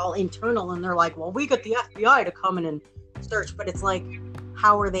 It's all internal, and they're like, well, we got the FBI to come in and search, but it's like,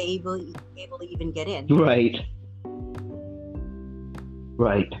 how are they able to even get in? Right.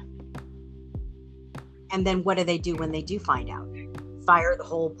 And then what do they do when they do find out? Fire the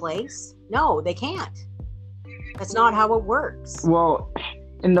whole place? No, they can't. That's not how it works. Well,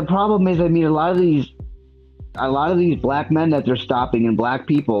 and the problem is, I mean, a lot of these black men that they're stopping, and black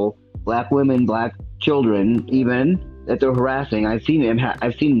people, black women, black children, even that they're harassing. I've seen them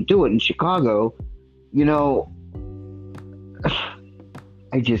do it in Chicago.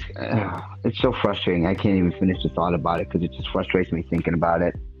 it's so frustrating. I can't even finish the thought about it because it just frustrates me thinking about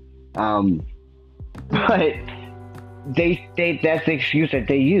it. But that's the excuse that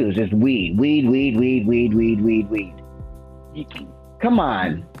they use is weed. Come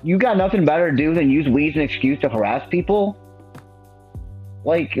on, you got nothing better to do than use weed as an excuse to harass people?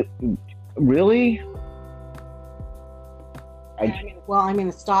 Like, really?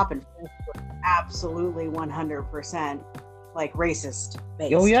 Stop and absolutely 100% like racist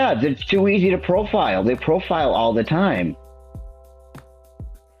based. Oh yeah, it's too easy to profile. They profile all the time.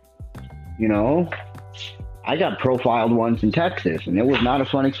 You know, I got profiled once in Texas, and it was not a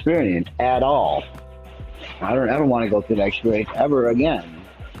fun experience at all. I don't ever want to go through that experience ever again.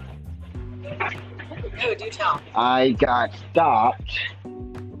 No, do tell. I got stopped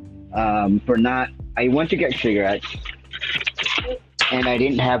for not. I went to get cigarettes, and I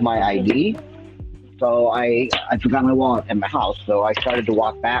didn't have my ID. So I forgot my wallet at my house. So I started to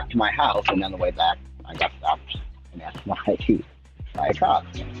walk back to my house, and on the way back, I got stopped and asked my ID by a cop.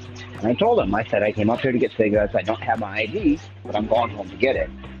 And I told him, I said, I came up here to get cigarettes. I don't have my ID, but I'm going home to get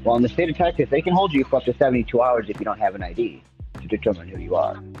it. Well, in the state of Texas, they can hold you for up to 72 hours if you don't have an ID to determine who you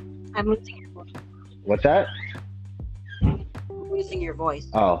are. I'm losing your voice. What's that? I'm losing your voice.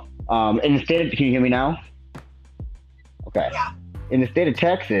 Oh, in the state of, can you hear me now? Okay. Yeah. In the state of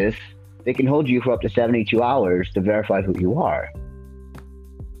Texas, they can hold you for up to 72 hours to verify who you are.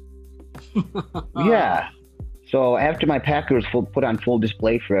 Yeah. So after my packer was put on full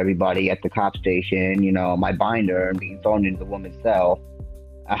display for everybody at the cop station, you know, my binder and being thrown into the woman's cell,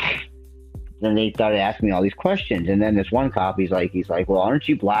 then they started asking me all these questions. And then this one cop, he's like, well, aren't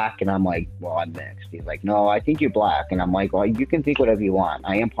you black? And I'm like, well, I'm mixed. He's like, no, I think you're black. And I'm like, well, you can think whatever you want.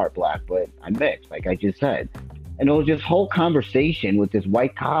 I am part black, but I'm mixed, like I just said. And it was this whole conversation with this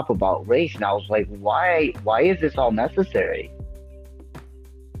white cop about race. And I was like, why is this all necessary?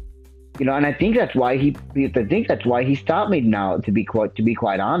 You know, and I think that's why he stopped me now, to be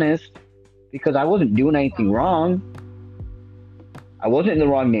quite honest, because I wasn't doing anything wrong. I wasn't in the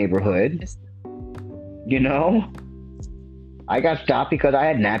wrong neighborhood. You know? I got stopped because I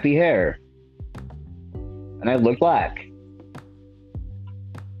had nappy hair. And I looked black.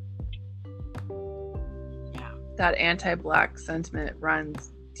 That anti-black sentiment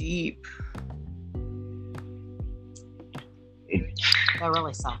runs deep. That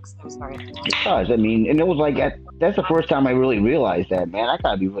really sucks. I'm sorry. It does. I mean, and it was like, that's the first time I really realized that, man, I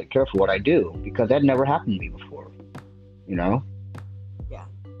gotta be really careful what I do, because that never happened to me before. You know? Yeah.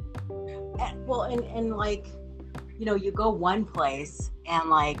 And like, you know, you go one place and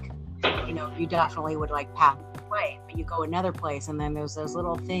like, you know, you definitely would like pass away, but you go another place and then there's those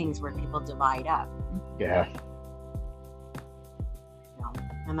little things where people divide up. Yeah. You know,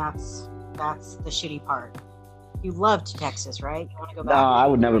 and that's the shitty part. You loved Texas, right? You want to go back? No, I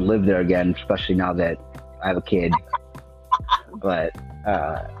would never live there again, especially now that I have a kid. But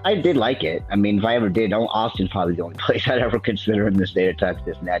I did like it. I mean, if I ever did, Austin's probably the only place I'd ever consider in the state of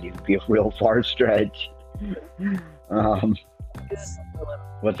Texas, and that'd even be a real far stretch.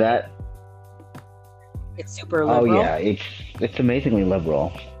 What's that? It's super liberal. Oh yeah, it's amazingly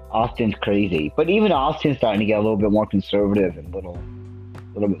liberal. Austin's crazy, but even Austin's starting to get a little bit more conservative and a little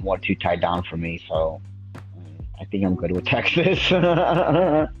bit more too tied down for me. So I think I'm good with Texas.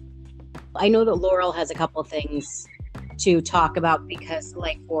 I know that Laurel has a couple of things to talk about because,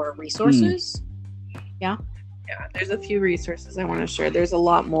 like, for resources. Yeah, there's a few resources I want to share. There's a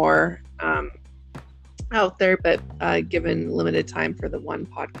lot more out there, but given limited time for the one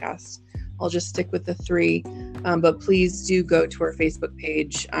podcast, I'll just stick with the three. But please do go to our Facebook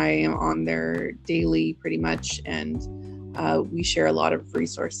page. I am on there daily pretty much, and we share a lot of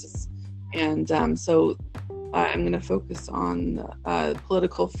resources. And so I'm going to focus on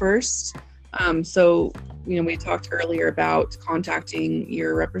political first. So, you know, we talked earlier about contacting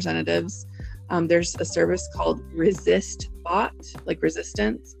your representatives. There's a service called Resist Bot, like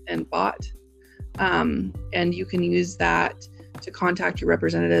resistance and bot. And you can use that to contact your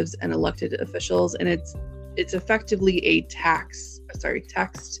representatives and elected officials. And it's effectively a text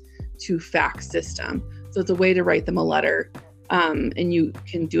to fax system. So it's a way to write them a letter. And you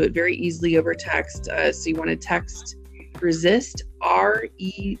can do it very easily over text. So you want to text resist,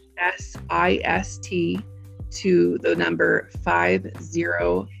 RESIST, to the number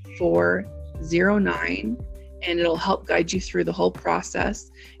 50409, and it'll help guide you through the whole process.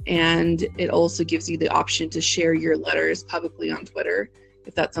 And it also gives you the option to share your letters publicly on Twitter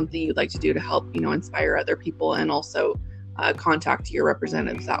if that's something you'd like to do to help, you know, inspire other people, and also contact your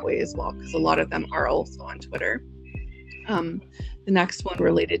representatives that way as well, because a lot of them are also on Twitter. The next one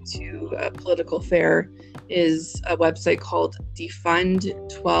related to political fair is a website called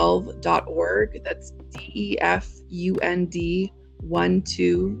defund12.org. That's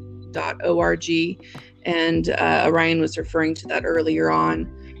defund12.org. And Orion was referring to that earlier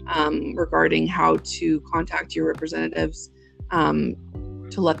on regarding how to contact your representatives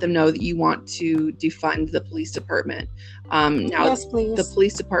to let them know that you want to defund the police department. Now, yes, please. The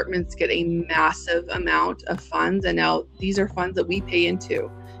police departments get a massive amount of funds, and now these are funds that we pay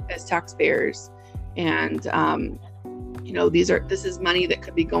into as taxpayers. And this is money that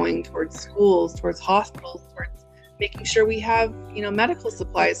could be going towards schools, towards hospitals, towards making sure we have medical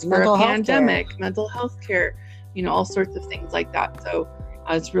supplies for a pandemic, mental health care, all sorts of things like that. So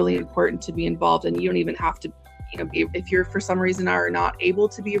it's really important to be involved, and you don't even have to if you're for some reason are not able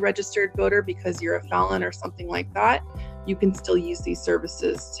to be a registered voter because you're a felon or something like that, you can still use these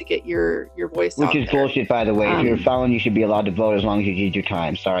services to get your voice out there. Which is bullshit, by the way. If you're a felon, you should be allowed to vote as long as you did your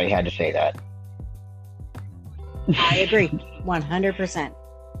time. Sorry, I had to say that. I agree 100%.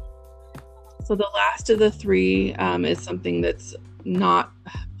 So the last of the three is something that's not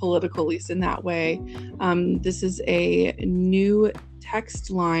political, at least in that way. This is a new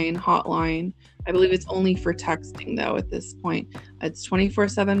text line hotline. I believe it's only for texting though at this point. It's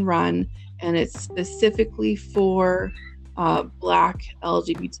 24/7 run, and it's specifically for Black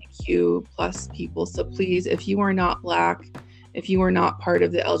LGBTQ plus people. So please, if you are not Black, if you are not part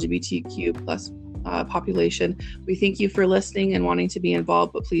of the LGBTQ plus population, we thank you for listening and wanting to be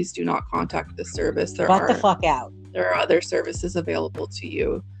involved, but please do not contact this service. Get the fuck out. There are other services available to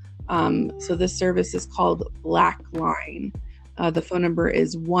you. So this service is called Black Line. The phone number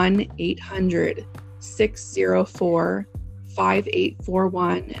is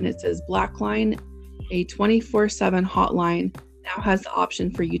 1-800-604-5841, and it says Black Line, a 24/7 hotline, now has the option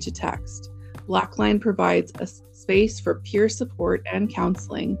for you to text. Black Line provides a space for peer support and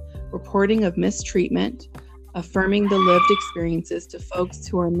counseling, reporting of mistreatment, affirming the lived experiences to folks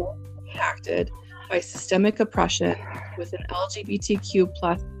who are most impacted by systemic oppression with an LGBTQ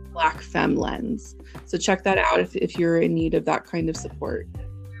plus Black femme lens. So check that out if you're in need of that kind of support.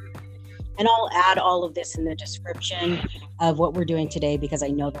 And I'll add all of this in the description of what we're doing today, because I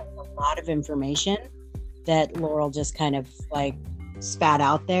know there's a lot of information that Laurel just kind of like spat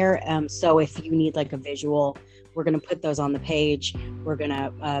out there. So if you need like a visual, we're going to put those on the page. We're going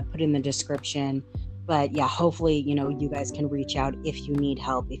to put in the description. But yeah, hopefully, you guys can reach out if you need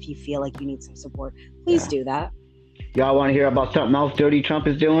help. If you feel like you need some support, please do that. Y'all want to hear about something else Dirty Trump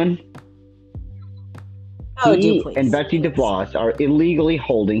is doing? Oh, he please. and Betsy DeVos are illegally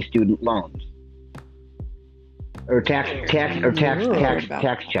holding student loans or tax checks.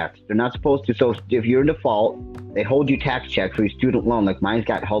 They're not supposed to. So if you're in default, they hold you tax check for your student loan. Like mine's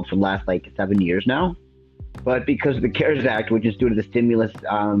got held for the last 7 years now. But because of the CARES Act, which is due to the stimulus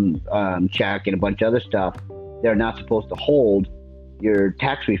check and a bunch of other stuff, they're not supposed to hold your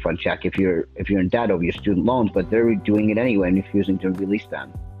tax refund check if you're in debt over your student loans. But they're doing it anyway and refusing to release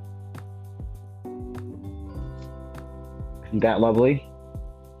them. Isn't that lovely?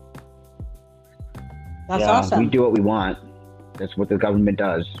 That's awesome. We do what we want. That's what the government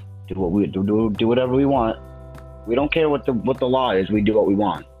does. Do whatever we want. We don't care what the law is. We do what we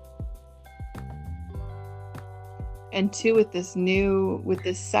want. And two, with this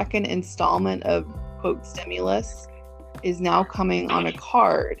second installment of quote stimulus is now coming on a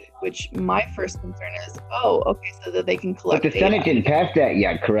card, which my first concern is, okay, so that they can collect. But the Senate didn't pass that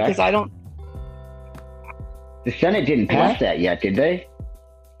yet, correct? Because I don't. The Senate didn't pass that yet, did they?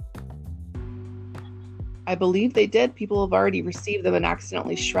 I believe they did. People have already received them and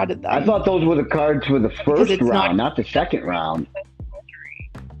accidentally shredded them. I thought those were the cards for the first round, not the second round.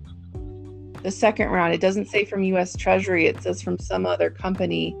 The second round, it doesn't say from U.S. Treasury. It says from some other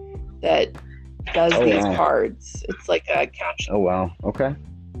company that does these cards. It's like a cash. Oh, wow. Okay.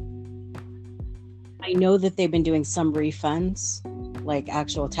 I know that they've been doing some refunds, like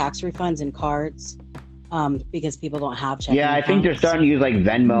actual tax refunds and cards, because people don't have checking accounts. I think they're starting to use like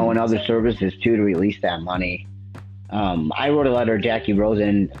Venmo and other services too to release that money. I wrote a letter to Jackie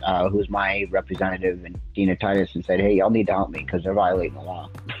Rosen, who's my representative, and Dina Titus, and said, hey, y'all need to help me because they're violating the law.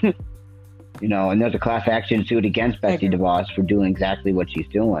 And there's a class action suit against Betsy DeVos for doing exactly what she's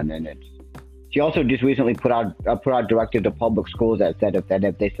doing. And she also just recently put out a directive to public schools that said if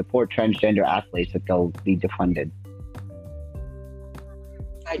they support transgender athletes, that they'll be defunded.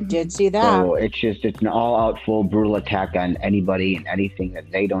 I did see that. So it's an all-out, full, brutal attack on anybody and anything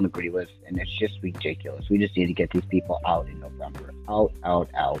that they don't agree with, and it's just ridiculous. We just need to get these people out in November. Out.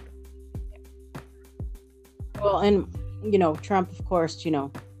 Well, and Trump, of course,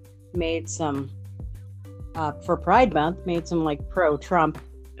 made some for Pride Month, made some like pro-Trump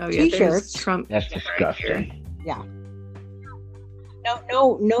Oh yeah, there's T-shirts. Trump. That's disgusting. Yeah.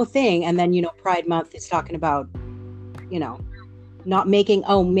 No thing. And then, Pride Month is talking about, not making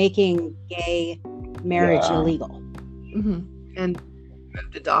gay marriage illegal. And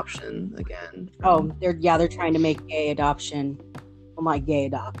adoption again. They're trying to make gay adoption, well, not gay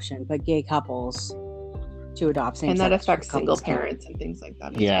adoption, but gay couples to adopt. And that affects single parents and things like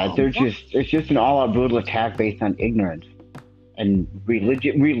that. Yeah, it's just an all-out brutal attack based on ignorance and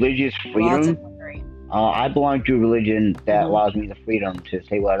religious freedom. I belong to a religion that allows me the freedom to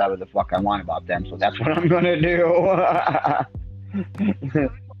say whatever the fuck I want about them, so that's what I'm gonna do.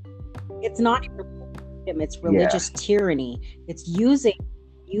 It's not freedom, it's religious tyranny. It's using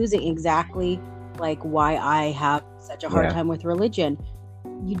exactly like why I have such a hard time with religion.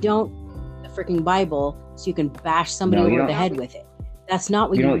 You don't the freaking Bible so you can bash somebody over the head with it. That's not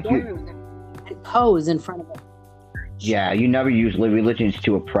what you do. And pose in front of it. Yeah, you never use religions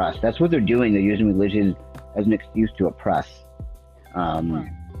to oppress. That's what they're doing. They're using religion as an excuse to oppress.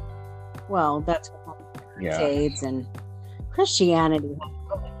 Well, that's what Crusades and Christianity has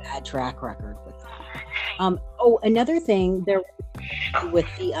a really bad track record with that. Another thing there with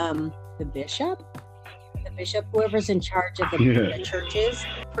the bishop, whoever's in charge of the churches,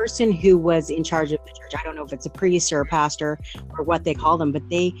 person who was in charge of the church. I don't know if it's a priest or a pastor or what they call them, but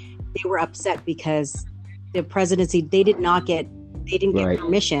they were upset because the presidency, they didn't get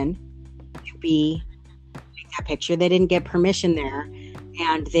permission to be in that picture. They didn't get permission there,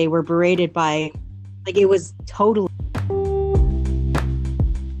 and they were berated by, it was totally